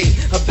 48.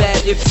 Her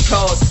bad if it's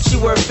cause she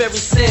worth every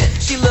cent.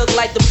 She look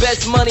like the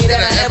best money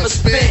that I ever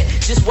spent.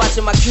 Just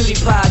watching my cutie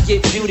pie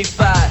get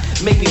beautified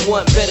make me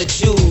want better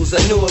jewels, a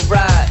newer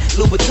ride,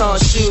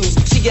 Louboutin shoes.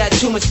 She got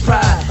too much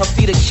pride. Her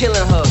feet are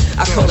killing her.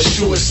 I call it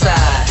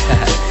suicide.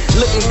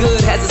 Looking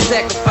good has its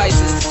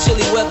sacrifices.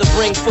 Chilly weather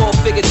bring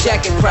 4-figure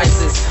jacket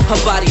prices. Her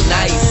body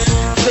nice.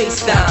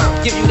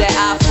 FaceTime, give you that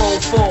iPhone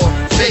 4.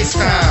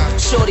 FaceTime.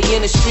 Shorty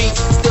in the streets,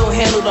 still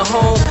handle the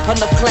home.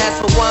 Enough class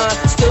for wine,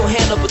 still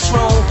handle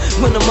Patron.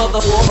 When the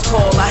mother won't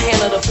call, I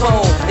handle the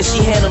phone, and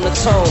she handle the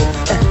tone.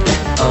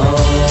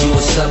 You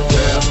what's up,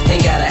 girl?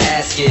 Ain't gotta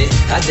ask it.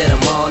 I did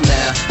them all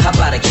now. How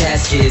about the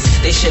caskets?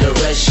 They should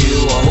arrest you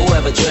or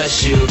whoever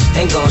dress you.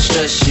 Ain't gon'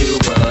 stress you,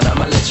 but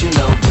I'ma let you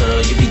know,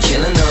 girl. You be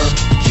killing them.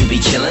 You be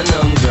killing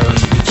them, girl.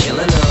 You be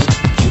killing them.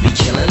 You be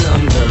killing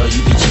them, girl.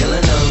 You be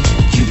killing them.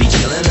 You be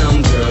killing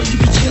them, girl. You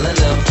be killing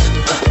them.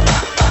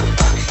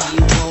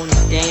 You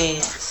wanna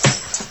dance?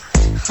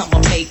 I'ma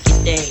make you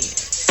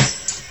dance.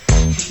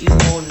 You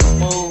wanna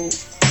move?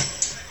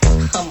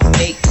 I'ma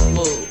make you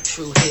move.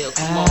 True Hill,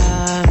 come on.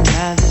 I've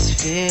got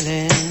this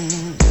feeling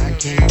I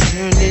can't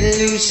turn it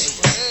loose.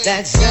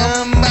 That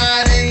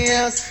somebody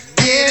else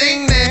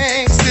getting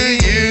next to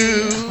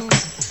you.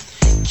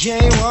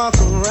 Can't walk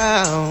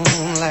around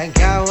like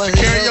I was.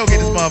 Karaoke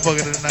this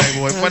motherfucker tonight,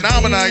 boy.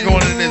 Phenomenon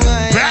going in this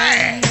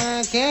bang.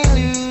 I can't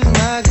lose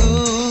my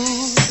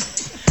groove.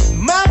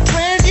 My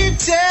friend, you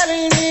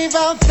telling me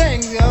about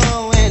things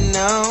going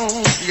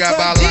on. You got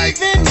about like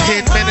 10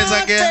 minutes,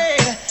 I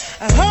guess.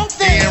 And Ralph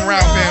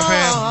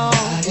fam.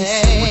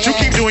 But you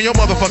keep doing your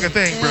motherfucking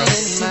thing, bro.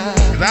 Cause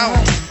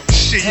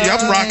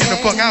I'm rocking the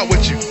fuck out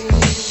with you.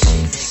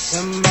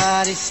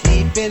 Somebody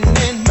sleeping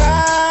in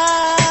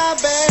my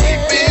bed.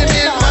 Sleeping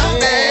in my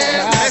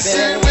bed.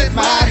 Messing with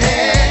my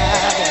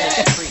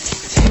head.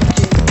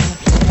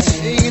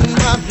 Taking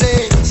my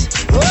place.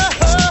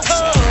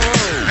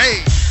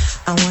 Hey.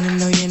 I wanna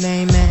know your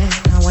name, man.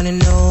 I wanna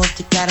know if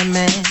you got a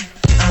man.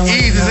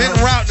 Ease is en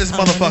route, this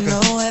motherfucker. I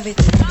wanna know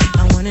everything.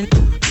 I wanna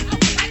know.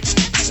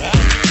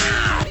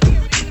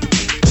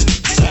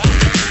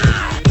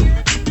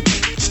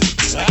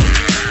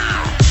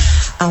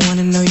 I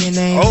wanna know your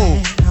name. Oh.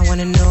 Man. I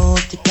wanna know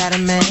if you got a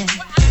man.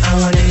 I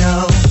wanna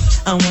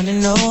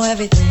know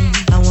everything.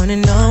 I wanna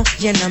know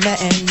your number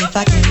and if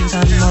I can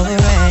come over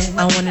and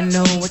I wanna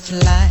know what you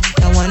like.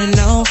 I wanna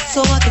know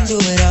so I can do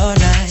it all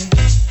night.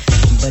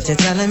 But you're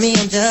telling me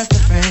I'm just a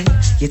friend.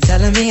 You're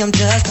telling me I'm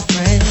just a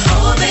friend.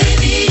 Oh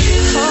baby,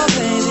 you got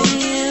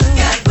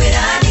what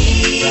I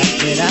need. Got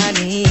what I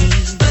need.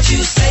 But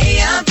you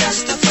say I'm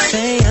just a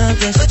friend.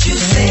 But you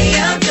say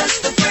I'm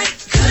just a friend.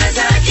 'Cause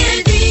I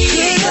can be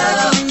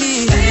your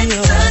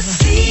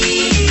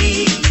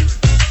fantasy.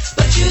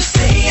 But you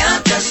say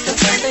I'm just a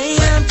friend.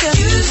 But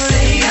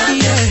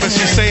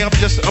you say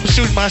I'm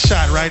shooting my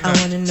shot right now.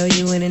 I wanna know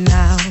you in and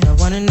out. I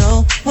wanna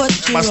know what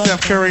you My are.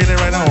 Steph Curry in there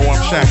right now, or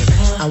I'm shacking.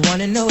 I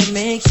wanna know what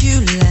makes you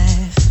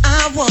laugh.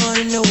 I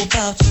wanna know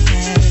about your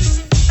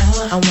past. I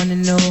I wanna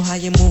know how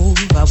you move.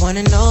 I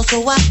wanna know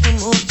so I can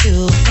move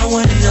too. I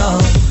wanna know,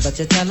 but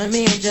you're telling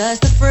me I'm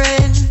just a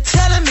friend.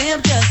 Telling me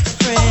I'm just a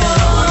friend. Oh,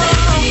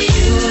 baby,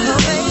 you,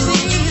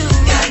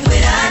 got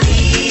what I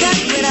need. Got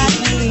what I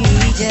need,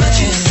 yeah. But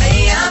you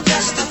say I'm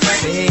just a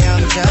friend. Say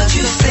I'm just but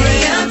you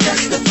say I'm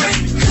just a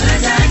friend.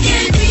 'Cause I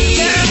can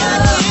be your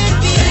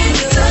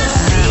fantasy.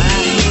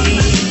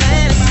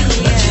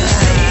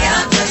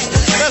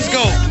 Let's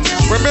go.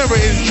 Remember,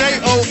 it's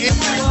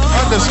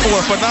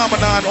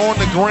JON_phenomenon on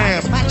the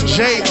gram.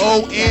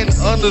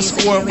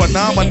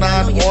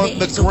 JON_phenomenon on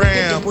the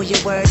gram.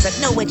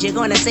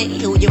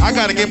 I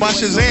gotta get my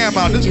Shazam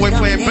out. This boy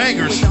playing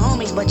bangers.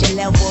 But your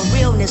level of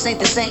realness ain't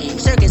the same.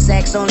 Circus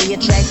acts only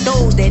attract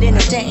those that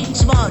entertain.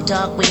 Small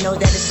talk, we know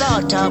that it's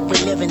all talk. We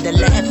live in the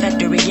laugh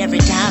factory every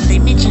time they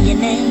mention your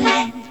name.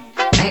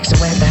 Ask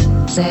where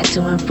the set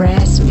to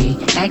impress me.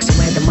 Ask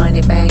where the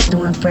money bags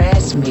to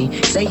impress me.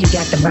 Say you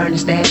got the burner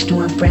stash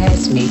to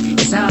impress me.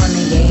 It's all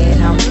in your head,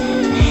 homie.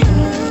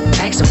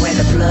 Ask where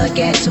the plug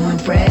at to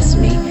impress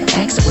me.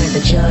 Ask where the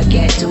jug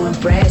at to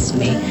impress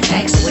me.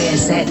 Ask where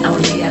it's at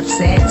only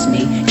upsets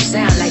me. You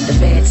sound like the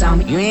feds on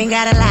me. You ain't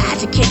gotta lie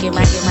to kick it,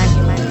 Mikey.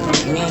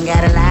 You ain't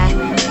gotta lie.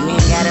 You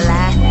ain't gotta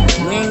lie.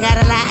 You ain't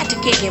gotta lie to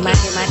kick it,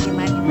 Mikey.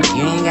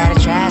 You ain't gotta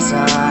try so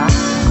hard.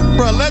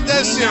 Bro, let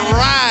that shit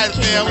ride,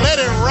 man. Let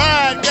it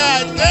ride,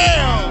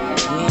 goddamn.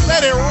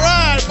 Let it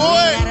ride,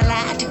 boy.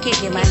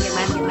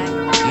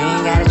 You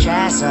ain't gotta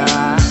try so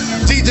hard.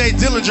 DJ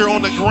Dillinger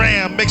on the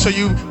gram. Make sure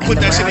you put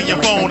that shit in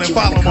your phone and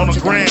follow him on the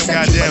gram,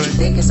 goddamn it.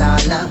 Think it's all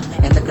love,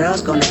 and the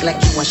girls gonna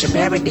neglect you once your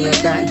parody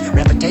is done.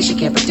 Reputation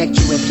can't protect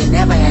you if you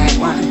never had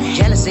one.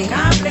 Jealousy,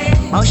 conflict,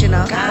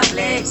 emotional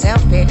conflict,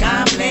 self-pity,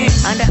 conflict,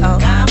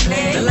 under-oath,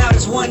 conflict. The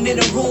loudest one in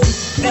the room,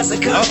 that's a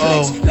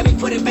conflict. Let me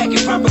put it back in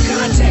proper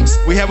context.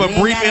 We have a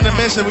brief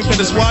intermission. We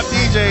finna swap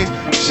DJs.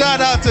 Shout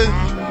out to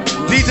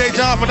DJ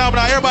John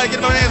Phenomenon. Everybody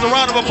get their hands a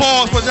round of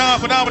applause for John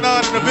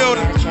Phenomenon in the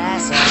building.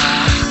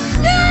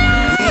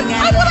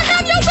 I wanna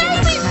have your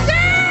baby.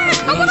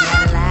 Yeah, I wanna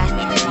have.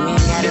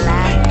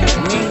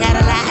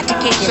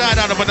 Shout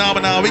out to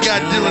Phenomenon. We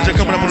got Dillinger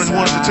coming up on the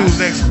 1s and 2s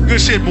next.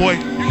 Good shit, boy.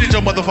 You did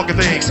your motherfucking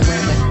thing.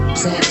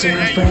 Said to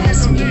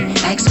impress me.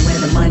 Ask where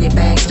the money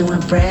bags to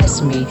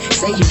impress me.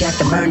 Say you got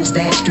the burner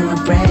stash to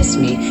impress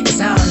me.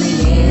 It's all in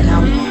your head,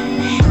 homie.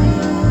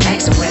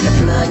 Ask where the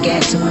plug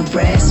at to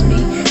impress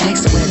me.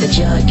 Ask where the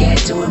jug at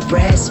to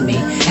impress me.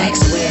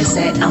 Ask where it's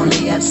at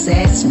only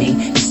upsets me.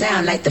 You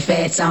sound like the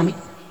feds on me.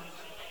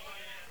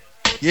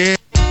 Yeah.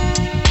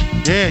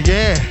 Yeah,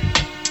 yeah.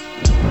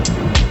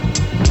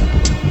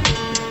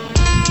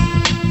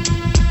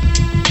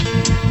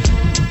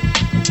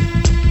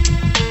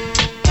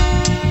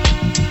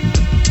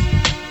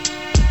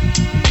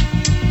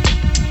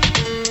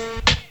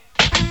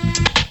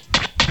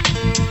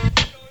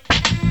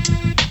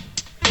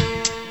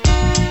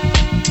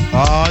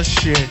 Oh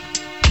shit.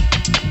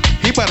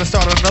 He about to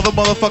start another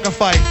motherfucking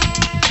fight.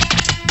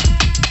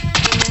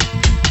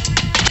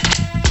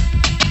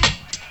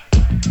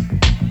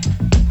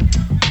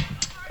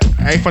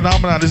 Hey,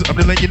 Phenomenon, I'm just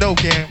letting you know,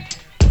 Cam.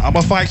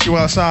 I'ma fight you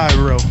outside,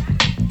 bro.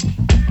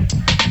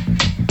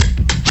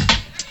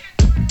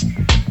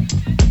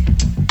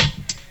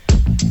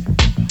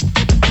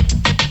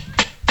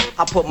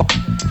 I put my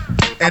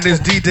and it's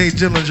DJ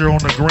Dillinger on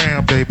the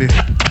gram, baby.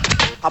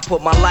 I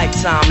put my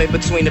lifetime in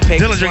between the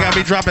papers. Dillinger got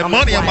me dropping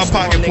money on my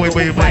pocket for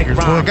way bangers,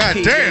 boy.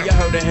 Goddamn. You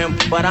heard of him,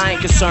 but I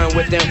ain't concerned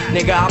with them.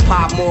 Nigga, I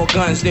pop more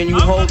guns than you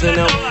holding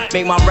them.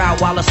 Make my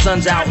route while the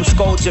sun's out and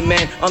scold your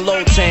men.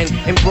 Unload 10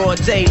 in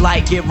broad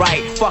daylight. Get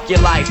right, fuck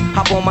your life.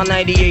 Hop on my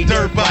 98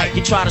 dirt bike.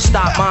 You try to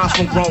stop mine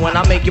from growing.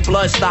 I make your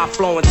blood stop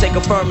flowing. Take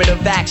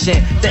affirmative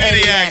action. The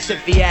any ass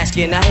if he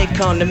asking. Now here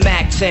come the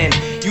Mac 10.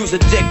 Use a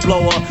dick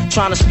blower.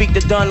 Trying to speak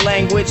the done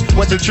language.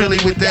 What's the trilly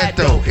with that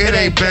though? It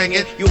ain't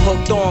banging. You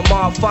hooked on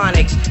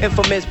Phonics,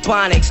 infamous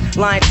Bonics,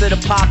 lying to the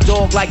pop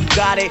dog like you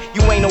got it.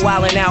 You ain't no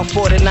wildin' out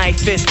for the night,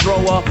 fist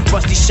thrower,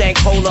 rusty shank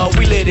holder.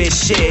 We live this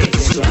shit.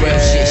 This is real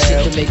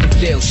shit to make you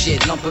feel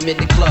shit. Lump 'em in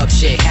the club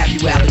shit. Have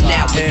you out and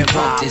out when you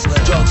want this.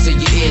 Drugs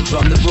in your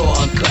eardrum, the raw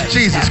uncut.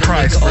 Jesus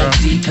Christ, bro.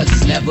 Cause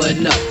it's never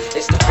enough.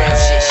 It's the real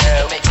shit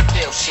to make you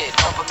feel shit.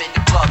 Lump 'em in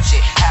the club shit.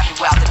 Have you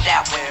out and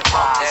out when you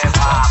want this.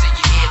 Drugs in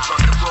your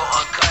eardrum, the raw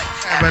uncut.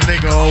 Have a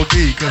nigga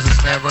OD cause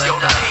it's never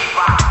enough.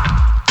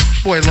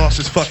 Boy lost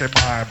his fucking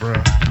mind, bro.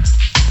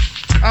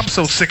 I'm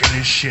so sick of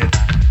this shit.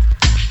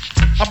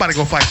 I'm about to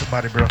go fight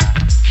somebody, bro.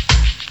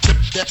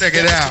 Check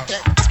it out. Check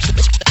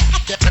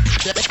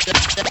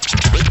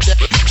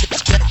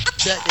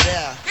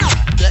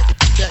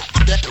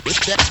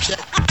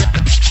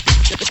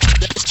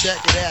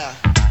it out.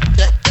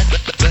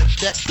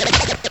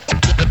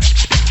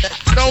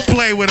 Don't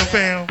play with him,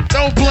 fam.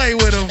 Don't play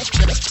with him.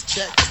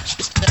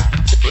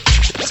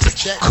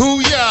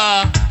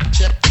 Kuya.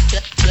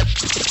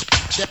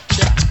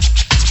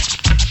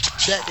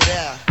 Check it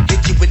out. Hit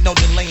you with no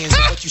delays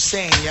on what you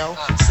saying, yo.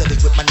 Silly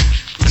with my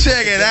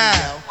check it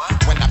out.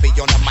 When I be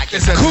on the mic,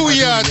 it's a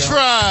Kuya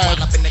tribe.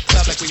 Up in the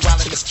club like we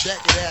wildin'. Check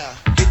it out.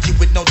 Hit you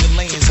with no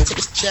delays, so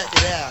check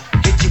it out.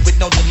 Hit you with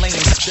no delays.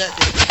 lanes. Check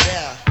it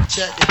out,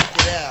 check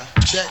it out,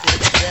 check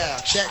it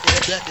out, check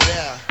it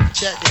out,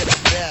 check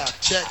it out,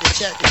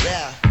 check it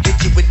out. Hit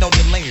you with no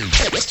delays.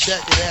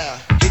 Check it out.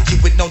 Hit you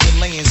with no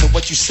delays. So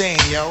what you saying,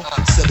 yo?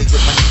 Silly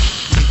with my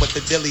with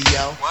the dilly,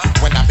 yo.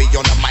 When I be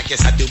on the mic,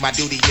 yes, I do my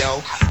duty,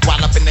 yo. While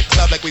up in the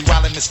club like we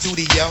while in the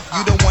studio.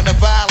 You don't wanna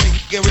violate,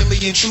 get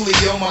really and truly,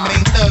 yo. My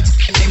main thug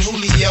named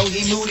Julio,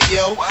 he moody,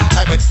 yo.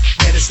 Type of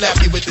man to slap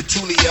you with the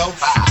tulio.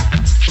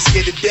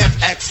 Scared to death,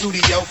 act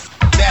fruity, yo.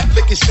 That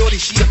lickin' shorty,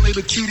 she a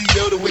little cutie,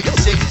 yo. The way you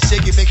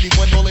shake it, make me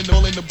one all in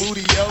the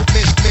booty, yo.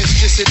 Miss,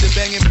 just sit there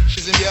banging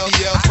and yo.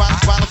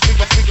 Final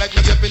freak like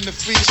me up in the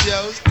free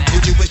shows.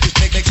 Did you wish you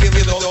make feel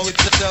it all with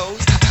the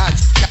toes? I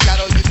got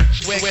all you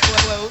wear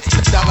clothes.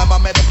 Style like my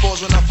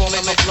metaphors when I'm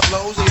falling like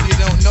flows. If you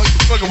don't know, you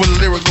fucking with a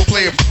lyrical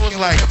player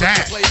like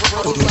that.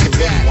 Who do you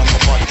really want to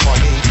party?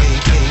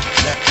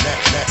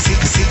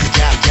 See, you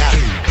got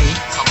me.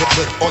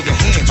 Put all your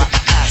hands on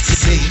my eyes to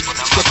see.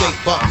 Straight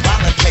buck,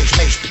 violent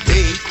place to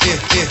be.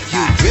 If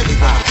you really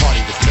want to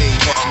party with me,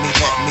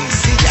 let me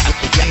see ya with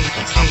the game.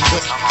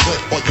 Put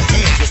all your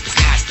hands just as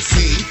nice to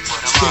see.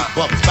 Straight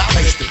buck, violent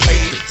place to be.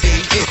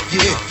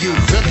 If you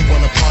really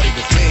want to party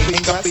with me,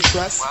 ain't got be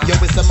trust. Yo,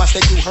 it's a must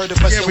that you heard of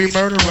us. Yeah, we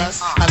murder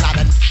us. A lot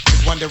of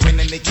niggas wondering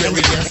and they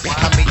curious.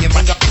 I mean, you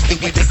might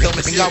think we just so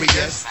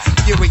mysterious.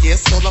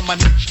 Furious, all of my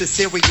niggas is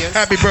serious.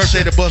 Happy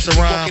birthday to Busta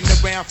Rhymes.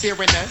 Walking around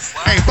fearing us.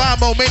 Hey, 5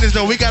 more minutes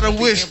though. We gotta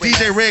wish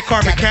DJ Red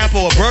Carpet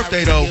Capo a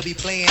birthday though.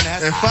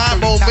 In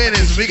 5 more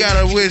minutes, we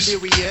gotta wish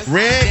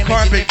Red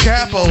Carpet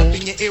Capo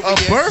a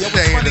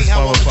birthday in this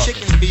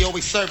motherfucker. Be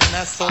always serving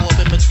us all up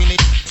in between the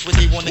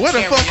where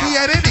the fuck he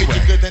at anyway?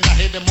 Good, then I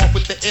hit them off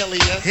with the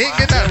alias. He ain't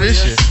getting out of this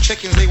shit.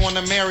 Chickens, they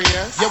wanna marry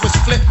us. Yo, it's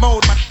flip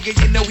mode, my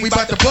nigga, you know we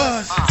bout to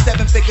buzz.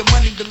 7-figure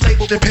money, the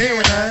label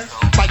preparing us.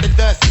 Fight the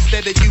dust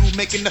instead of you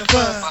making the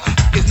fuss.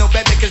 There's no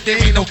better cause there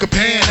ain't no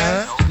comparing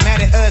us. Mad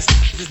at us,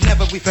 is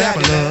never we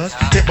fabulous.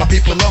 Hit my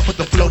people off with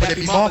the flow that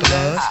be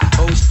marvelous.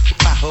 Oh,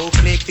 my whole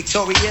clique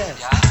victorious.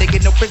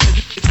 Taking no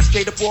prisoners, it's a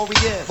straight up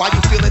warriors. Why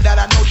you feeling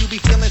that? I know you be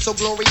feeling so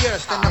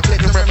glorious. Then I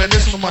click and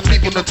reminisce from my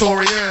people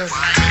notorious.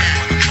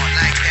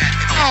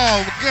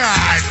 Oh,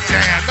 god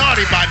damn.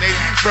 Naughty by name.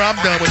 Bro, I'm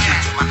done with you.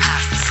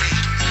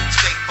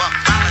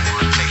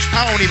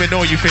 I don't even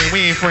know you, fam. We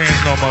ain't friends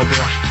no more,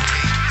 bro.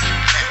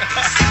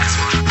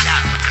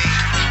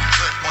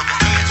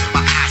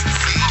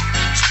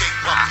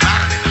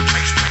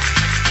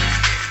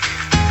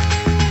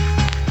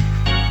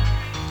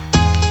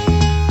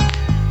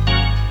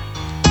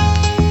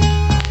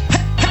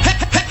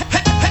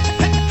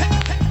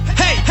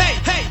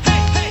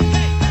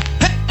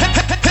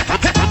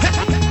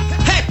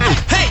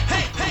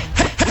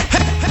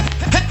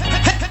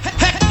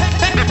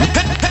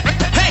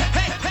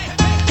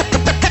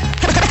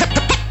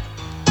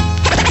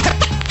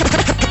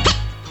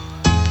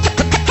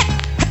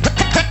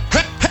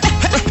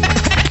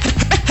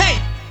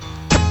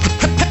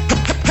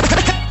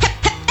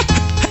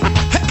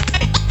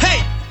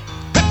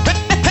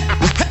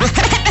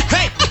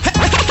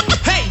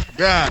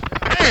 God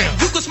damn.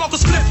 You can smoke a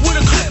split with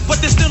a clip, but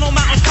there's still no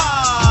mountain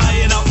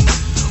high enough.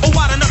 Or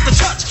wide enough to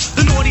touch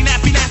the naughty,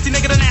 nappy, nasty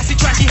nigga, the nasty,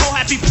 trashy, whole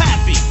happy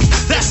pappy.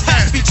 That's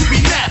happy to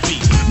be nappy.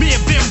 Me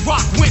and Ben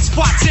Rock went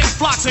spots in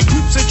flocks and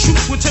groups and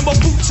troops with timber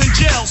boots and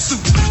jail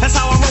suits. That's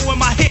how I roll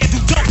in my head, do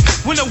dope.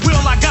 When the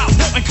will I got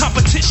wanting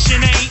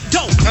competition ain't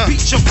dope.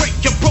 Beat you, break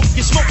you, broke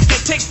you, smoke you,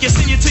 take you,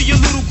 send you to your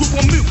little group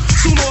of mute.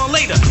 Sooner or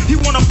later, he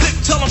wanna flip,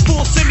 tell him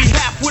full, send me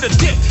half with a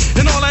dip.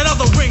 And all that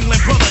other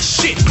Ringling brother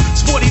shit.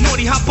 Sporty,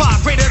 naughty, hop by,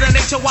 greater than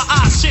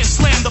HOI shit.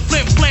 Slam the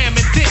flim, flam,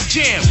 and then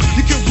jam.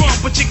 You can run,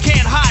 but you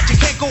can't hide, you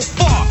can't go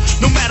far.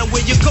 No matter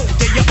where you go,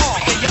 there you are,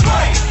 there you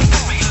are.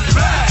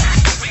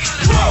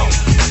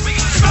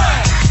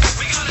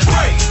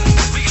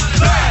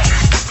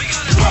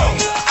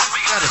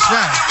 That is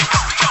right.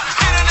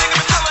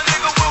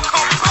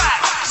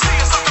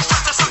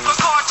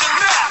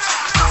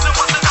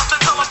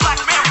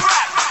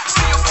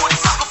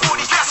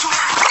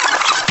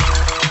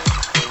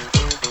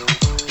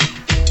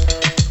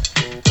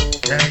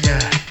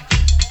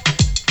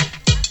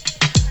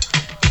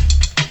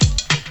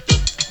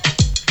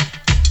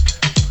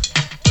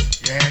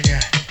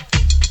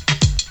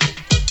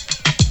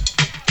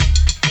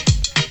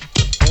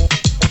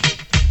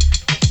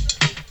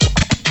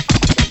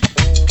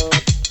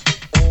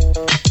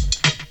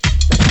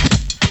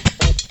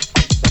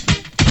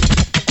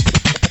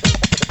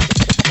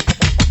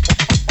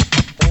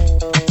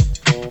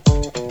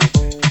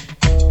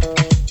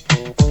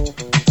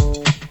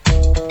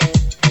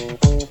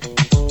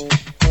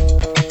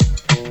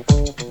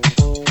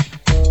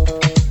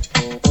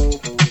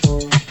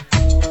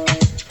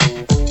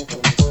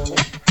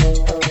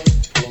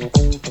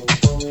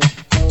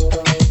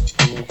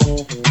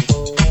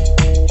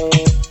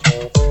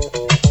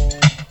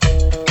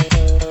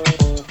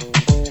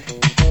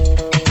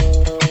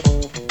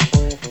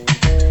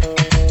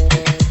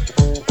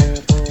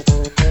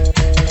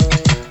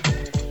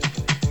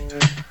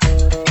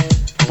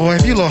 Boy,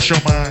 if you lost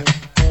your mind.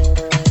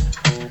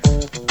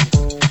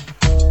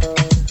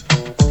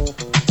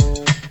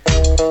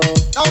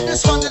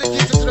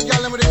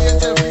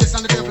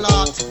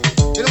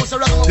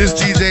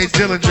 DJ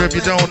Dillinger. If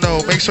you don't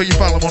know, make sure you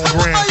follow him on the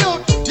gram. I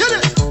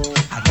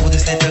know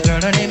this little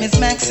girl, her name is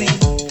Maxine.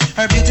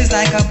 Her beauty's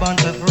like a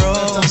bunch of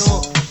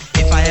roses.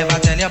 If I ever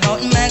tell you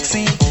about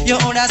Maxine, you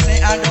would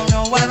say I don't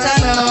know what I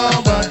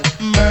know, but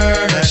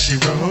murder she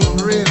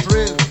wrote.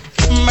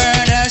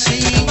 Murder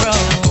she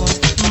wrote.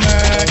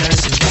 Murder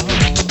she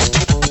wrote.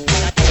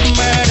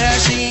 Murder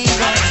she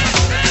wrote.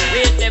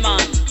 Wait the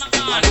man,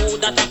 I know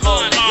that I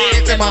come.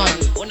 Wait the man,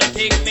 wanna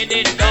think me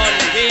did done.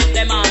 Wait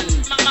the man,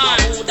 I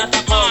know that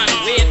I come.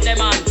 Wait the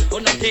man,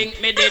 wanna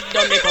think me did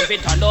done. Me come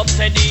fit turn up,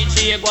 say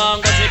DJ go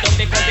and go sit down.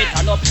 Me come fit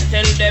turn up,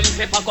 tell them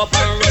fi pack up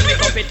and run. Me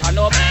come fit turn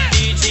up,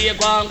 DJ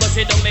go and go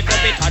sit down. Me come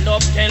fit turn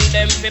up, tell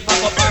them fi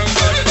pack up and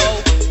run now.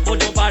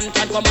 Put up and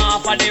can come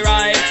off of the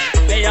right.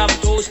 They have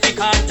two stick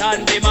and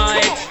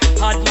dynamite.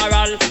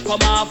 Admiral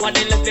come off of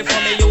the left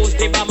before me use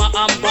the bomber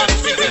and box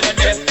it with the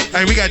depth.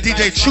 Hey, we got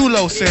DJ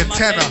Chulo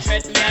Santana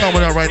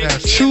coming up right now.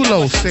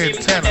 Chulo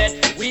Santana.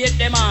 Wait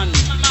the man,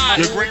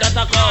 who that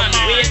a come?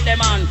 Wait the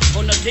man,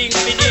 who no think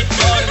me did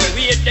done?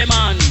 Wait the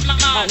man,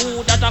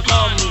 who that a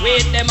come?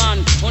 Wait the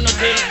man, who no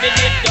think me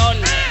did done?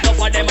 Enough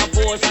of them a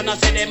pose and I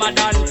say them a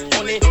done.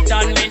 Only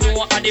done me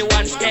know a the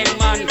one skeng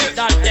man.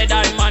 That dead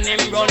and man him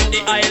run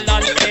the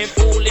island. Hey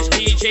foolish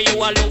DJ, you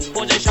a look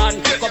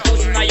position. Go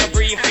push now your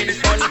brief in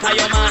front of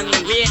your man.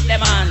 Wait the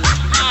man,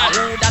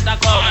 who that a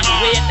come?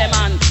 Wait the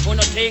man, who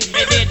no think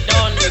me did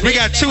done? We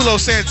got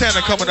Chulo Santana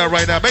coming up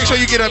right now. Make sure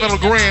you get that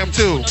little gram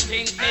too.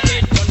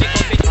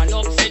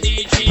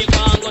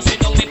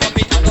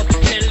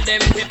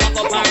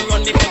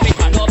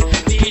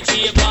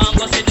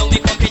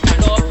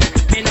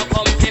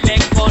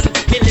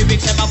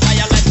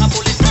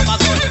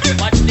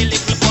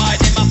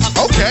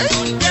 Okay.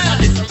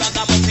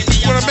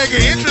 You wanna make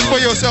an interest for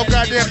yourself,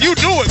 goddamn? You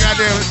do it,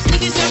 goddamn it.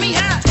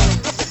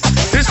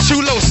 This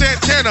Chulo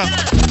Santana.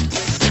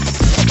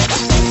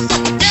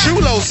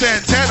 Chulo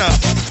Santana.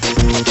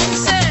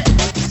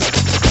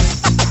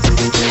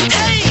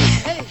 Hey,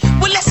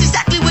 well that's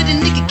exactly what the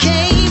nigga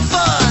came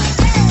for.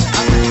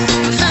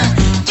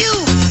 You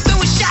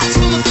throwing shots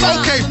from afar.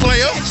 Okay,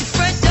 player. At your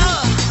front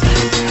door.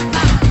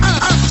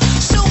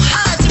 So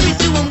hard to be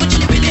doing what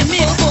you really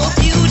meant for.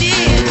 You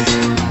did.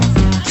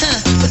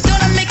 But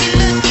don't I make it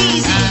look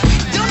easy?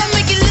 Don't I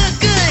make it look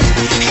good?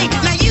 Hey,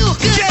 now you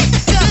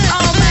draped up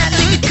all my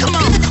nigga. Come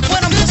on,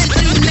 what I'm gonna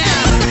do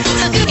now?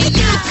 You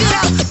good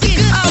out, get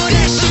all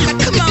that shit. Now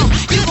come on,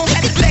 you gon'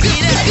 have to back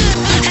it up.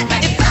 If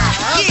I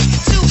get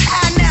too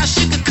high now,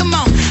 sugar, come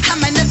on, I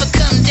might never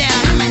come down.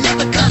 I might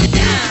never come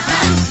down.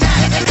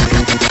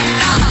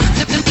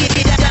 Let me get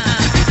it down.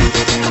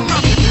 Come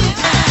on, you.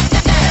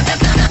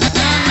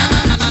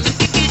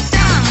 Get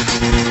down.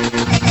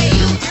 Hey,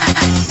 you.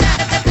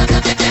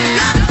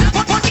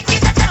 Want to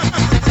get down.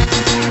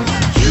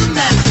 You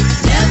never,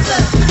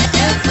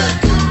 ever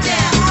go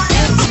down.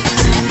 Ever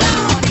too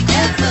long,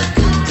 ever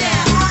go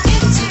down.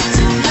 It's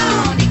too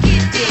long to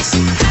get this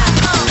high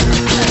on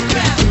the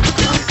ground.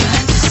 Don't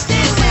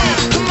understand that.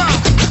 Come on,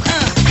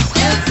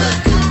 ever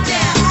go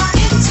down.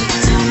 It's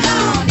too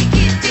long to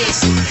get this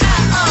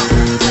high on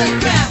the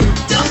ground.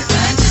 Don't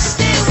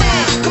understand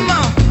that. Come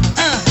on,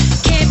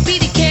 can't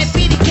beat it, can't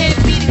beat it, can't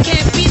beat it,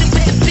 can't beat it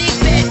with the big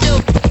bad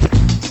dope.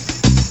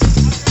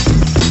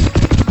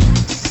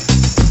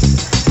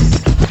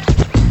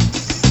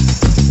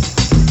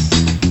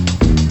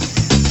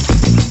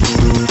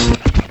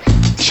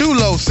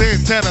 Chulo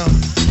Santana.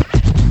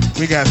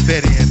 We got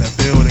Fetty in the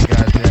building,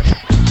 goddamn it.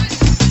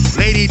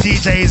 Lady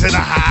DJs in the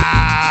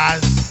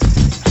house.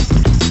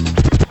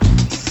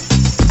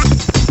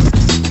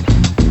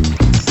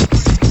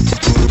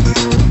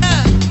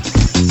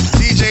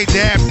 DJ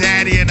Dab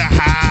Daddy in the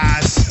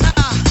house.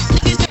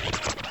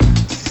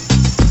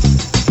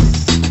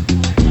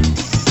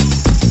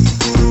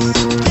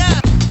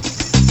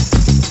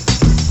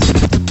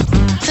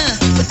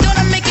 But don't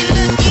I make it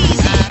look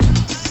easy?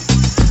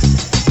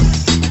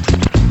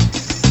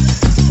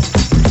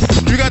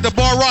 You got the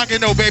bar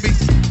rocking though, baby.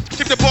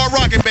 Keep the bar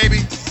rocking,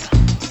 baby.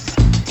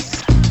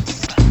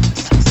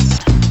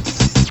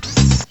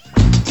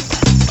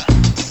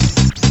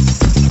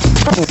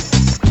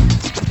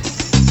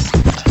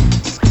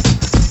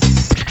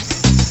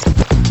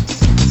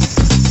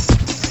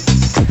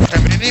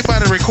 If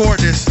anybody record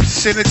this,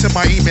 send it to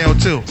my email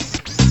too.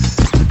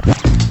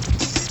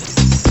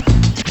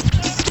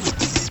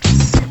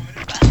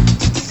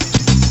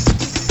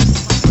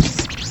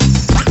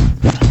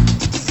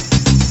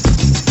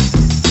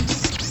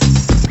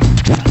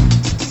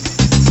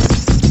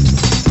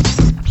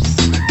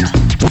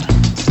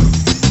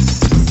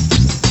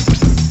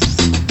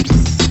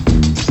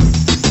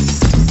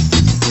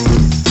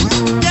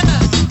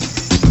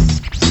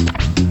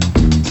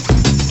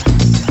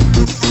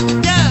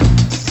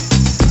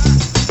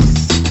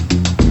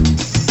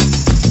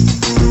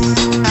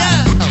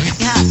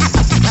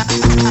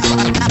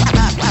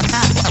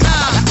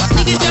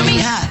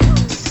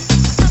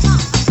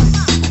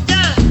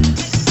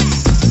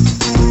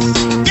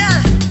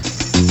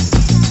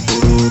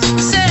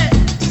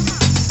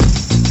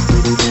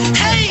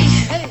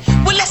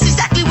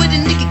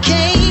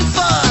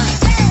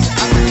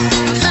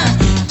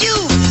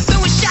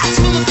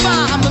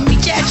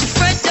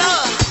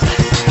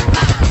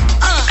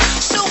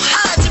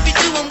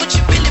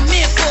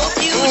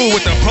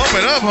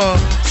 Pump it up, huh?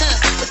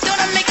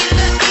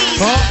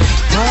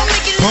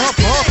 Pump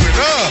it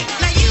up.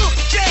 Now you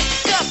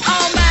dressed up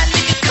all my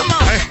nigga, come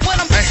on. What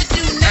I'm supposed to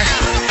do now?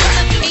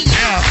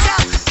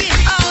 Talking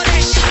all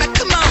that shit,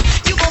 come on.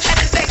 You gon'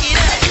 have to back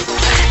it up.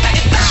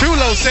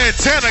 Chulo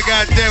Santana,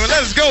 goddammit.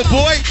 Let's go,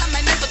 boy. I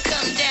might never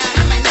come down.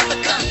 I might never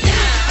come down.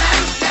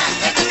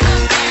 Never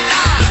come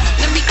down.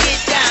 Let me get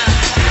down.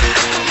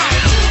 Come on,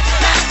 you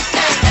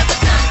never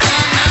come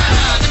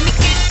down. Let me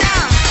get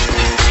down.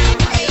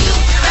 Hey, you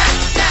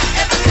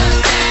never come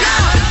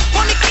down.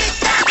 Wanna get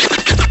down?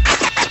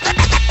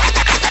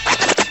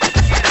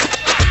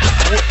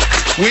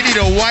 We need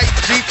a white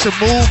Jeep to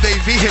move their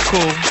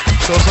vehicle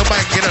so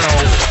somebody can get it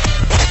on.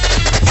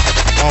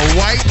 A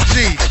white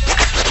Jeep.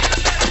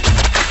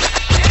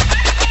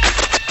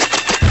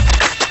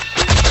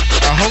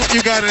 I hope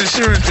you got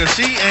insurance because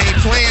she ain't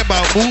playing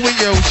about moving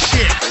your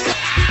shit.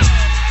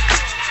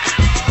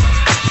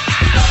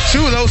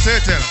 Chulo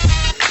Santana.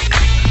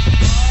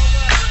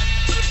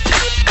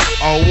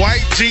 A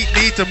white Jeep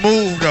need to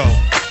move though.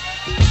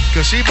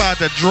 Because she about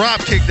to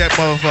drop kick that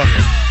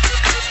motherfucker.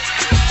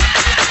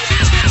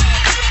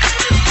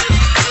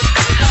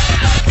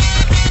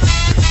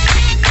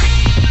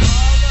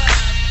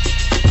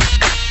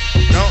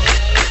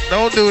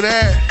 Don't do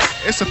that.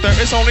 It's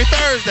only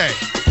Thursday.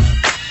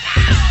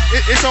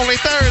 It's only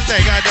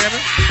Thursday,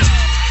 goddammit.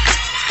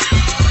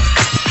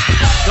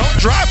 Don't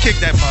drop kick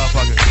that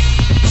motherfucker.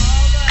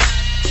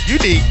 You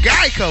need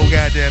Geico,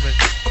 goddammit.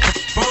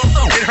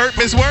 It hurt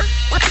Miss Work?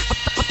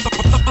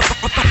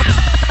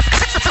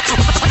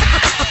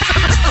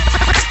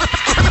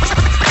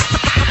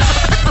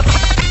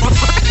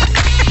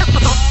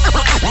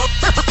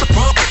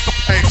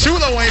 Hey,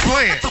 Chulo ain't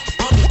playing.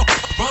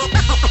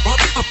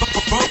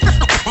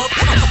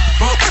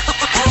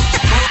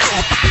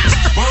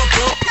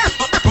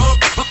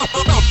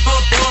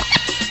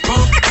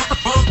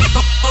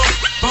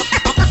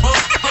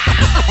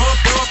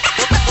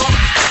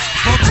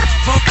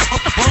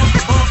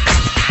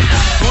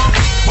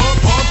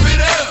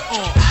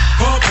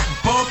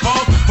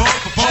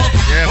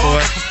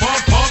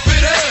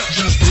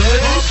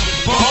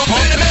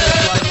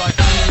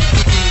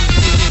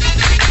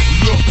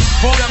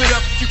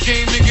 You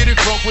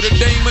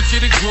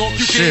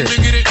can't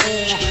even get it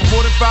on.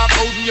 More than 5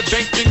 O's in your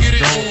bank, can get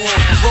it on.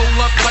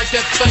 Roll up like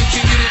that thing,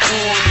 can get it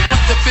on.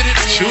 To fit it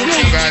on. Chulo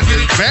got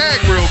his bag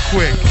real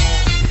quick.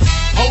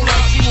 Hold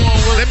up, you on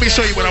work. Let me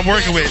show you what I'm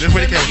working with. That's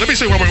what it came. Let me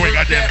show you what I'm working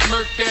with, goddamn.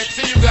 You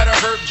gotta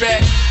hurt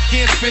back.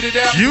 Can't spit it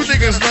out. You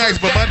niggas nice,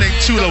 but my name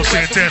Chulo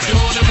Santana.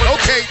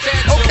 Okay,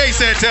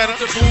 Santana.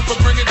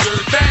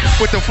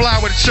 With the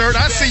flowered shirt.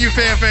 I see you,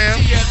 fam.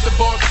 She at the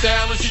bar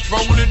style and she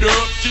throwing it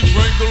up. She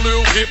drink a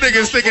little hip.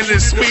 Niggas thinking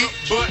this sweet.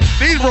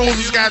 These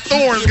roses got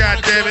thorns,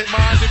 goddammit.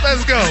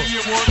 Let's go. Do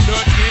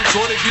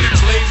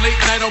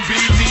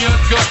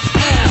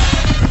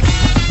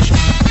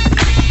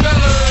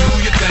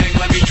your thing,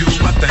 let me do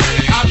my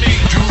thing. I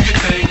mean, do your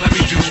thing, let me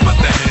do my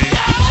thing.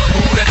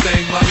 Move that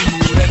thing, let me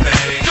move that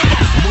thing.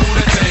 Move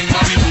that thing,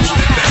 let me move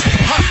that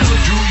thing. Hustle,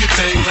 do your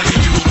thing, let me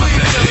do my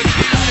thing.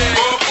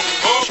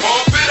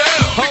 Pump it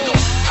up.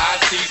 I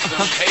see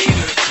some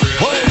haters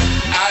drilling.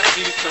 I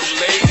see some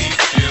ladies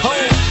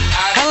chilling.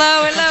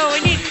 Hello. We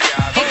need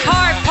a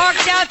car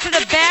parked out to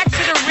the back,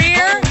 to the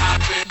rear.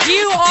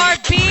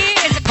 URB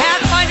is a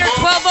Pathfinder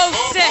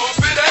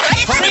 1206.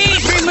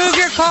 Please remove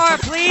your car,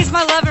 please,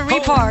 my love, and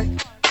repark.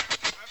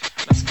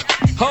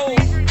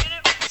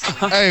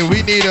 Hey,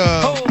 we need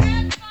a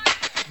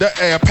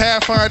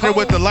Pathfinder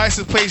with the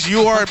license plate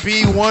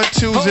URB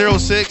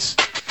 1206.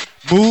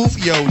 Move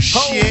your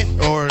shit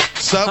or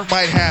something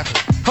might happen.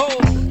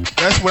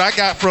 That's what I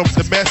got from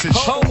the message.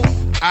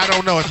 I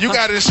don't know. If you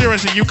got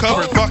insurance and you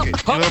covered, fuck it. You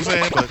know what I'm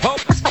saying? But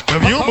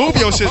if you move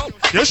your shit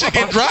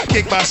get drop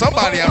kicked by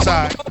somebody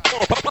outside.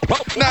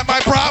 Not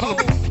my problem.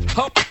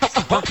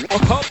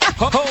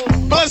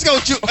 But let's go,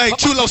 hey,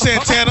 Chulo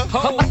Santana.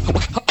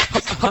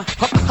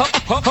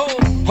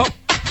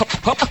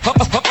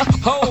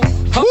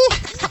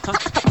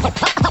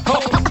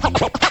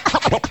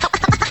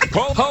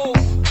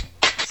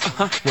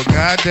 Well,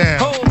 goddamn.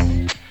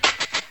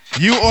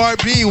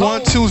 URB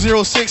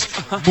 1206.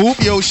 Move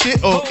your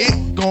shit or it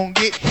gon'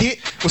 get hit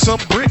with some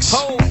bricks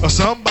or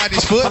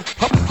somebody's foot.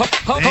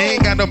 They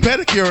ain't got no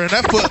pedicure and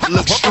that foot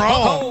looks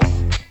strong.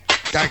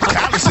 Got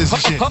calluses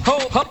and shit. Let's go.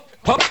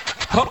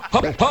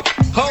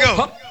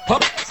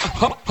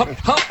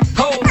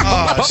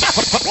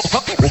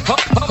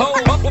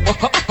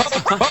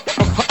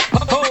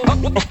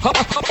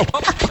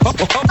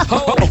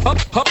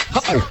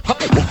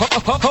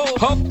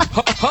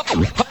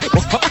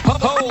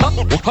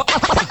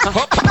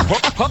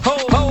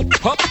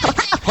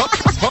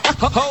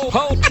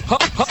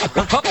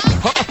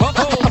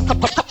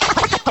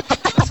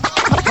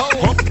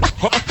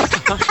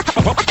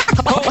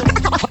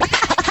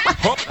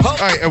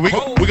 Alright, we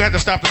got to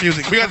stop the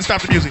music.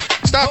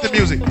 Stop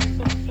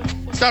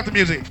the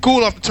music.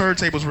 Cool off the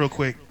turntables real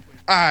quick.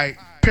 Alright.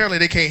 Apparently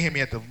they can't hear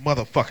me at the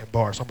motherfucking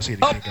bar, so I'm gonna see it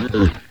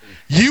again.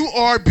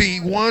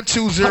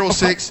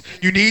 URB1206,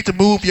 you need to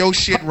move your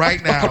shit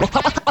right now.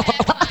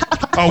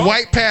 A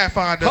white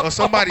Pathfinder or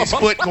somebody's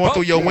foot going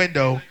through your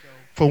window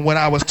from what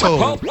I was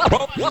told.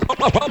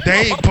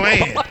 They ain't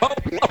playing.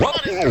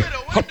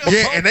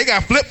 Yeah, and they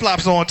got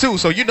flip-flops on too,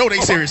 so you know they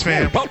serious,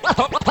 fam.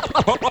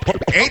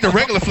 Ain't the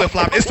regular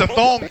flip-flop, it's the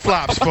thong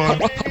flops, fam.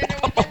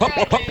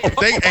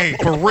 They ain't,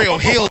 for real,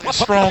 healed and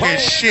strong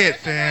as shit,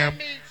 fam.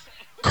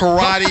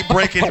 Karate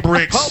breaking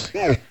bricks.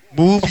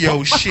 Move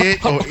your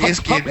shit or it's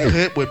getting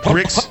hit with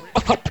bricks.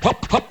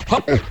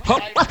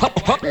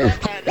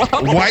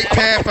 White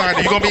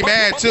Pathfinder, you gonna be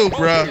mad too,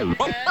 bruh.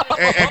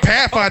 And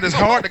Pathfinder's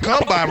hard to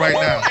come by right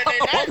now.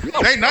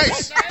 They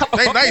nice.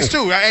 They nice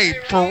too.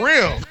 Hey, for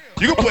real.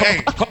 You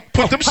can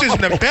put them shits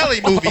in the belly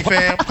movie,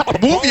 fam.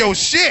 Move your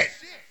shit.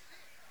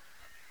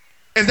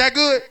 Is that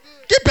good?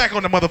 Get back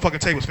on the motherfucking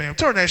tables, fam.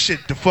 Turn that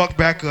shit the fuck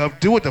back up.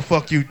 Do what the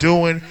fuck you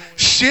doing.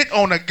 Shit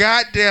on the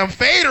goddamn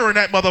fader in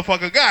that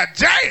motherfucker. God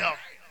damn.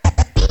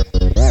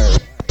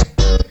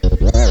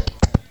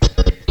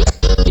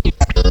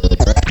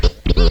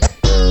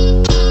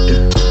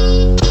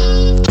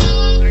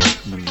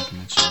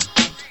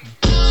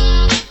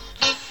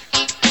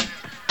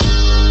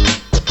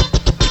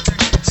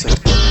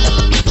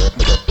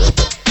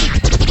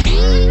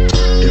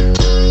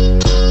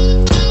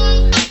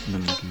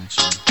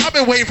 I've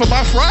been waiting for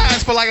my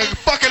fries for like a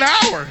fucking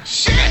hour.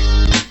 Shit.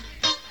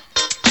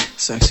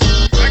 Sexy.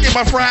 Can I get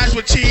my fries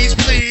with cheese,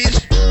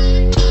 please?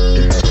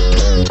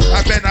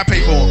 I bet not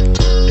pay for them.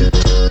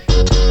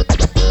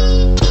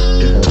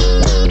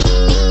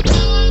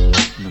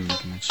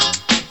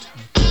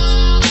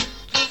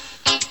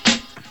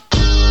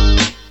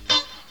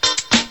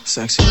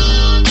 Sexy.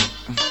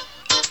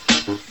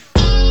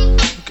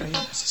 Okay,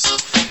 this is so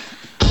fair.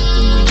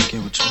 Been waiting to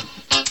get with you.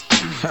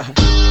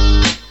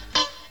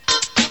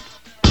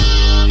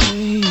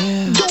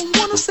 Don't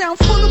wanna sound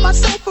full of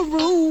myself or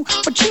rude,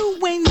 but you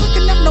ain't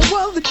looking at no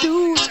other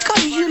dudes.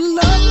 Cause you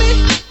love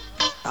me.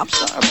 I'm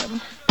sorry, baby.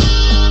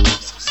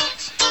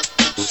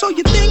 So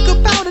you think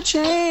about a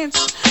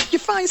chance. You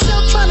find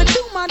yourself trying to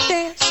do my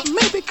dance.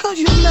 Maybe cause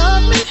you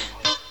love me.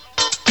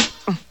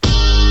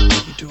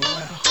 You do it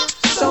well.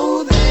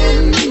 So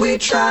then we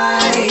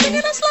try. Can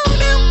you slow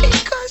down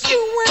because you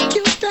weren't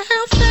used to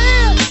how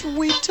fast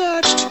we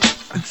touched.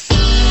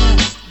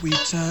 We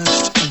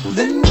touched.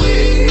 Then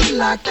we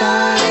locked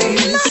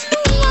eyes.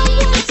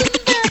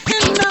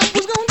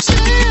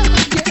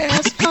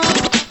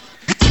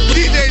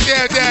 DJ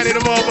Damn Daddy in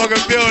the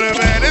motherfucking building,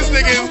 man. This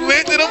nigga is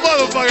lit to the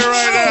motherfucker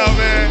right now,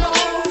 man.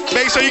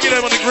 Make sure you get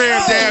him on the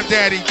gram, Damn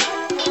Daddy.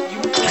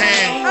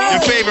 And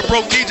your favorite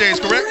broke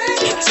DJs, correct?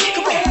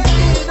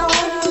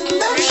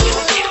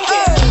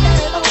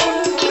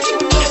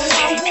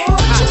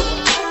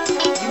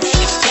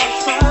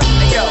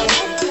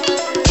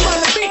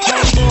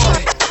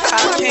 I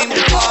came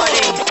to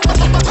party.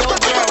 Your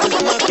girl was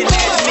looking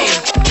at me.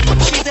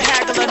 She's a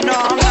haggler, no,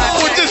 I'm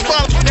not. Well, just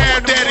follow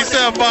Damn Daddy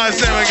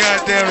 757,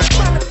 goddammit.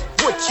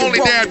 Only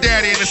Damn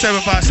Daddy in the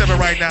 757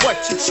 right now.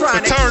 But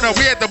turn up,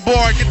 we at the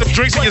bar, get them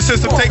drinks in your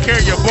system, take care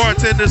of your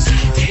bartenders.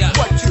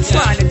 What you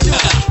trying to do?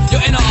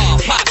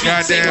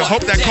 Goddamn,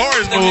 hope that car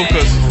is moved,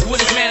 cause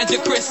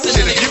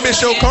shit, if you miss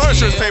your car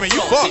insurance payment,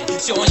 you fucked.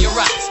 Showing your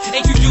rocks.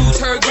 Ain't you dudes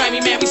heard Grammy,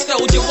 man? We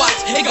stole your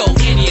watch. It go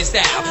Indian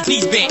style,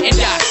 knees bent and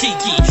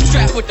dashiki.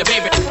 Strapped with the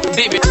baby,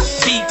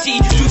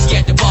 BT. Juicy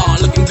at the bar,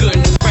 looking good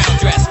in the brown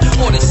dress.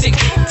 Order 6,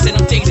 and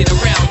them things ain't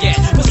around yet.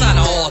 Persona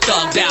all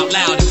thugged out,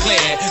 loud and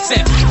clear.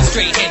 Set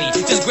straight Henny,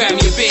 just grab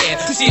me a beer.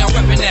 You see I'm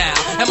reppin' now,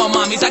 and my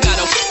mommies, I got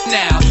no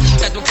now.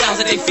 Got them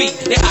clowns at their feet,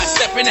 they hot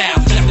steppin'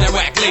 out. Left that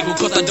rack label,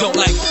 cause I don't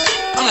like.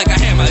 I'm like a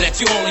hammer that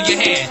you hold in your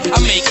hand.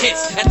 I make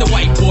hits at the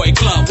white boy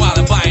club while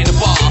I'm buying the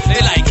bar. They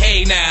like,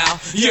 hey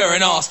now, you're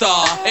an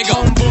all-star. They go,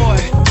 boy,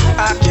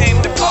 I came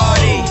to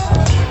party.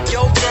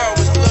 Your girl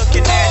was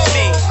looking at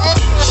me.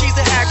 She's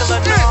a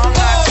haggler, no, I'm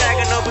not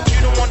tagging her, but you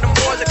don't want them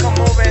boys to come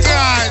over and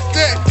God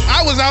damn,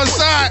 I was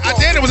outside. I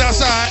did it was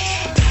outside.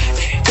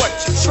 What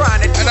you trying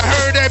to do? And I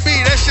heard that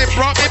beat. That shit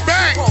brought me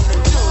back.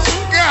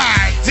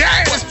 God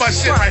damn, that's my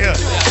shit right here.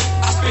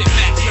 I spit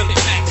back, really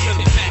back,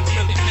 really back,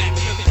 really back,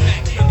 really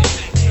back, really back.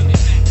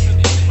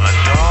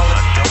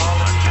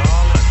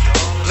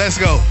 Let's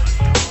go.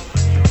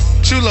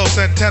 Chulo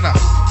Santana.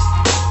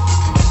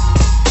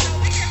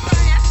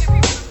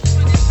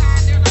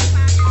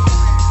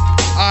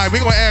 All right, we're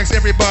going to ask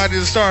everybody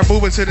to start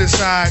moving to this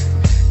side.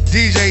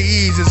 DJ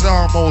Ease is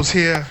almost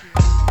here.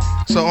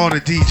 So all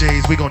the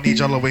DJs, we're going to need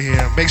y'all over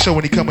here. Make sure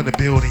when he come in the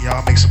building,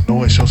 y'all make some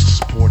noise, show some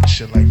support and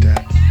shit like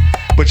that.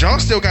 But y'all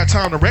still got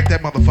time to wreck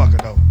that motherfucker,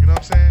 though. You know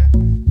what I'm saying?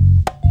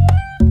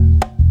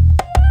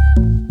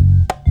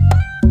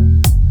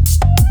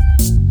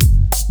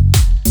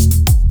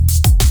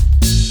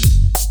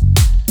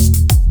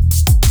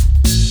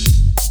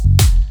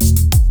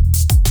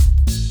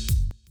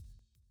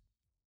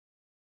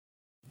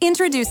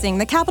 Introducing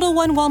the Capital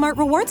One Walmart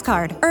Rewards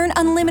Card. Earn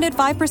unlimited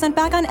 5%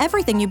 back on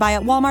everything you buy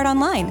at Walmart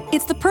online.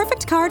 It's the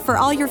perfect card for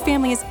all your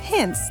family's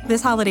hints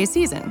this holiday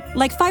season.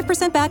 Like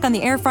 5% back on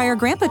the air fryer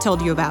Grandpa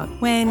told you about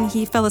when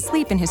he fell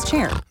asleep in his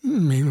chair.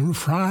 Mean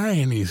fry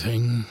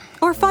anything.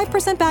 Or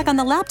 5% back on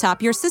the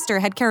laptop your sister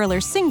had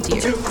carolers sing to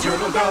you. 2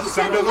 turtle doves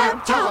and a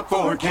laptop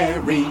for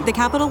Carrie. The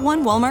Capital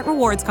One Walmart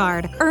Rewards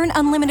Card. Earn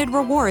unlimited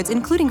rewards,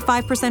 including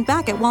 5%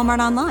 back at Walmart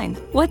online.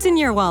 What's in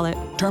your wallet?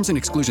 Terms and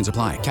exclusions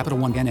apply. Capital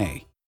One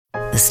N.A.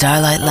 The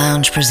Starlight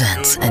Lounge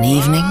presents An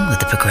Evening with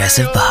the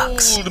Progressive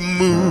Box. Old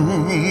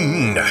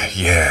moon,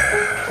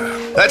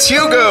 yeah. That's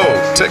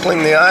Hugo, tickling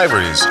the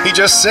ivories. He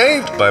just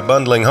saved by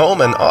bundling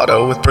home and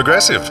auto with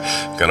Progressive.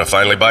 Gonna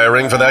finally buy a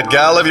ring for that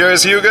gal of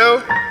yours,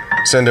 Hugo?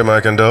 Send her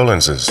my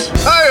condolences.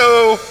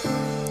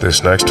 Hi-oh!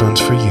 This next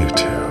one's for you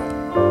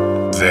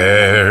two.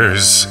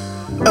 There's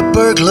a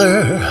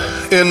burglar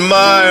in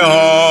my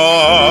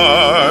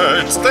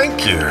heart.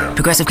 Thank you.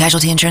 Progressive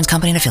Casualty Insurance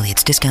Company and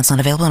affiliates. Discounts not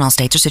available in all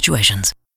states or situations.